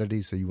Saturday.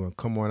 So you want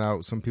to come on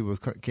out. Some people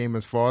came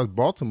as far as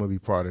Baltimore to be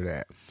part of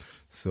that.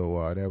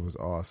 So that was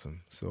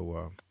awesome.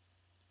 So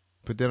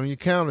put that on your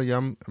calendar,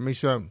 y'all. Make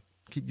sure I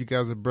keep you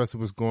guys abreast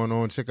of what's going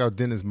on. Check out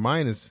Dennis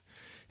Minus,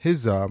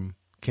 his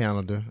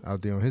calendar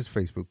out there on his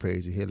Facebook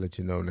page, and he'll let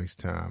you know next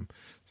time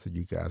so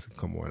you guys can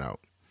come on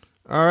out.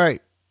 All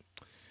right.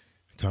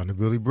 Talking to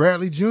Billy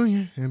Bradley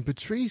Jr. and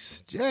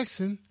Patrice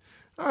Jackson.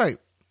 All right.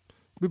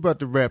 We're about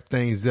to wrap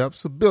things up.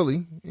 So,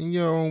 Billy, in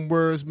your own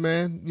words,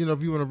 man,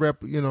 if you want to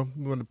wrap,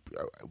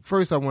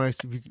 first I want to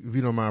ask you if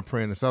you don't mind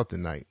praying us out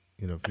tonight,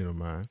 if you don't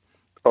mind.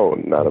 Oh,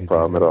 not a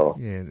problem at all.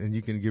 Yeah, and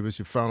you can give us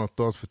your final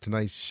thoughts for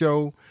tonight's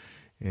show.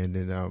 And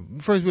then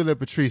first we'll let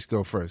Patrice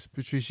go first.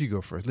 Patrice, you go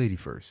first. Lady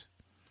first.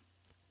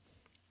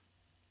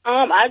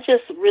 I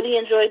just really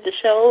enjoyed the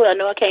show. I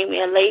know I came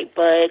in late,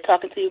 but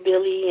talking to you,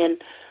 Billy,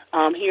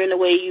 and hearing the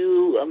way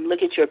you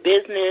look at your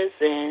business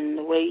and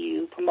the way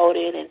you promote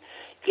it and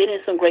getting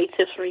some great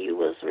tips from you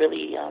was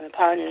really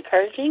empowering and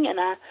encouraging, and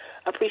I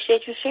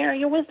appreciate you sharing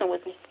your wisdom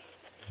with me.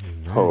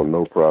 Oh,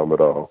 no problem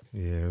at all.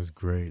 Yeah, it was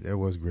great. That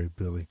was great,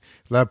 Billy.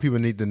 A lot of people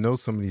need to know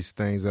some of these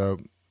things.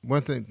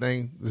 One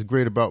thing that's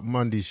great about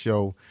Monday's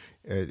show,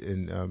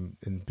 and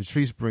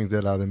Patrice brings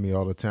that out in me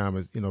all the time,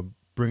 is,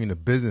 bringing the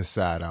business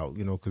side out,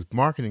 because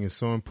marketing is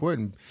so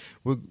important.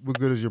 What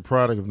good is your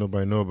product if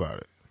nobody know about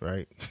it,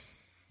 right?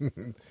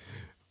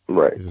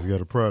 Right. You just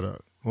got a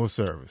product or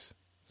service.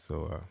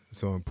 So it's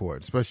so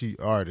important, especially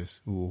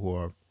artists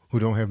who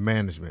don't have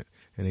management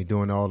and they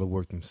doing all the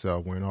work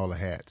themselves, wearing all the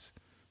hats.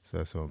 So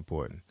that's so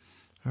important.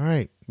 All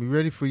right. We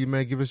ready for you,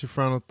 man. Give us your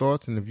final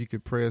thoughts, and if you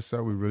could pray us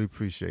out, we really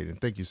appreciate it.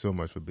 And thank you so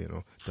much for being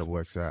on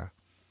Double XI.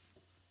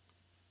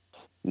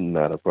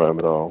 Not a problem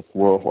at all.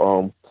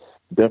 Well,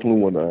 definitely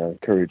want to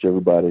encourage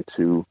everybody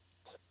to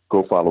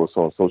go follow us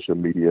on social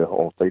media.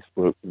 On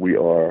Facebook, we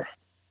are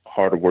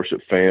Heart of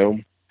Worship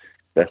Fam.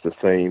 That's the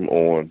same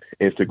on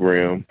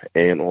Instagram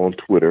and on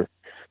Twitter.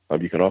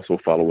 You can also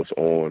follow us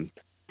on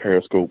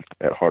Periscope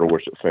at Heart of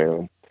Worship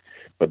Fam.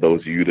 For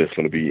those of you that's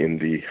going to be in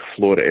the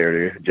Florida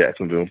area,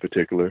 Jacksonville in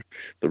particular,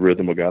 the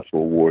Rhythm of Gospel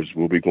Awards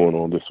will be going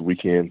on this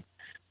weekend.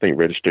 I think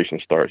registration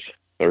starts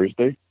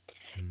Thursday.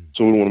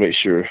 So we want to make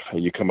sure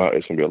you come out.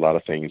 It's going to be a lot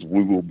of things.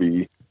 We will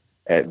be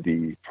at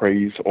the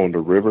Praise on the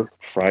River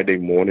Friday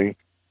morning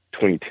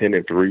between 10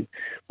 and 3.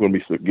 We're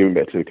going to be giving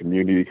back to the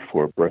community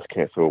for breast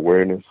cancer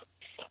awareness.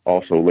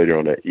 Also, later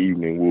on that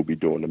evening, we'll be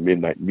doing the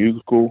Midnight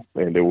Musical,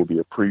 and there will be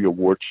a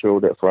pre-award show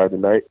that Friday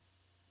night.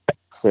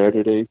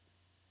 Saturday,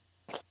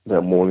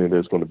 that morning,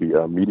 there's going to be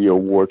a media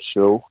award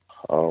show.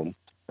 In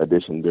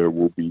addition, there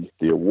will be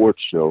the award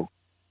show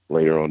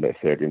later on that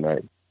Saturday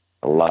night.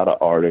 A lot of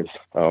artists.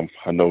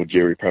 I know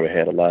Jerry probably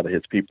had a lot of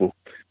his people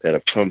that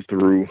have come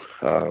through,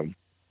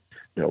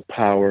 the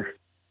Power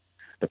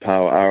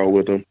Hour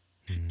with him,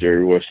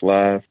 Jerry Royce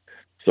Live.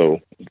 So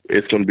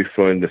it's going to be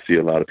fun to see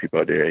a lot of people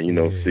out there.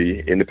 And, see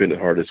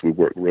independent artists, we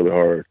work really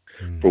hard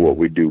for what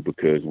we do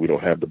because we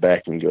don't have the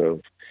backing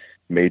of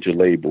major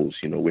labels.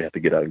 We have to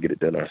get out and get it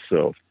done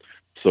ourselves.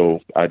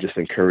 So I just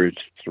encourage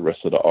the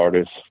rest of the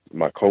artists,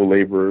 my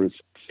co-laborers,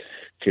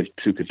 to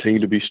continue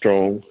to be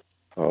strong,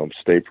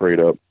 stay prayed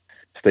up,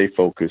 stay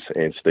focused,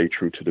 and stay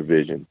true to the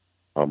vision.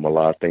 A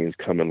lot of things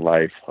come in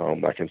life.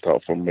 I can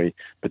talk for me,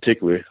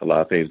 particularly a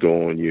lot of things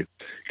go on. You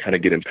kind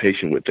of get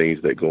impatient with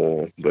things that go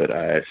on, but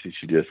I ask that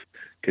you just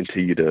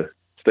continue to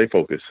stay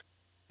focused,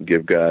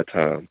 give God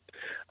time.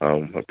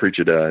 A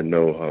preacher that I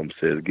know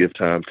says, give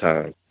time,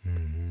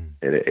 and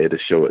it'll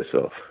show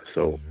itself.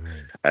 So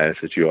I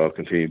ask that you all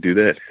continue to do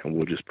that, and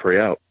we'll just pray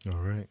out. All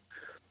right.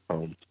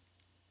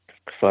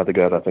 Father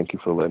God, I thank you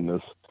for letting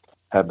us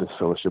have this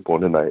fellowship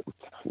on tonight.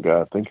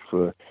 God, thank you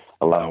for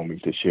allowing me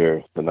to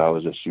share the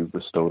knowledge that you've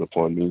bestowed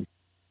upon me.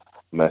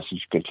 I'm asking you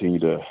to continue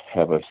to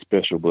have a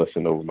special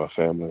blessing over my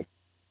family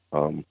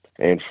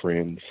and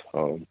friends,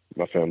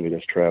 my family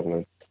that's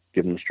traveling.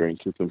 Give them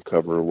strength, keep them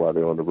covered while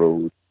they're on the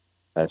road.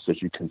 I ask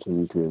that you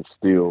continue to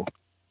instill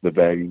the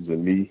values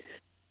in me,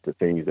 the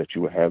things that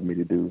you would have me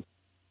to do.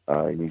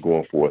 And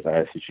going forth, I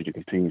ask that you to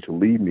continue to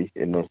lead me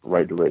in the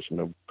right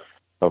direction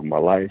of my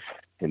life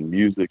and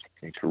music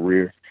and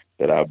career,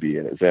 that I'll be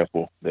an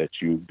example that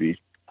you'll be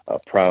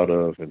proud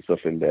of and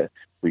something that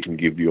we can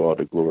give you all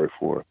the glory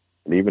for.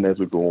 And even as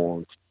we go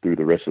on through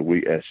the rest of the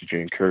week, I ask that you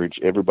encourage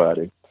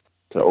everybody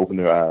to open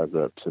their eyes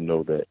up to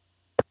know that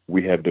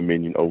we have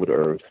dominion over the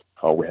earth.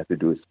 All we have to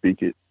do is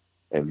speak it,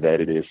 and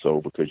that it is so,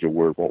 because your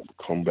word won't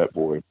come back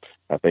void.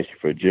 I thank you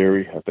for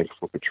Jerry. I thank you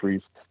for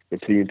Patrice.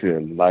 Continue to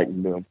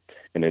enlighten them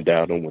and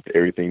endow them with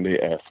everything they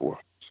ask for.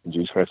 In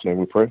Jesus Christ's name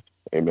we pray.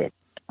 Amen.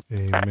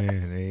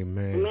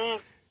 Amen.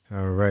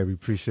 All right, we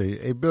appreciate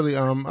it. Hey, Billy,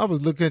 I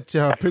was looking at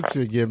your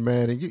picture again,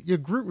 man, and your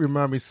group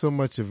reminded me so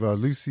much of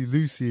Lucy.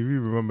 If you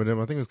remember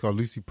them, I think it was called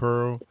Lucy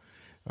Pearl.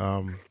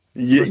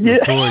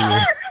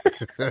 Yeah.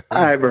 I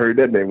haven't heard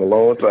that name in a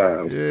long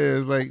time. Yeah,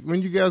 it's like,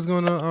 when you guys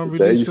going to release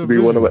that used to be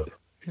one of my,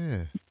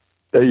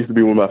 That used to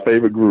be one of my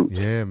favorite groups.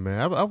 Yeah,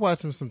 man. I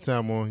watch them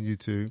sometime on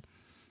YouTube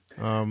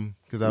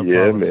because I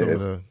follow some of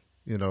the,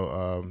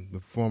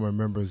 the former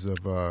members of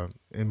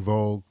En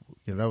Vogue.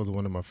 That was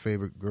one of my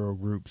favorite girl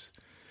groups.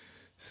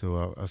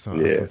 So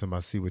sometimes I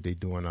see what they're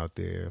doing out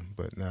there,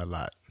 but not a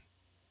lot.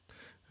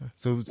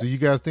 So you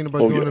guys think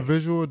about doing a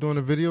visual or doing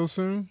a video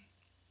soon?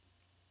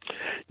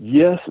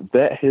 Yes,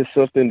 that is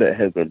something that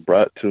has been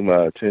brought to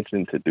my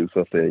attention to do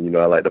something.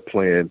 I like to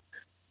plan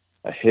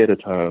ahead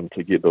of time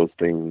to get those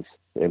things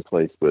in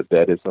place, but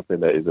that is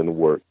something that is in the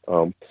work.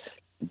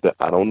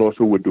 I don't know if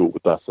we would do it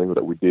with our single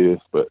that we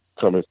did, but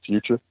coming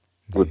future,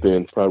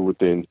 probably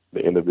within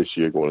the end of this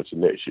year, going into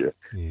next year,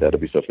 that'll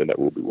be something that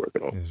we'll be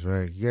working on. That's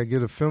right. You gotta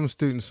get a film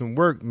student some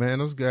work, man.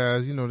 Those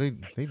guys, they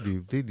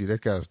do that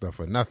kind of stuff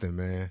for nothing,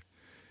 man.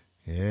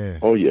 Yeah.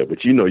 Oh yeah,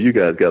 but you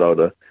guys got all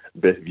the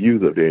best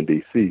views up there in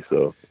DC,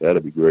 so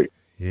that'll be great.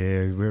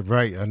 Yeah, we're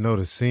right. I know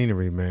the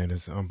scenery, man.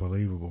 It's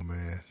unbelievable,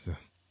 man. So,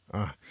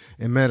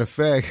 and matter of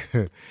fact,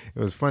 it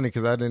was funny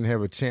because I didn't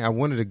have a chance. I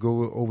wanted to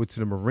go over to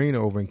the marina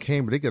over in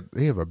Cambridge.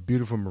 They have a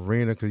beautiful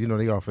marina because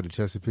they offer the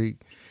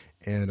Chesapeake.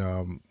 And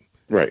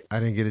right, I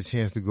didn't get a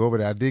chance to go over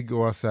there. I did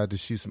go outside to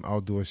shoot some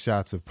outdoor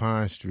shots of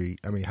High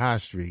Street,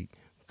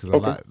 because a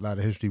lot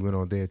of history went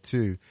on there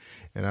too.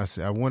 And I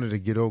said I wanted to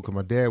get over because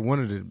my dad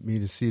wanted me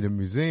to see the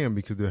museum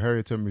because the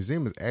Harriet Tubman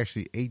Museum is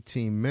actually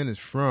 18 minutes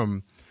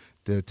from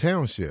the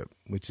township,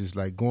 which is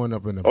like going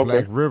up in the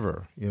Black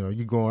River. You're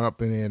going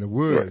up in there in the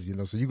woods.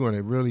 Right. So you're going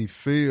to really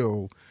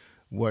feel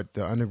what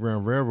the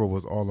Underground Railroad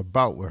was all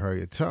about with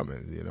Harriet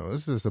Tubman.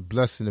 It's just a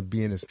blessing to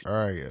be in this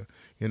area.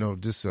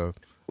 Just a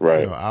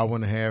hour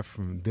and a half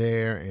from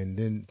there, and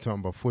then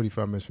talking about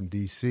 45 minutes from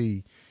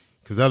D.C.,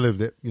 because I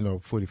lived at,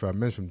 45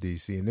 minutes from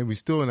D.C., and then we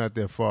still not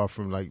that far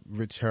from, like,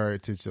 rich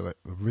heritage, like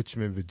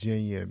Richmond,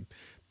 Virginia, and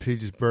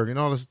Petersburg, and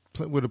all this,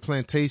 with the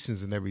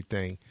plantations and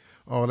everything.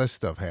 All that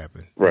stuff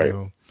happened. Right.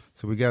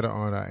 So we got to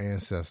honor our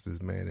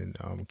ancestors, man,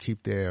 and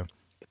keep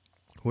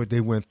what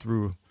they went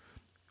through,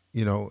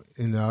 in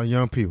our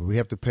young people. We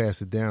have to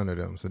pass it down to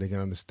them so they can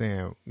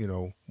understand,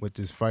 what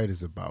this fight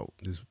is about,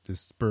 this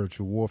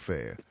spiritual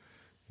warfare.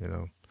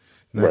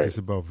 Not just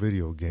about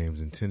video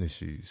games and tennis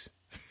shoes.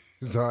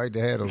 It's all right to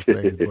have those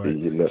things, but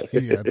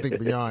I think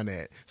beyond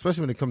that,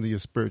 especially when it comes to your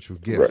spiritual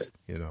gifts,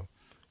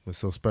 what's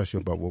so special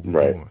about what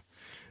we're doing.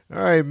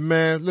 All right,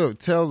 man. Look,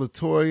 tell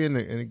LaToya and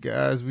the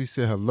guys we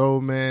said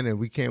hello, man, and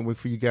we can't wait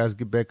for you guys to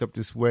get back up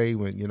this way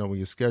when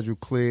your schedule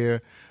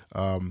clear.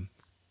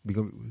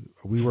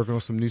 We working on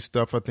some new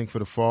stuff, I think, for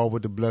the fall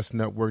with the Blessed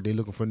Network. They're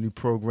looking for new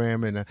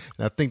programming, and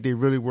I think they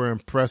really were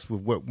impressed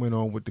with what went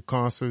on with the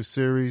concert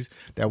series.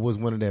 That was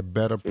one of their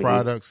better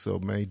products. So,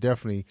 man,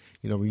 definitely,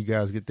 when you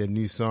guys get that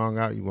new song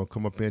out, you want to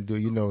come up here and do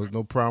it. There's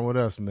no problem with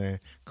us, man.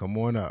 Come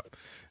on up.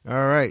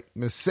 All right,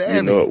 Miss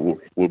Savvy.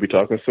 We'll be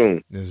talking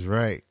soon. That's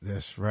right.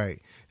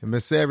 And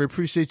Miss Savvy,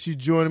 appreciate you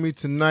joining me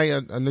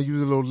tonight. I know you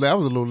was a little late. I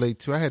was a little late,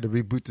 too. I had to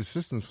reboot the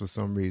systems for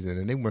some reason,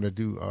 and they want to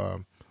do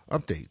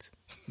updates.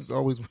 It's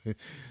always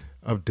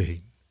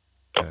update.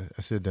 I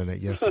should have done that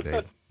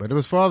yesterday. But it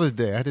was Father's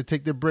Day. I had to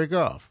take the break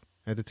off.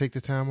 I had to take the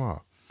time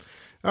off.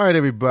 All right,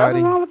 everybody.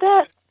 Nothing wrong with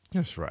that.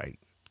 That's right.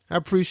 I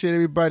appreciate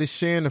everybody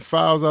sharing the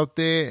files out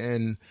there.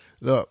 And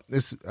look,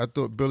 I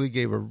thought Billy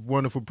gave a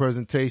wonderful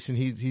presentation.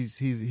 He's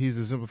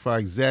exemplified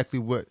exactly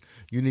what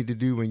you need to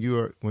do when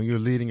you're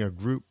leading a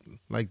group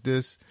like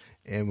this.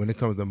 And when it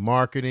comes to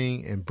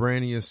marketing and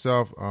branding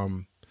yourself,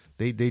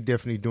 They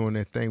definitely doing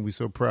their thing. We're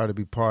so proud to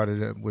be part of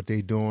that, what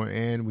they doing,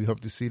 and we hope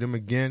to see them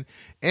again.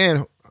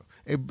 And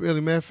really,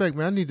 matter of fact,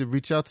 man, I need to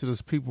reach out to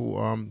those people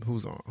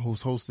who's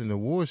hosting the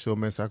award show,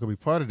 man, so I could be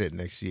part of that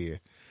next year.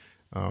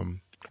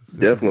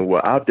 Definitely.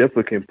 Well, I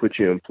definitely can put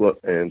you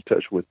in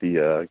touch with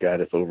the guy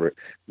that's over it.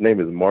 His name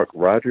is Mark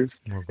Rogers.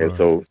 And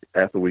so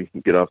after we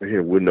get off of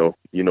here, we'll know,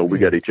 we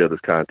got each other's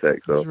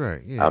contact. So that's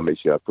right. Yeah. I'll make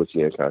sure I put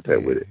you in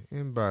contact with it.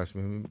 Inbox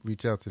me.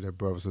 Reach out to that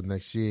brother so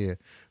next year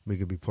we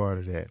can be part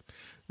of that.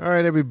 All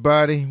right,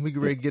 everybody. We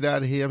can ready to get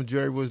out of here. I'm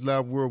Jerry Royce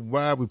Live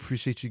Worldwide. We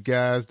appreciate you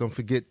guys. Don't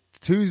forget,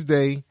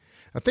 Tuesday,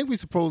 I think we're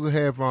supposed to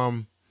have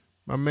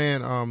my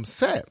man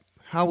Sapp,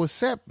 Howard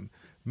Sapp,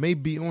 may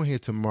be on here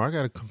tomorrow. I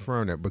got to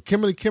confirm that. But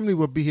Kimberly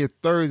will be here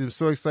Thursday. I'm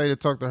so excited to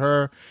talk to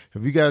her.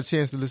 If you got a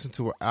chance to listen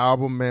to her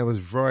album, man, it was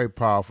very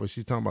powerful.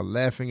 She's talking about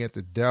laughing at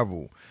the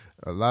devil.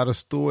 A lot of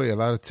story, a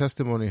lot of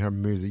testimony in her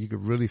music. You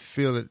could really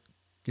feel it.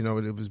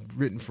 It was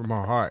written from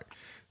her heart.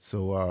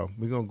 So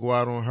we're going to go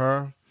out on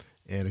her.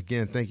 And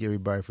again, thank you,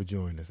 everybody, for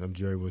joining us. I'm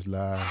Jerry Royce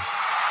Live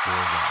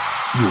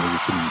Worldwide. You're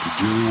listening to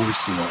Jerry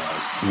Royce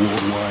Live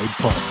Worldwide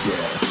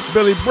Podcast.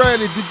 Billy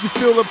Bradley, did you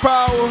feel the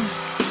power?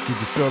 Did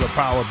you feel the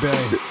power,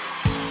 Billy?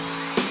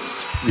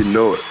 You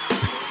know it.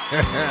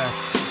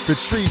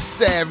 Patrice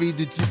Savvy,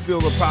 did you feel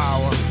the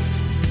power?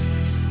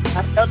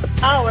 I felt the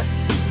power.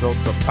 Felt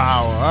the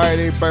power. All right,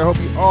 everybody. Hope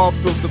you all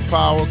felt the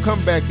power.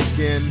 Come back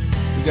again.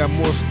 We got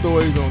more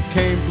stories on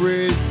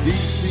Cambridge,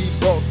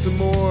 DC,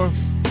 Baltimore.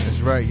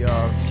 That's right,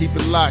 y'all. Keep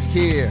it locked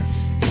here.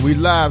 We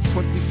live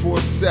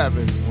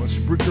 24/7 on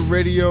Spreaker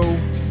Radio.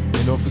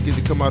 And don't forget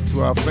to come out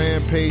to our fan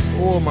page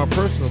or my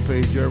personal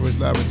page, Jerry Royce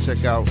Live, and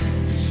check out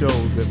the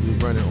shows that we're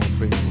running on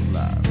Facebook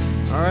Live.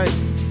 All right,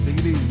 take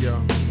it easy,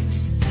 y'all.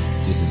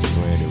 This is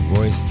Brandon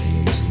Royce, and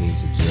you're listening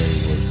to Jerry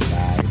Royce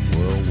Live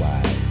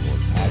worldwide on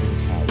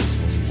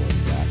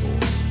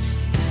PositivePower21.org.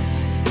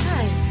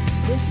 Hi,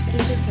 this is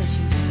Angel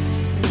Sessions.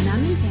 When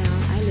I'm in town,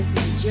 I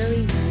listen to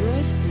Jerry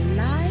Royce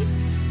Live,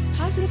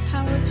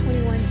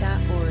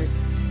 PositivePower21.org,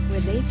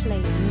 where they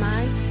play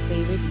my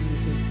favorite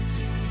music.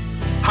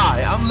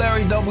 Hi, I'm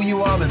Larry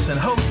W. Robinson,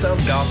 host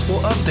of Gospel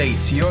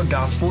Updates, your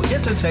gospel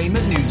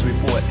entertainment news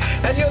report.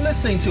 And you're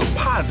listening to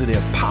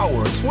Positive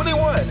Power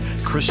 21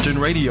 Christian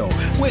Radio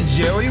with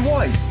Jerry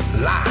Royce,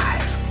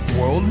 live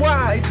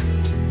worldwide.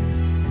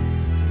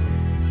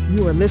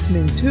 You are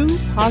listening to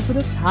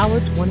Positive Power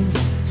 21.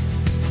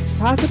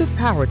 Positive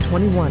Power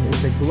 21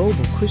 is a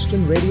global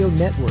Christian radio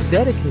network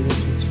dedicated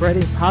to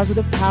spreading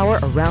positive power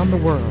around the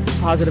world.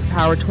 Positive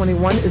Power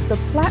 21 is the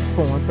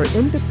platform for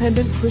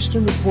independent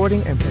Christian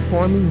recording and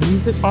performing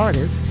music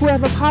artists who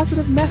have a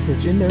positive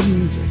message in their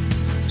music.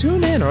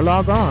 Tune in or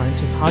log on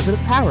to Positive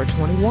Power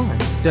 21,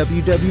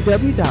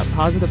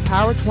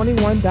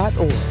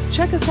 www.positivepower21.org.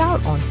 Check us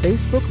out on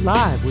Facebook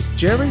Live with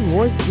Jerry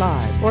Royce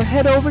Live, or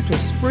head over to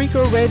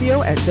Spreaker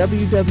Radio at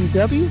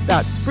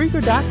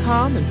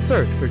www.spreaker.com and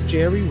search for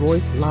Jerry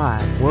Royce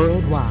Live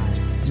worldwide.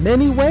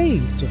 Many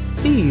ways to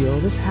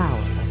feel the power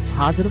of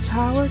Positive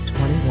Power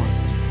 21.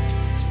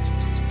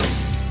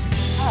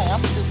 Hi,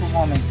 I'm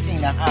Superwoman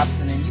Tina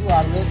Hobson, and you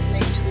are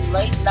listening to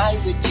Late Night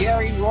with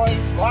Jerry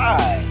Royce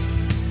Live.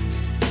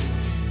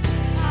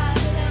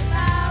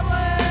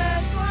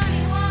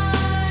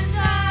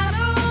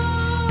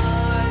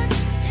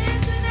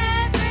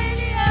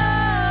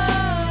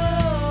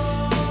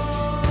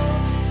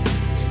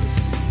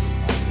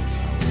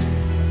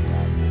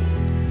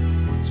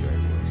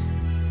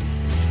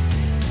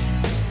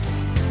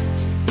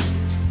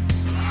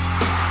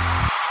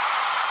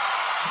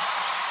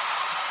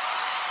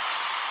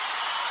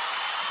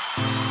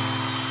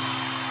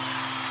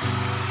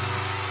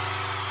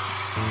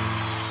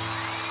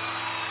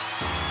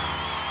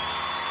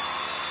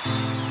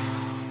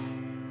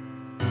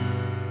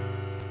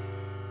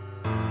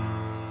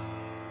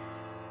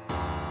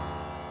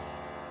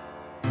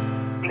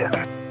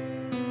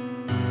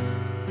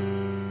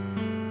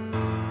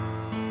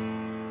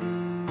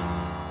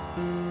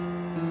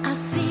 I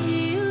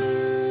see you,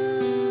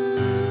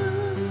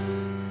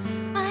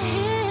 I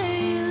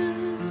hear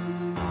you.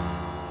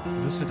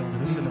 Listen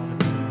on it.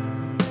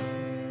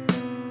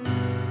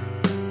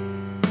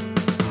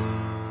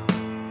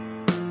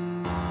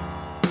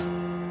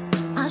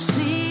 I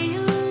see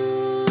you,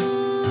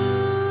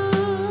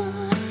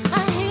 I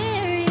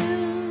hear you.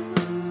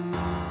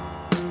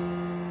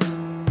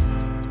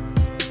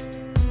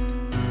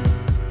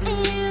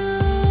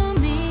 You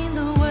mean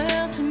the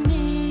world to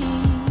me.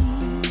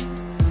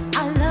 I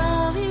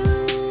love you.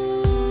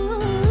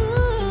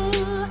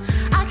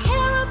 I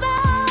care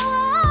about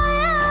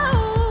you.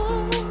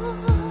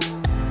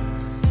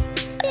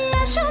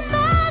 Yes, you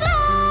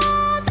matter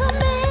to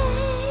me.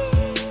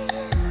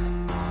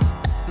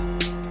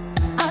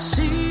 I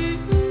see you,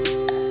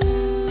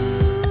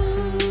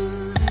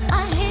 I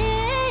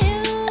hear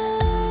you.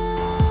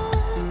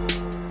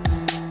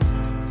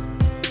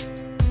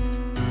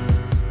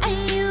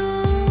 And you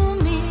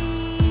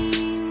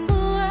mean the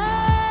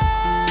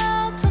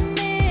world to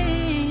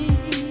me.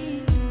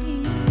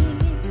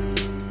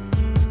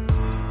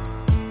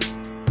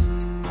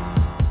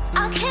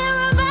 I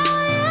care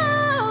about you.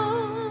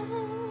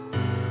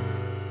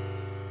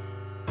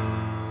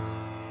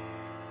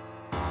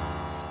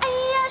 And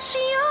yes,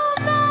 you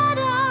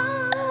matter.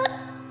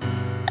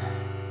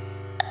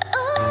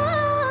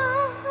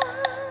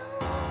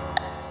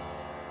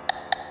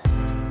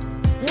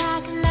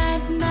 Like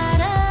lives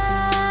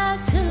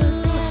matter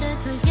too.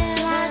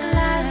 Like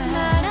lives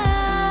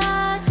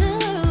matter too.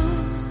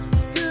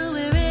 Do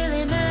it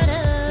really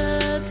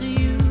matter to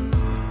you?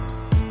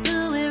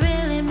 Do it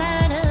really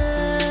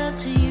matter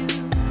to you?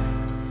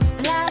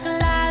 Like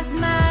lives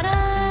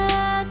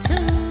matter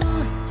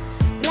too.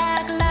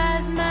 Like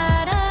lives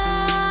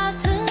matter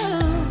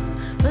too.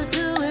 But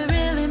do it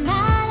really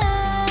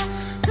matter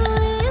to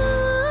you?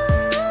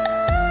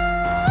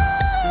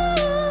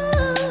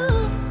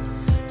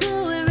 Do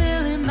it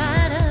really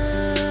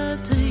matter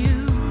to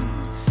you?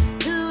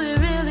 Do it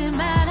really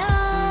matter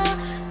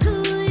to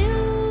you?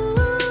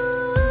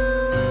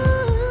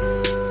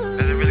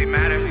 Does it really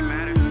matter?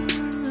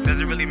 Does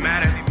it really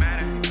matter?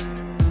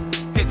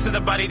 Hit Hit to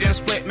the body, then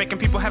split, making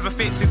people have a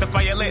fit. See the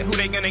fire lit, who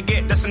they gonna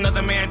get? That's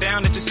another man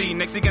down that you see.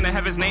 Next, he gonna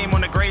have his name on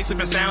the grave,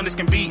 slipping sound as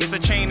can be. It's a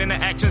chain in the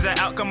actions, an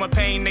outcome of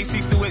pain. They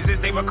cease to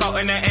exist, they were caught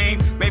in their aim.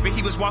 Maybe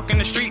he was walking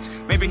the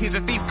streets, maybe he's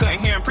a thief, couldn't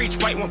hear him preach.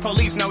 Fighting with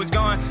police, now he's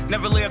gone.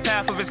 Never lived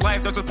half of his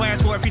life. Those are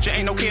plans for a future,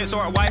 ain't no kids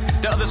or a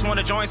wife. The others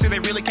wanna join, say they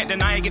really can't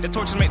deny it. Get the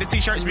torches, make the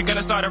t-shirts, we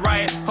gonna start a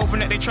riot.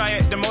 Hoping that they try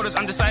it. The motives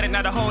undecided,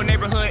 now the whole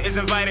neighborhood is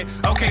invited.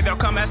 Okay, they'll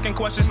come asking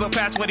questions, look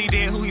past what he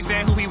did, who he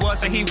said, who he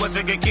was, and he was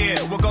a good kid.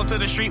 We'll go to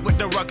the street with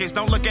the ruckus.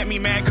 Don't look at me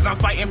mad, cause I'm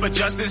fighting for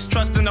justice.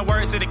 Trust in the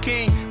words of the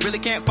king. Really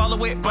can't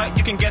follow it, but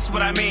you can guess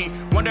what I mean.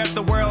 Wonder if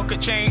the world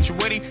could change,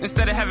 would he?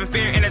 Instead of having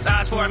fear in his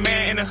eyes for a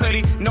man in a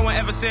hoodie. No one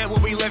ever said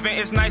what we live in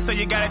is nice, so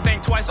you gotta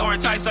think twice or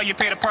entice, so you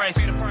pay the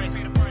price.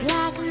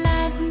 Black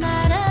lives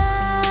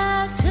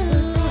matter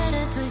too.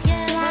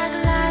 Black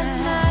lives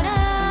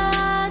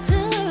matter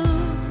too.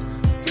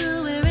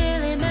 Do it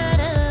really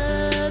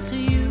matter to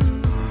you?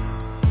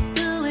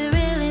 Do it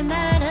really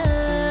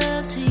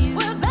matter to you?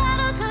 We're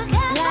better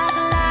together. Black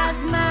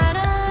lives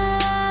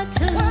matter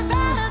too. We're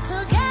better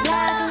together.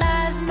 Black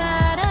lives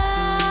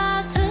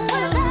matter too.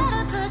 We're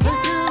better together. But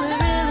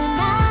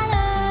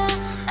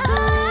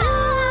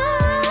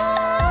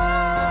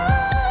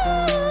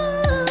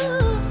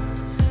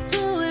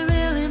do it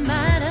really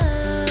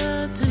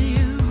matter to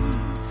you?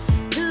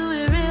 Do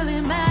it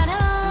really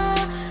matter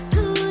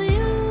to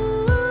you?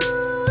 Do it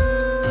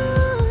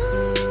really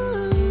matter to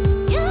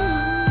you?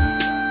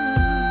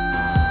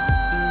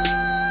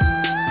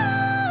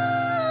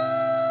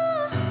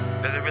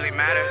 Does it really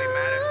matter?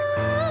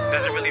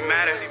 Does it really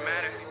matter?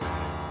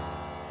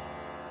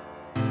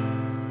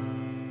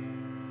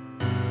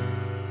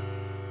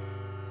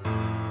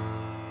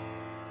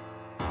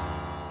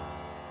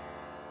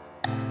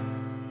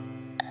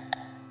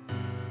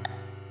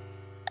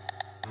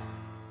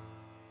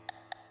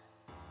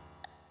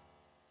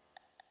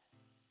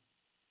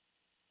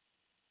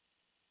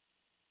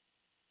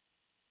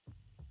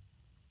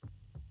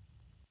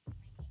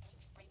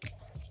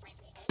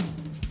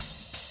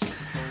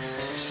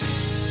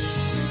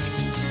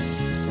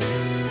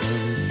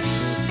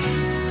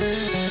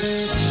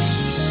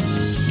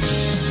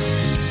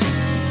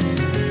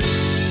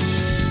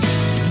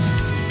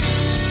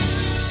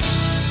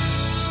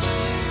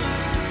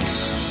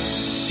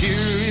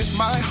 Here is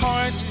my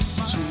heart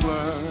to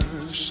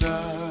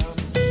worship.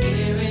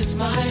 Here is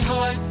my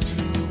heart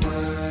to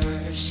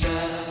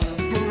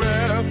worship.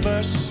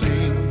 Forever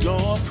sing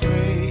your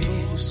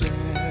praises.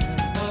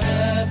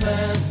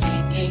 Forever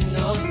singing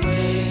your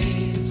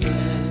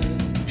praises.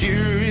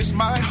 Here is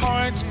my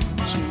heart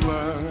to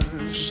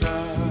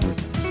worship.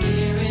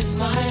 Here is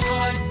my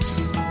heart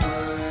to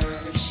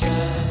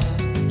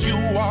worship. You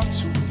ought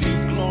to be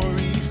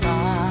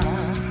glorified.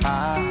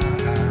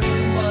 You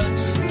ought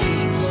to be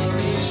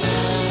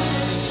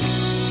glorified.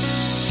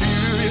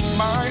 Here is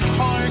my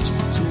heart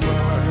to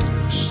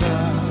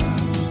worship.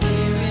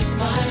 Here is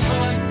my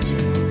heart to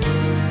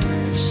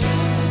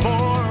worship.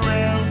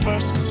 Forever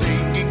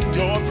singing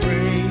your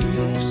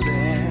praises.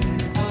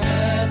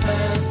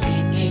 Forever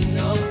singing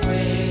your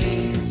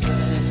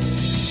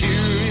praises.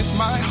 Here is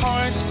my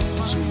heart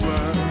to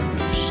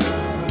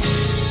worship.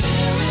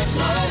 Here is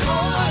my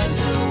heart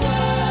to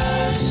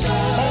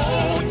worship.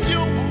 Oh,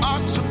 you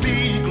ought to be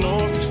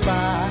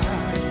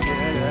glorified.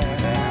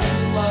 Yeah. You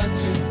ought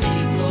to be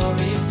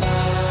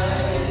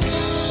glorified.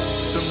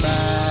 To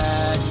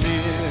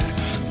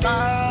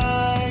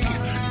magnify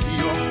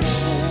your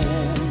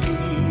holy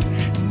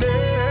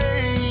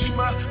name.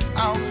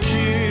 I'll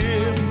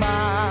give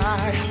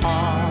my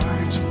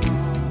heart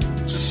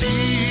to thee.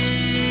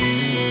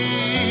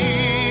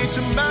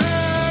 To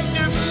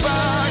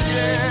magnify,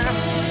 yeah,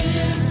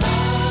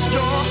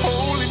 your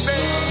holy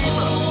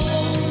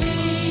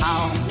name.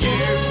 I'll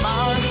give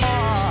my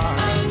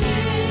heart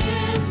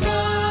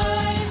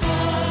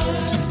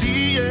to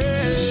thee,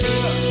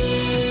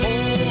 yeah. Oh,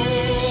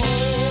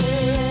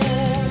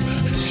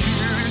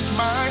 here is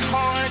my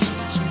heart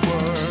to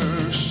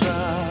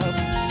worship.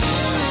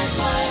 Here is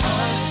my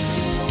heart to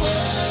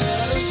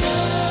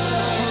worship.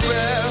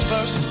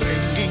 Forever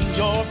singing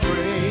your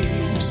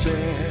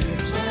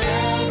praises.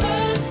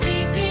 Forever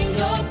singing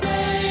your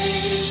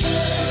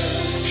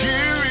praises.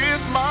 Here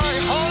is my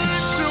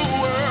heart to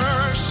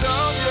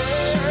worship.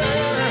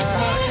 Yeah.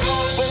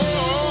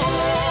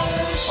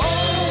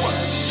 Oh,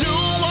 you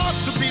ought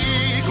to be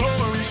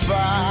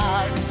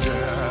glorified.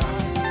 Yeah.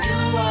 You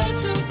ought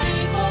to be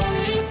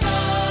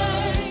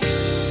glorified.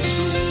 To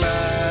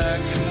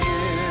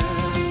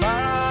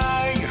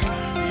magnify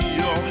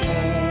your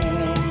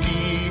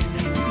holy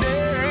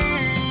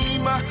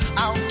name.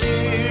 I'll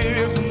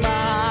give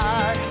my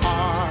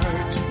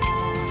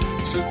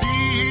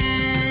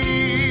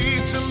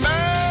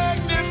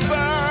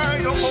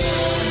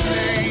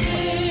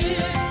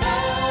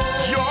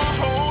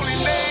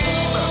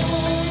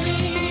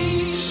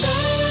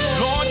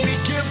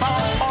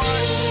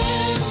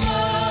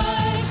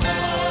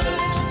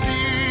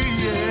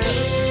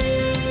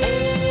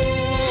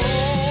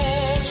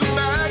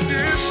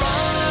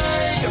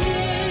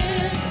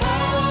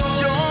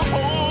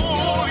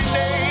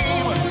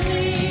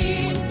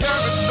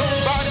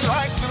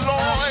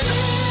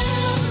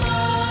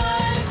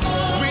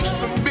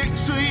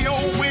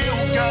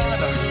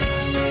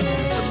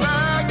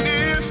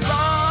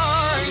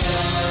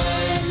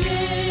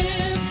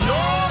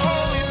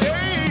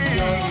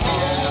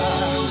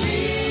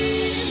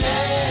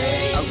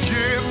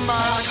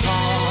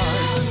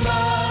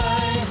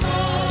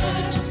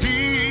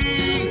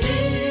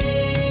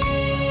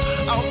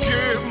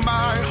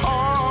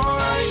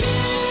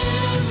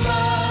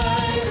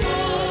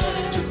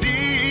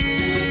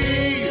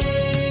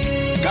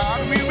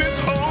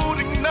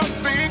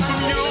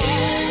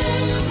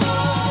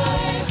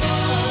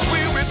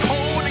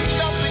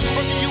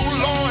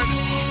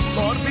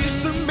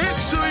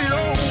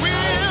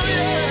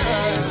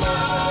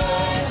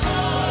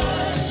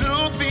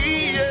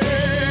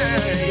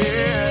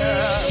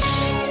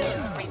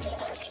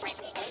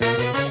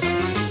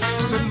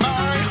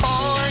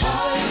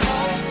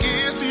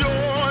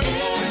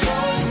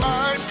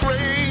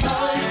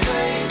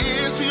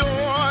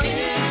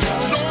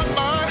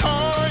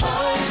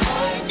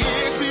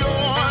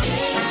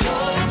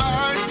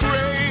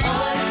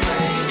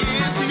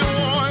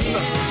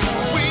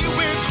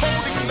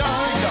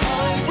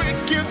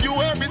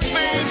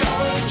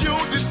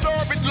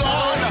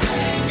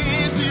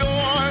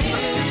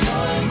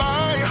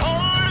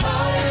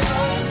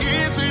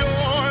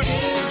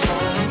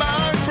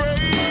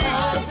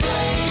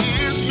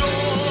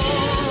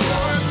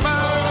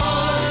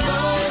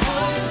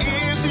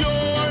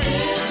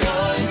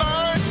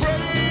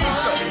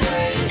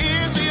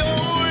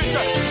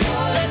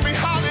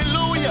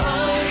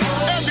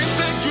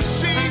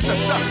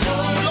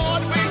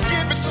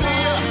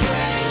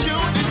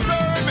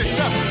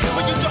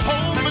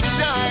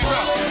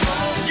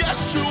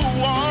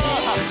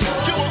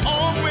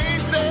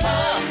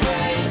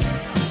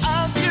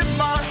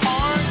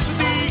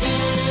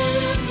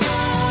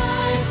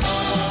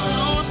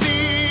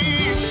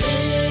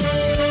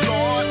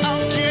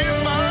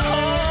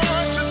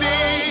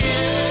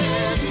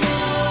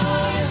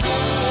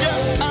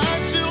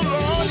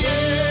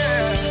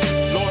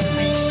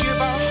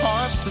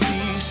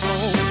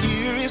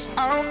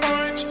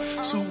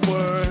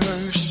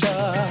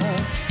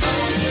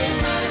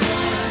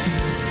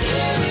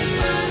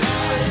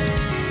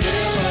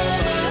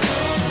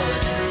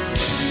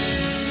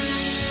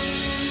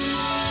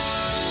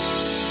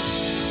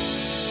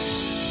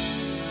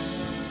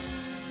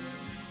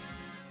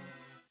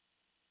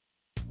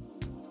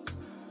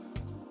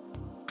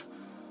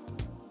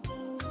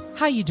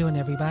How you doing,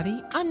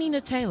 everybody? I'm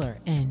Nina Taylor,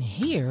 and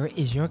here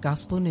is your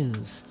gospel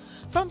news.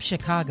 From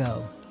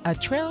Chicago, a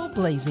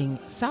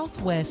trailblazing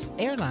Southwest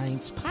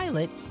Airlines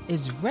pilot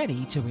is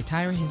ready to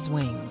retire his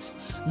wings.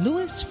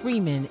 Louis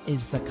Freeman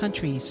is the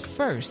country's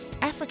first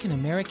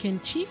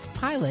African-American chief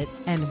pilot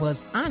and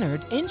was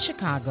honored in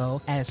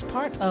Chicago as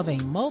part of a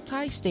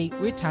multi-state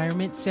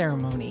retirement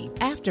ceremony.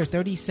 After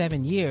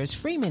 37 years,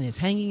 Freeman is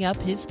hanging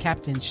up his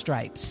captain's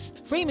stripes.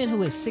 Freeman,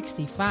 who is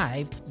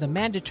 65, the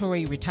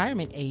mandatory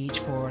retirement age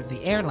for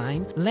the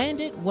airline,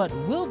 landed what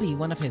will be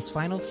one of his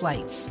final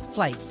flights,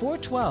 Flight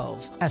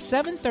 412, a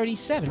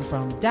 737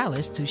 from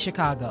Dallas to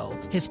Chicago.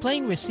 His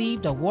plane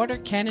received a water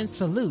cannon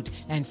salute,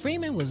 and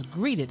Freeman was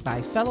greeted by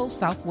fellow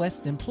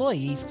Southwest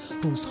employees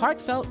whose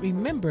heartfelt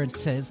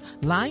remembrances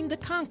lined the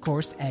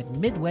concourse at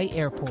Midway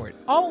Airport.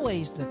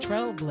 Always the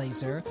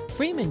trailblazer,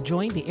 Freeman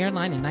joined the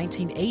airline in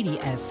 1980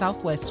 as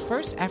Southwest's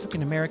first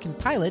African-American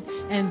pilot,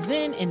 and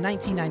then in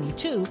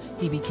 1992,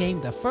 he became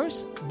the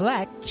first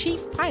black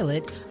chief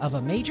pilot of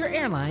a major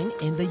airline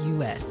in the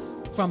U.S.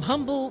 From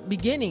humble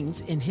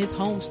beginnings in his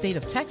home state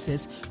of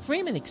Texas,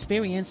 Freeman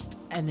experienced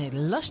an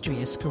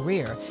illustrious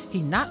career.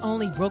 He not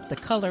only broke the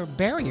color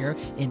barrier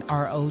in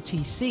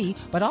ROTC,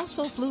 but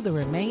also flew the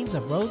remains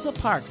of Rosa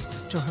Parks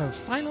to her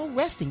final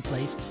resting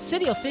place.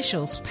 City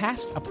officials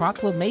passed a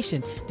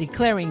proclamation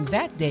declaring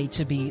that day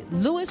to be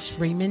Louis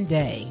Freeman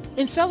Day.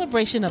 In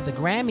celebration of the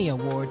Grammy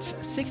Awards'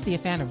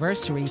 60th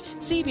anniversary,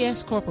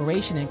 CBS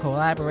Corporation, in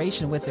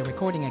collaboration with the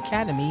Recording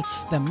Academy,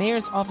 the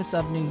Mayor's Office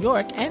of New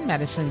York, and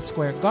Madison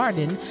Square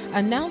Garden,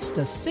 announced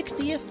the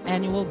 60th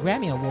annual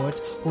Grammy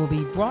Awards will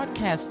be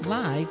broadcast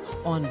live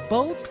on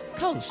both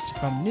coasts,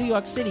 from New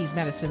York City's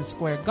Madison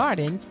Square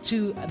Garden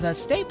to the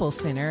Staples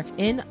Center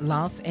in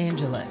Los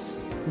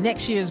Angeles.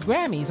 Next year's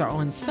Grammys are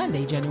on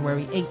Sunday,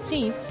 January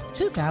 18th,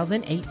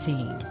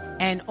 2018.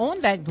 And on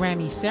that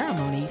Grammy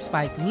ceremony,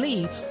 Spike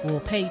Lee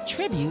will pay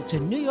tribute to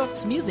New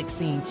York's music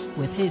scene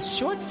with his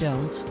short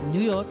film,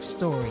 New York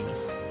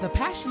Stories. The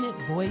passionate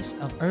voice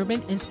of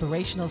urban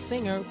inspirational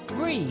singer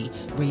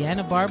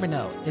Brianna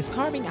Barbineau, is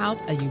carving out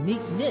a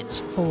unique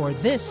niche for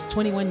this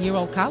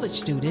 21-year-old college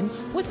student.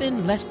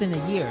 Within less than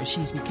a year,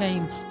 she's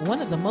become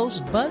one of the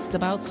most buzzed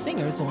about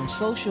singers on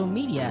social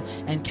media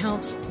and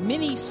counts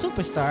many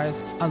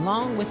superstars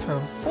along with her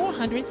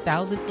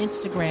 400,000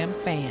 Instagram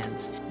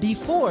fans.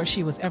 Before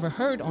she was ever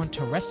heard on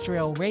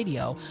terrestrial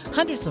radio,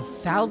 hundreds of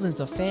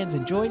thousands of fans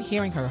enjoyed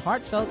hearing her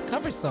heartfelt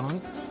cover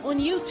songs on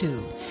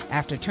YouTube.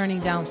 After turning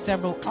down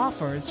several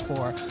offers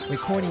for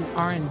recording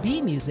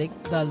R&B music,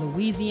 the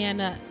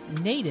Louisiana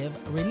native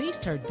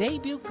released her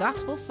debut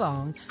gospel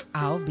song,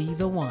 I'll Be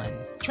the One.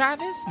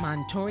 Travis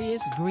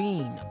Montorius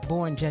Green,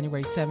 born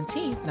January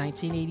 17,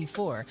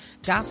 1984,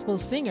 gospel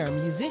singer,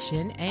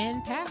 musician,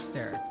 and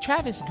pastor.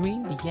 Travis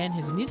Green began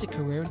his music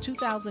career in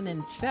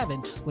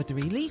 2007 with the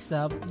release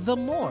of The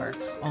More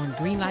on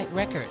Greenlight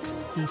Records.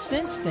 He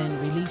since then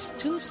released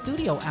 2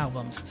 studio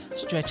albums,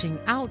 Stretching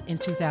Out in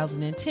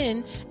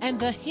 2010 and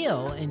The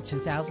Hill in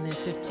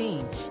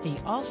 2015. He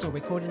also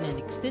recorded an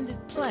extended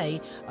play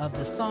of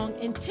the song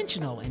Intentional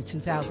in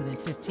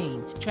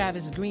 2015.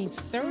 Travis Green's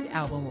 3rd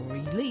album will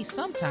release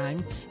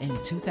sometime in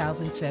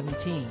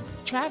 2017.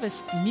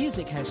 Travis'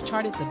 music has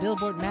charted the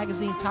Billboard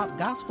magazine Top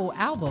Gospel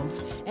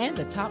Albums and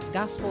the Top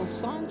Gospel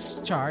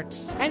Songs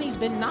charts, and he's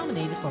been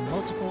nominated for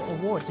multiple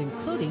awards,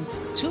 including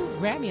 2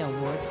 Grammy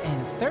Awards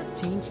and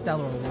 13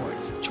 Stellar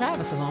Awards.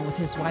 Travis, along with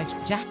his wife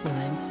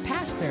Jacqueline,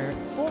 pastor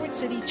Forward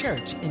City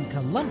Church in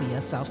Columbia,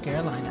 South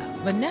Carolina.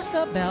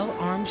 Vanessa Bell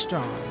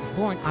Armstrong,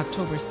 born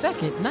October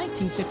 2nd,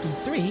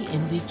 1953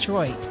 in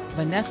Detroit.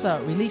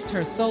 Vanessa released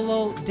her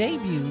solo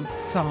debut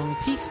song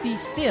Peace Be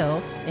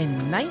Still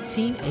in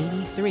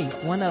 1983,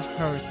 one of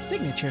her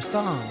signature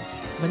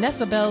songs.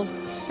 Vanessa Bell's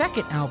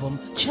 2nd album,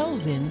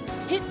 Chosen,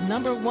 hit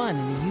 #1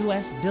 in the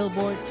U.S.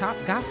 Billboard Top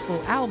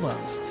Gospel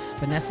Albums.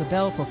 Vanessa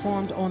Bell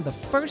performed on the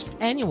 1st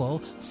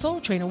annual Soul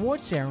Train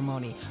Award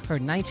ceremony. Her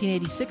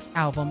 1986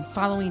 album,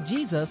 Following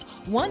Jesus,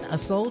 won a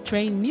Soul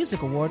Train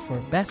Music Award for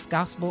Best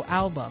Gospel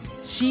Album.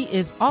 She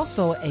is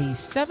also a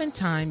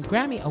 7-time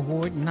Grammy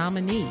Award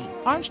nominee.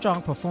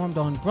 Armstrong performed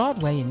on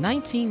Broadway in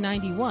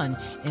 1991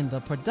 in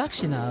the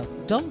production of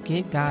Don't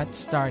Get God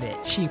Started.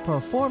 She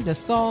performed a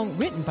song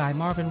written by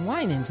Marvin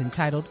Winans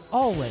entitled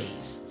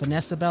Always.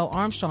 Vanessa Bell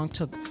Armstrong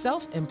took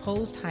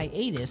self-imposed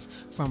hiatus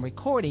from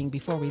recording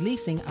before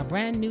releasing A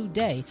Brand New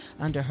Day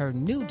under her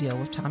new deal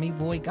with Tommy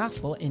Boy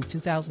Gospel in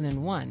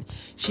 2001.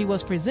 She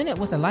was presented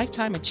with a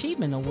Lifetime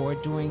Achievement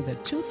Award during the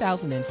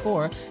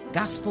 2004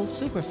 Gospel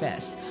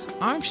Superfest.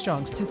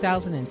 Armstrong's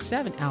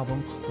 2007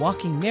 album,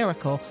 Walking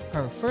Miracle,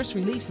 her first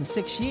release in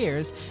 6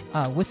 years,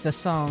 with the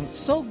song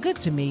So Good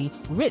to Me,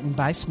 written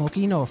by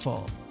Smokey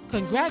Norfolk.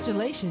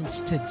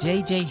 Congratulations to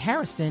J.J.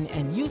 Harrison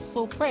and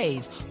Youthful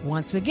Praise.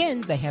 Once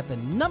again, they have the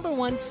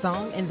 #1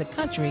 song in the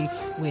country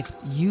with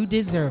You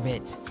Deserve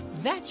It.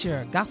 That's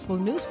your gospel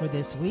news for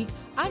this week.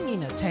 I'm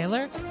Nina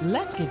Taylor.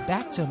 Let's get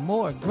back to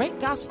more great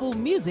gospel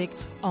music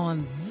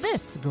on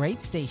this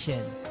great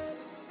station.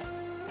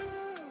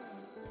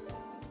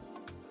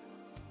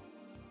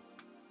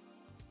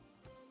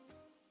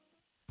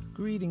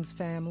 Greetings,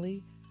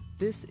 family.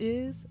 This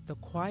is The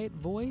Quiet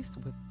Voice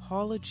with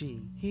Paula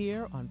G.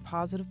 here on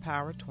Positive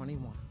Power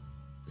 21.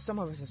 Some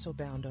of us are so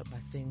bound up by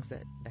things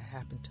that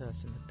happened to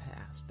us in the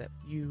past that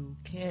you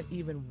can't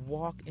even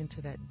walk into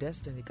that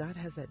destiny. God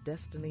has that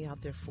destiny out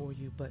there for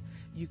you, but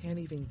you can't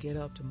even get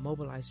up to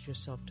mobilize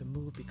yourself to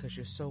move because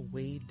you're so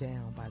weighed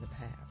down by the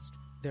past.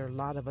 There are a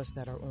lot of us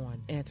that are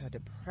on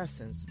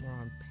antidepressants, we're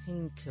on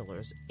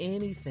painkillers,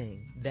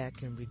 anything that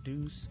can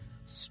reduce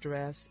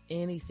stress,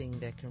 anything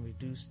that can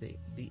reduce the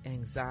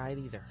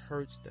anxiety, the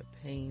hurts, the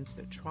pains,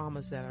 the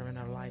traumas that are in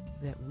our life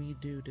that we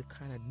do to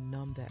kind of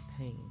numb that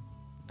pain.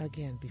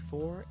 Again,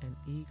 before an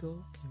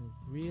eagle can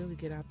really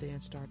get out there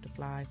and start to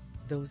fly,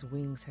 those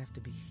wings have to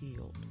be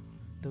healed.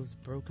 Those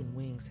broken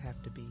wings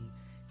have to be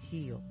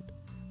healed.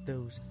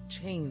 Those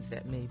chains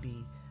that may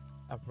be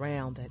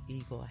around that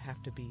eagle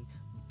have to be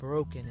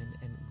broken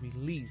and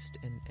released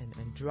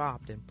and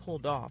dropped and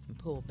pulled off and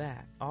pulled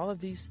back. All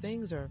of these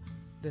things are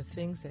the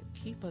things that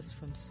keep us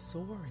from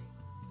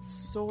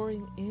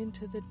soaring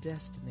into the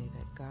destiny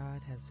that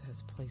God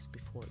has placed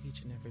before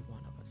each and every one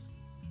of us.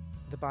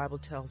 The Bible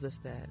tells us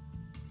that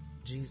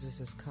Jesus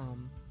has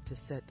come to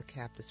set the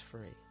captives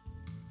free.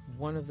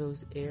 One of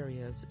those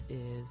areas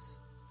is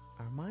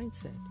our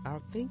mindset,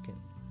 our thinking,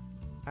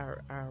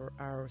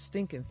 our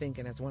stinking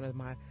thinking, as one of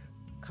my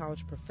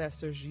college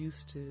professors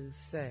used to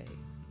say.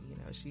 You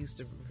know, she used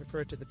to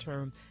refer to the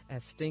term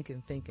as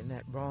stinking thinking,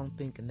 that wrong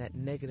thinking, that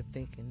negative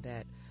thinking,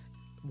 that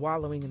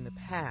wallowing in the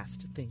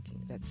past thinking,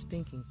 that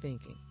stinking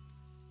thinking.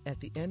 At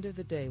the end of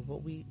the day,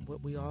 what we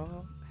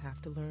all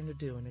have to learn to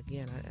do, and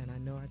again, I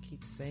know I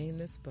keep saying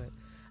this, but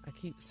I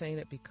keep saying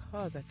it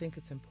because I think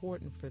it's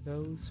important for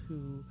those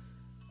who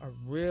are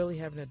really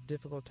having a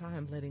difficult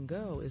time letting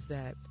go, is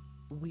that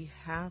we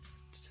have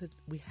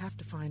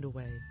to find a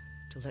way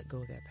to let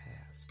go of that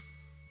past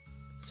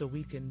so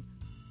we can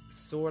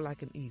soar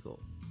like an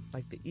eagle,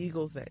 like the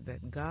eagles that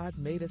God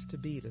made us to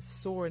be, to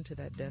soar into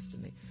that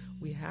destiny.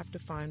 We have to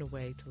find a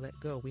way to let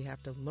go. We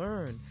have to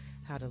learn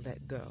how to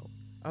let go.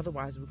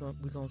 Otherwise, we're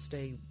going to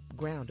stay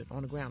grounded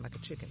on the ground like a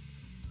chicken.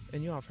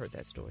 And you all have heard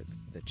that story,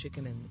 the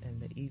chicken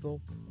and the eagle,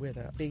 where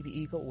the baby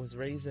eagle was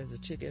raised as a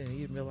chicken and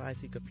he didn't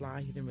realize he could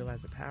fly. He didn't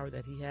realize the power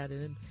that he had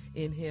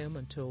in him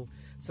until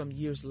some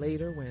years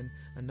later when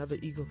another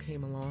eagle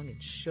came along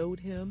and showed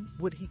him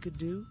what he could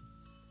do.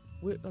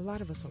 A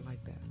lot of us are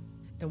like that.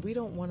 And we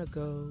don't want to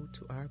go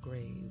to our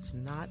graves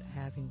not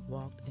having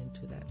walked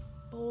into that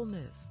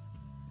fullness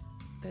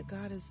that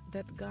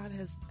God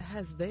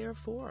has there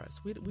for us.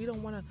 We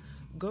don't want to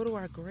go to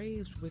our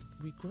graves with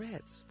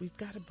regrets. We've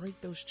got to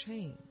break those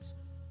chains.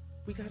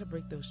 We got to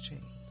break those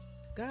chains.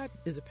 God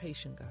is a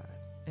patient God,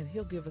 and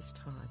He'll give us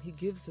time. He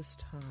gives us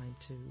time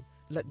to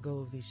let go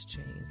of these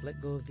chains, let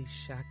go of these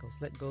shackles,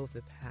 let go of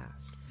the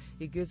past.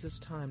 He gives us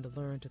time to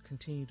learn to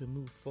continue to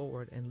move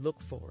forward and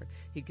look forward.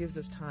 He gives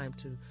us time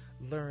to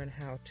learn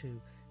how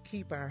to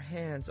keep our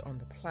hands on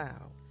the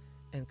plow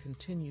and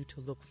continue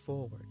to look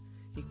forward.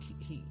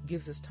 He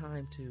gives us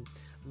time to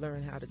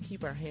learn how to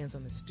keep our hands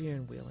on the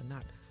steering wheel and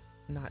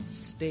not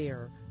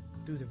stare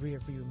through the rear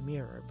view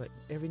mirror, but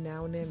every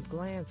now and then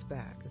glance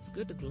back. It's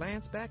good to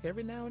glance back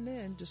every now and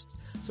then just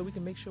so we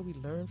can make sure we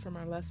learn from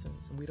our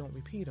lessons and we don't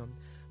repeat them.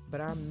 But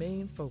our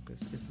main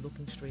focus is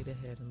looking straight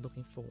ahead and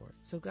looking forward.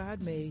 So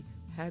God may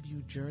have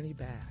you journey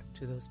back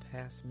to those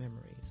past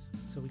memories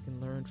so we can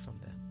learn from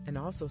them. And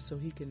also so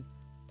He can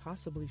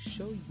possibly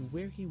show you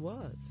where He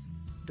was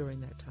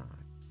during that time.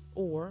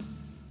 Or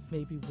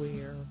maybe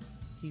where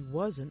He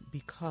wasn't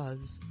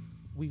because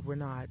we were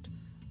not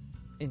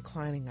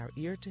inclining our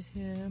ear to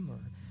Him, or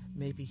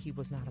maybe He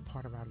was not a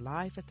part of our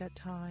life at that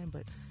time.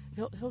 But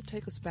He'll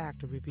take us back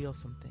to reveal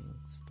some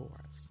things for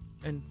us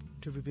and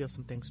to reveal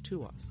some things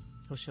to us.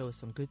 He'll show us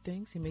some good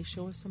things. He may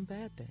show us some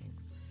bad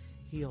things.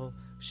 He'll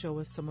show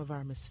us some of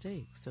our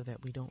mistakes so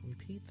that we don't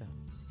repeat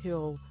them.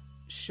 He'll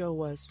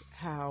show us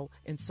how,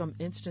 in some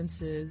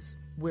instances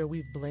where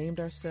we've blamed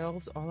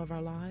ourselves all of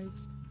our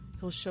lives,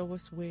 He'll show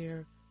us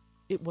where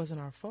it wasn't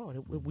our fault.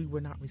 We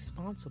were not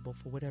responsible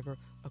for whatever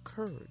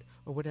occurred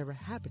or whatever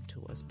happened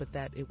to us, but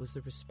that it was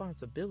the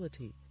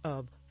responsibility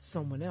of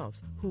someone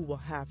else who will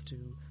have to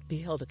be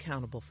held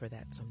accountable for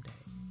that someday.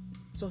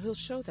 So He'll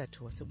show that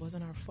to us. It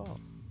wasn't our fault.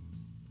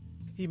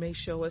 He may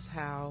show us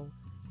how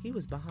He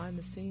was behind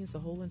the scenes the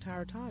whole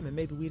entire time, and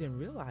maybe we didn't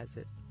realize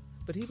it,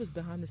 but He was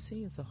behind the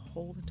scenes the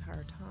whole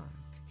entire time.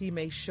 He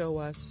may show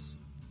us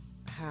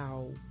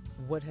how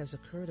what has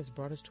occurred has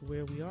brought us to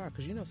where we are.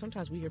 Because,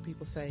 sometimes we hear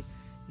people say,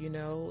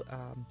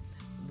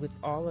 with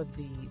all of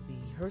the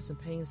hurts and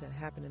pains that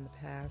happened in the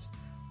past,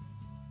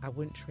 I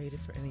wouldn't trade it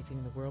for anything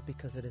in the world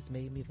because it has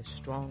made me the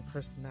strong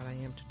person that I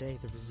am today,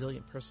 the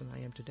resilient person I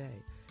am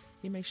today.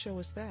 He may show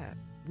us that.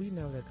 We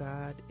know that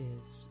God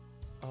is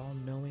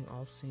all-knowing,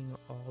 all-seeing,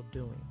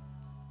 all-doing.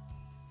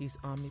 He's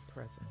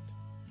omnipresent.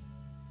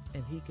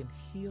 And He can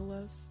heal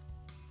us.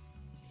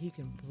 He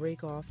can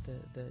break off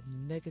the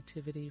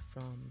negativity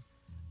from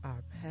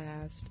our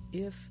past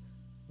if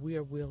we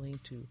are willing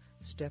to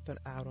step it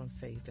out on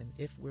faith and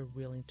if we're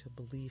willing to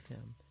believe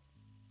Him.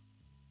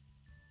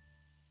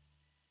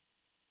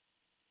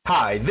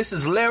 Hi, this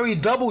is Larry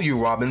W.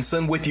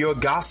 Robinson with your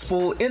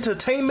Gospel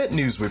Entertainment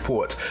News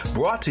Report,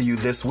 brought to you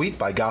this week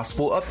by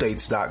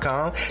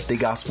GospelUpdates.com, the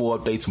Gospel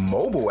Updates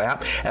mobile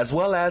app, as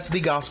well as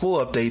the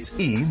Gospel Updates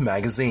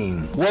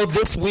e-magazine. Well,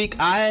 this week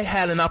I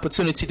had an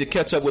opportunity to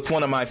catch up with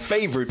one of my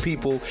favorite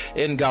people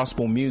in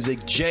gospel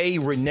music, Jay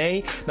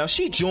Renee. Now,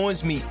 she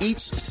joins me each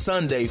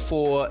Sunday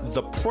for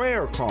the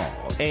prayer call,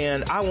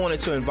 and I wanted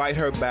to invite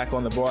her back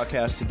on the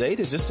broadcast today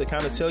to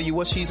kind of tell you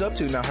what she's up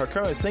to. Now, her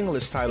current single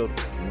is titled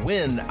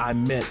When I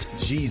Met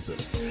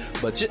Jesus.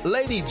 But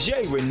Lady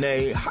Jay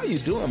Renee, how you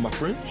doing, my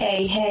friend?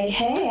 Hey,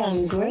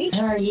 I'm great.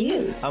 How are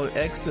you? I'm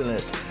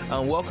excellent.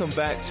 Welcome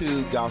back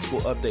to Gospel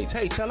Updates.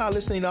 Hey, tell our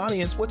listening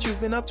audience what you've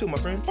been up to, my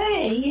friend.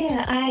 Hey,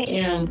 yeah, I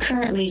am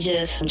currently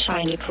just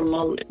trying to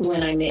promote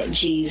When I Met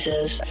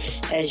Jesus.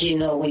 As you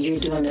know, when you're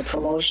doing the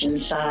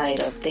promotion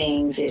side of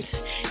things, it's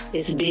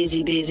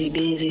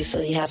busy, so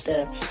you have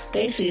to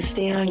basically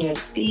stay on your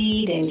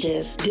feet and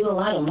just do a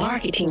lot of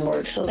marketing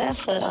work. So that's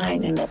what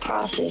I'm in the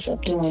process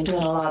of doing a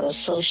lot of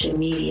social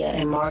media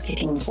and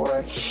marketing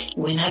for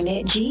When I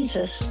Met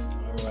Jesus.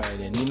 All right,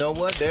 and you know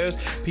what? There's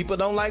people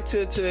don't like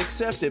to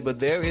accept it, but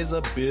there is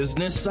a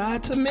business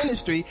side to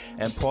ministry,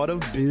 and part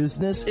of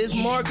business is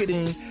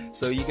marketing.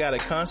 So you got to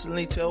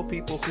constantly tell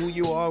people who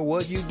you are,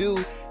 what you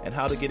do, and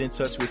how to get in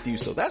touch with you.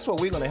 So that's what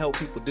we're going to help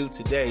people do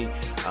today.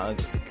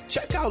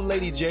 Check out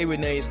Lady Jay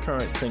Renee's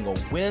current single,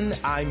 When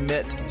I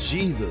Met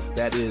Jesus.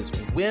 That is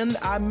When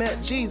I Met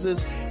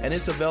Jesus, and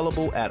it's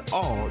available at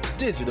all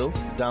digital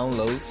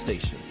download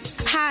stations.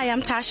 Hi,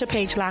 I'm Tasha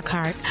Page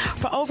Lockhart.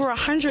 For over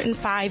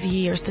 105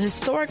 years, the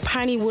historic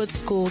Piney Woods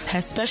Schools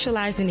has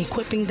specialized in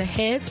equipping the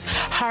heads,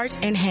 heart,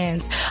 and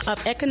hands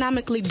of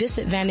economically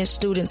disadvantaged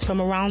students from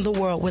around the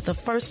world with a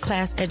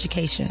first-class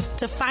education.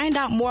 To find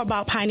out more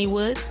about Piney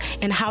Woods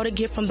and how to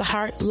give from the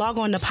heart, log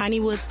on to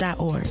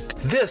pineywoods.org.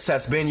 This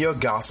has been your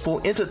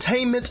Gospel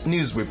Entertainment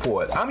News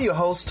Report. I'm your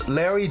host,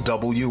 Larry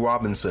W.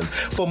 Robinson.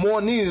 For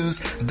more news,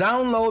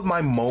 download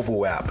my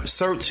mobile app.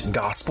 Search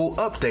Gospel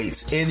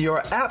Updates in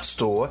your app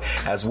store,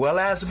 as well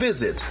as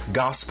visit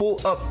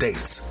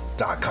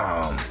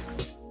GospelUpdates.com.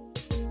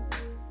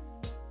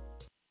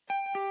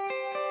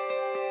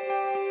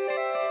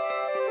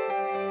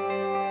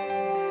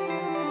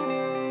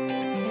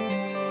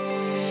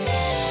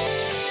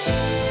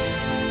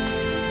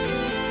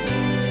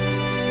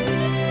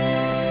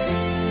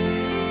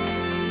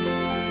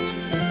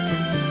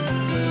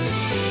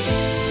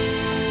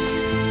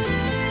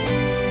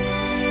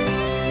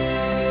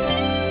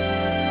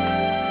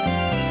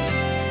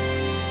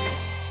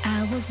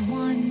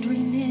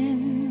 Wandering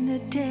in the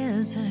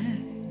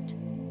desert,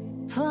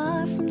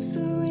 far from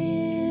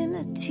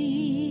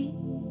serenity,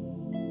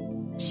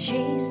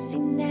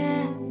 chasing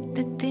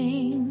after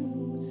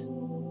things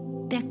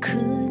that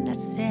could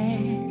not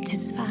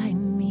satisfy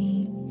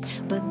me.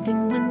 But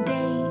then one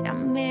day I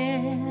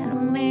met a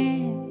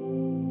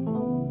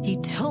man. He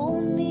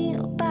told me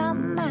about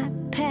my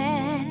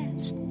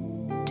past,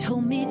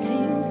 told me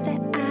things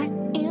that I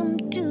am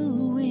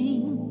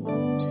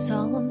doing,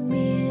 saw a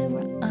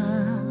mirror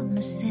of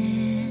myself.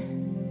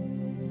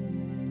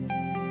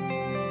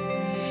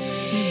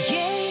 He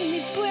gave me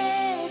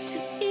bread to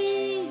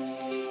eat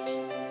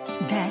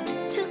that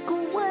took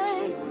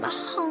away my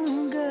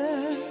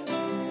hunger,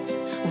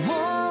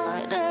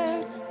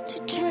 water to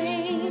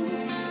drink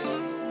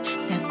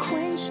that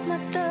quenched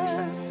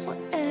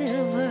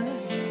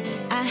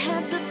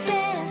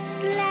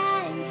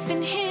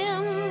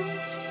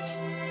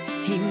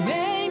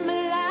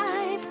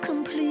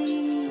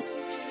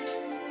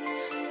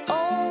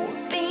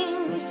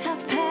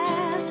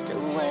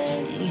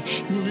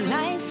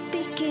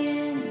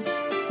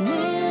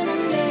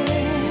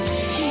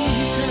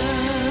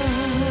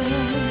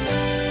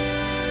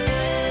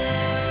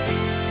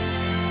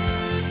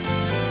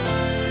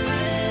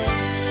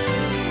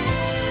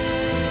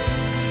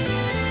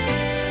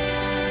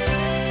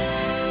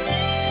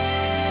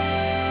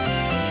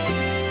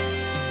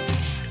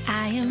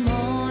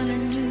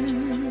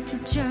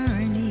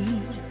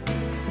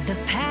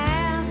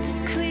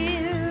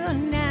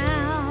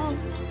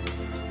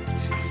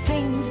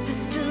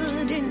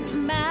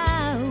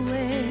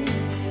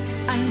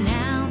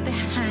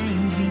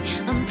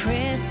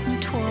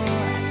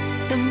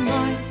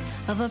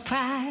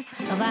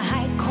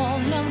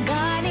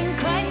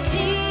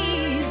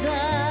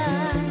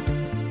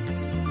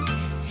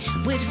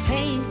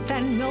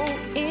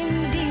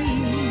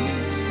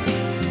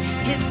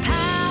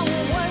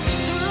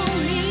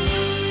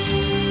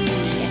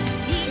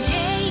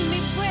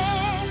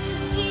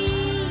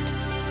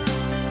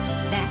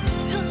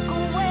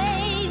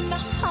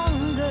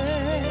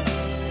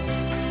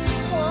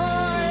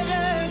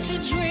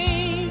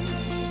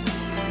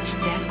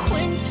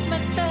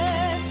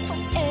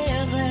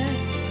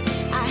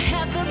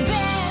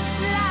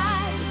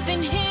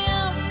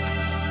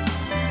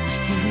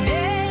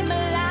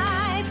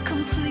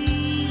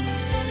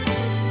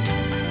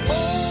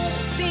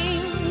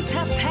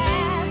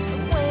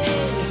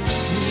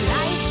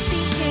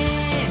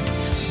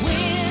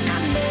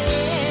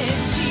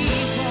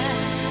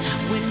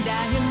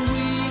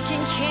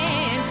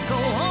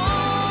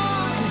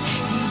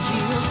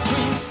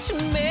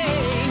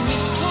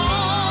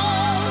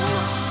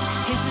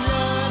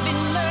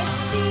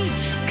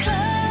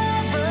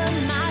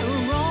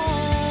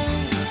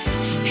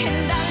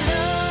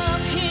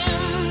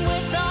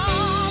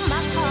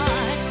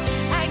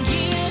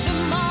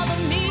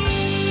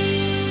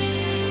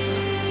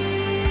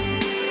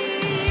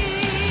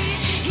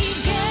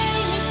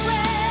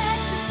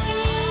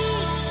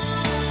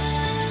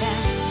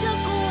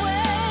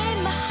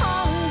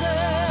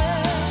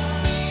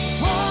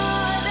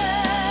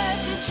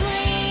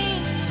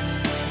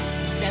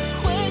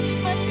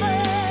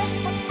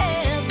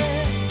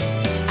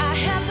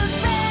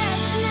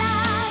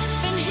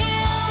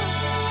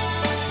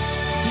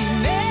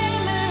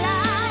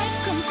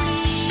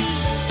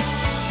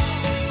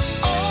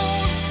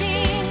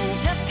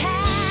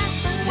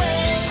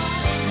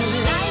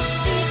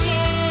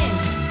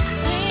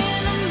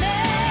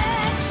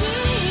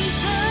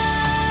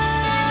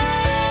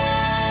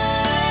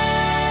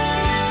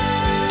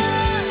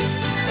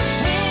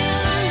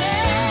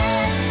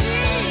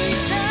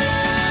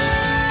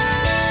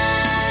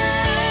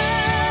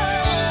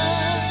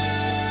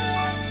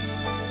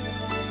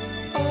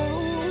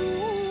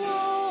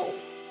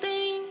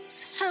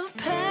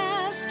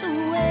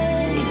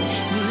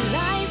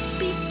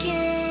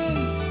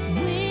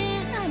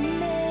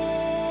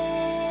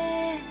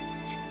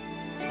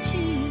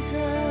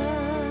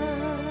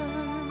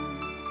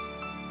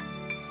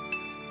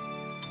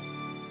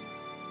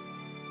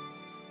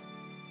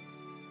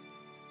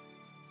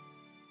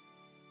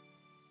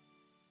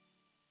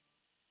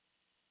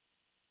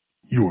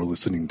You are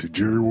listening to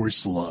Jerry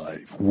Royce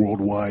Live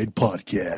Worldwide Podcast.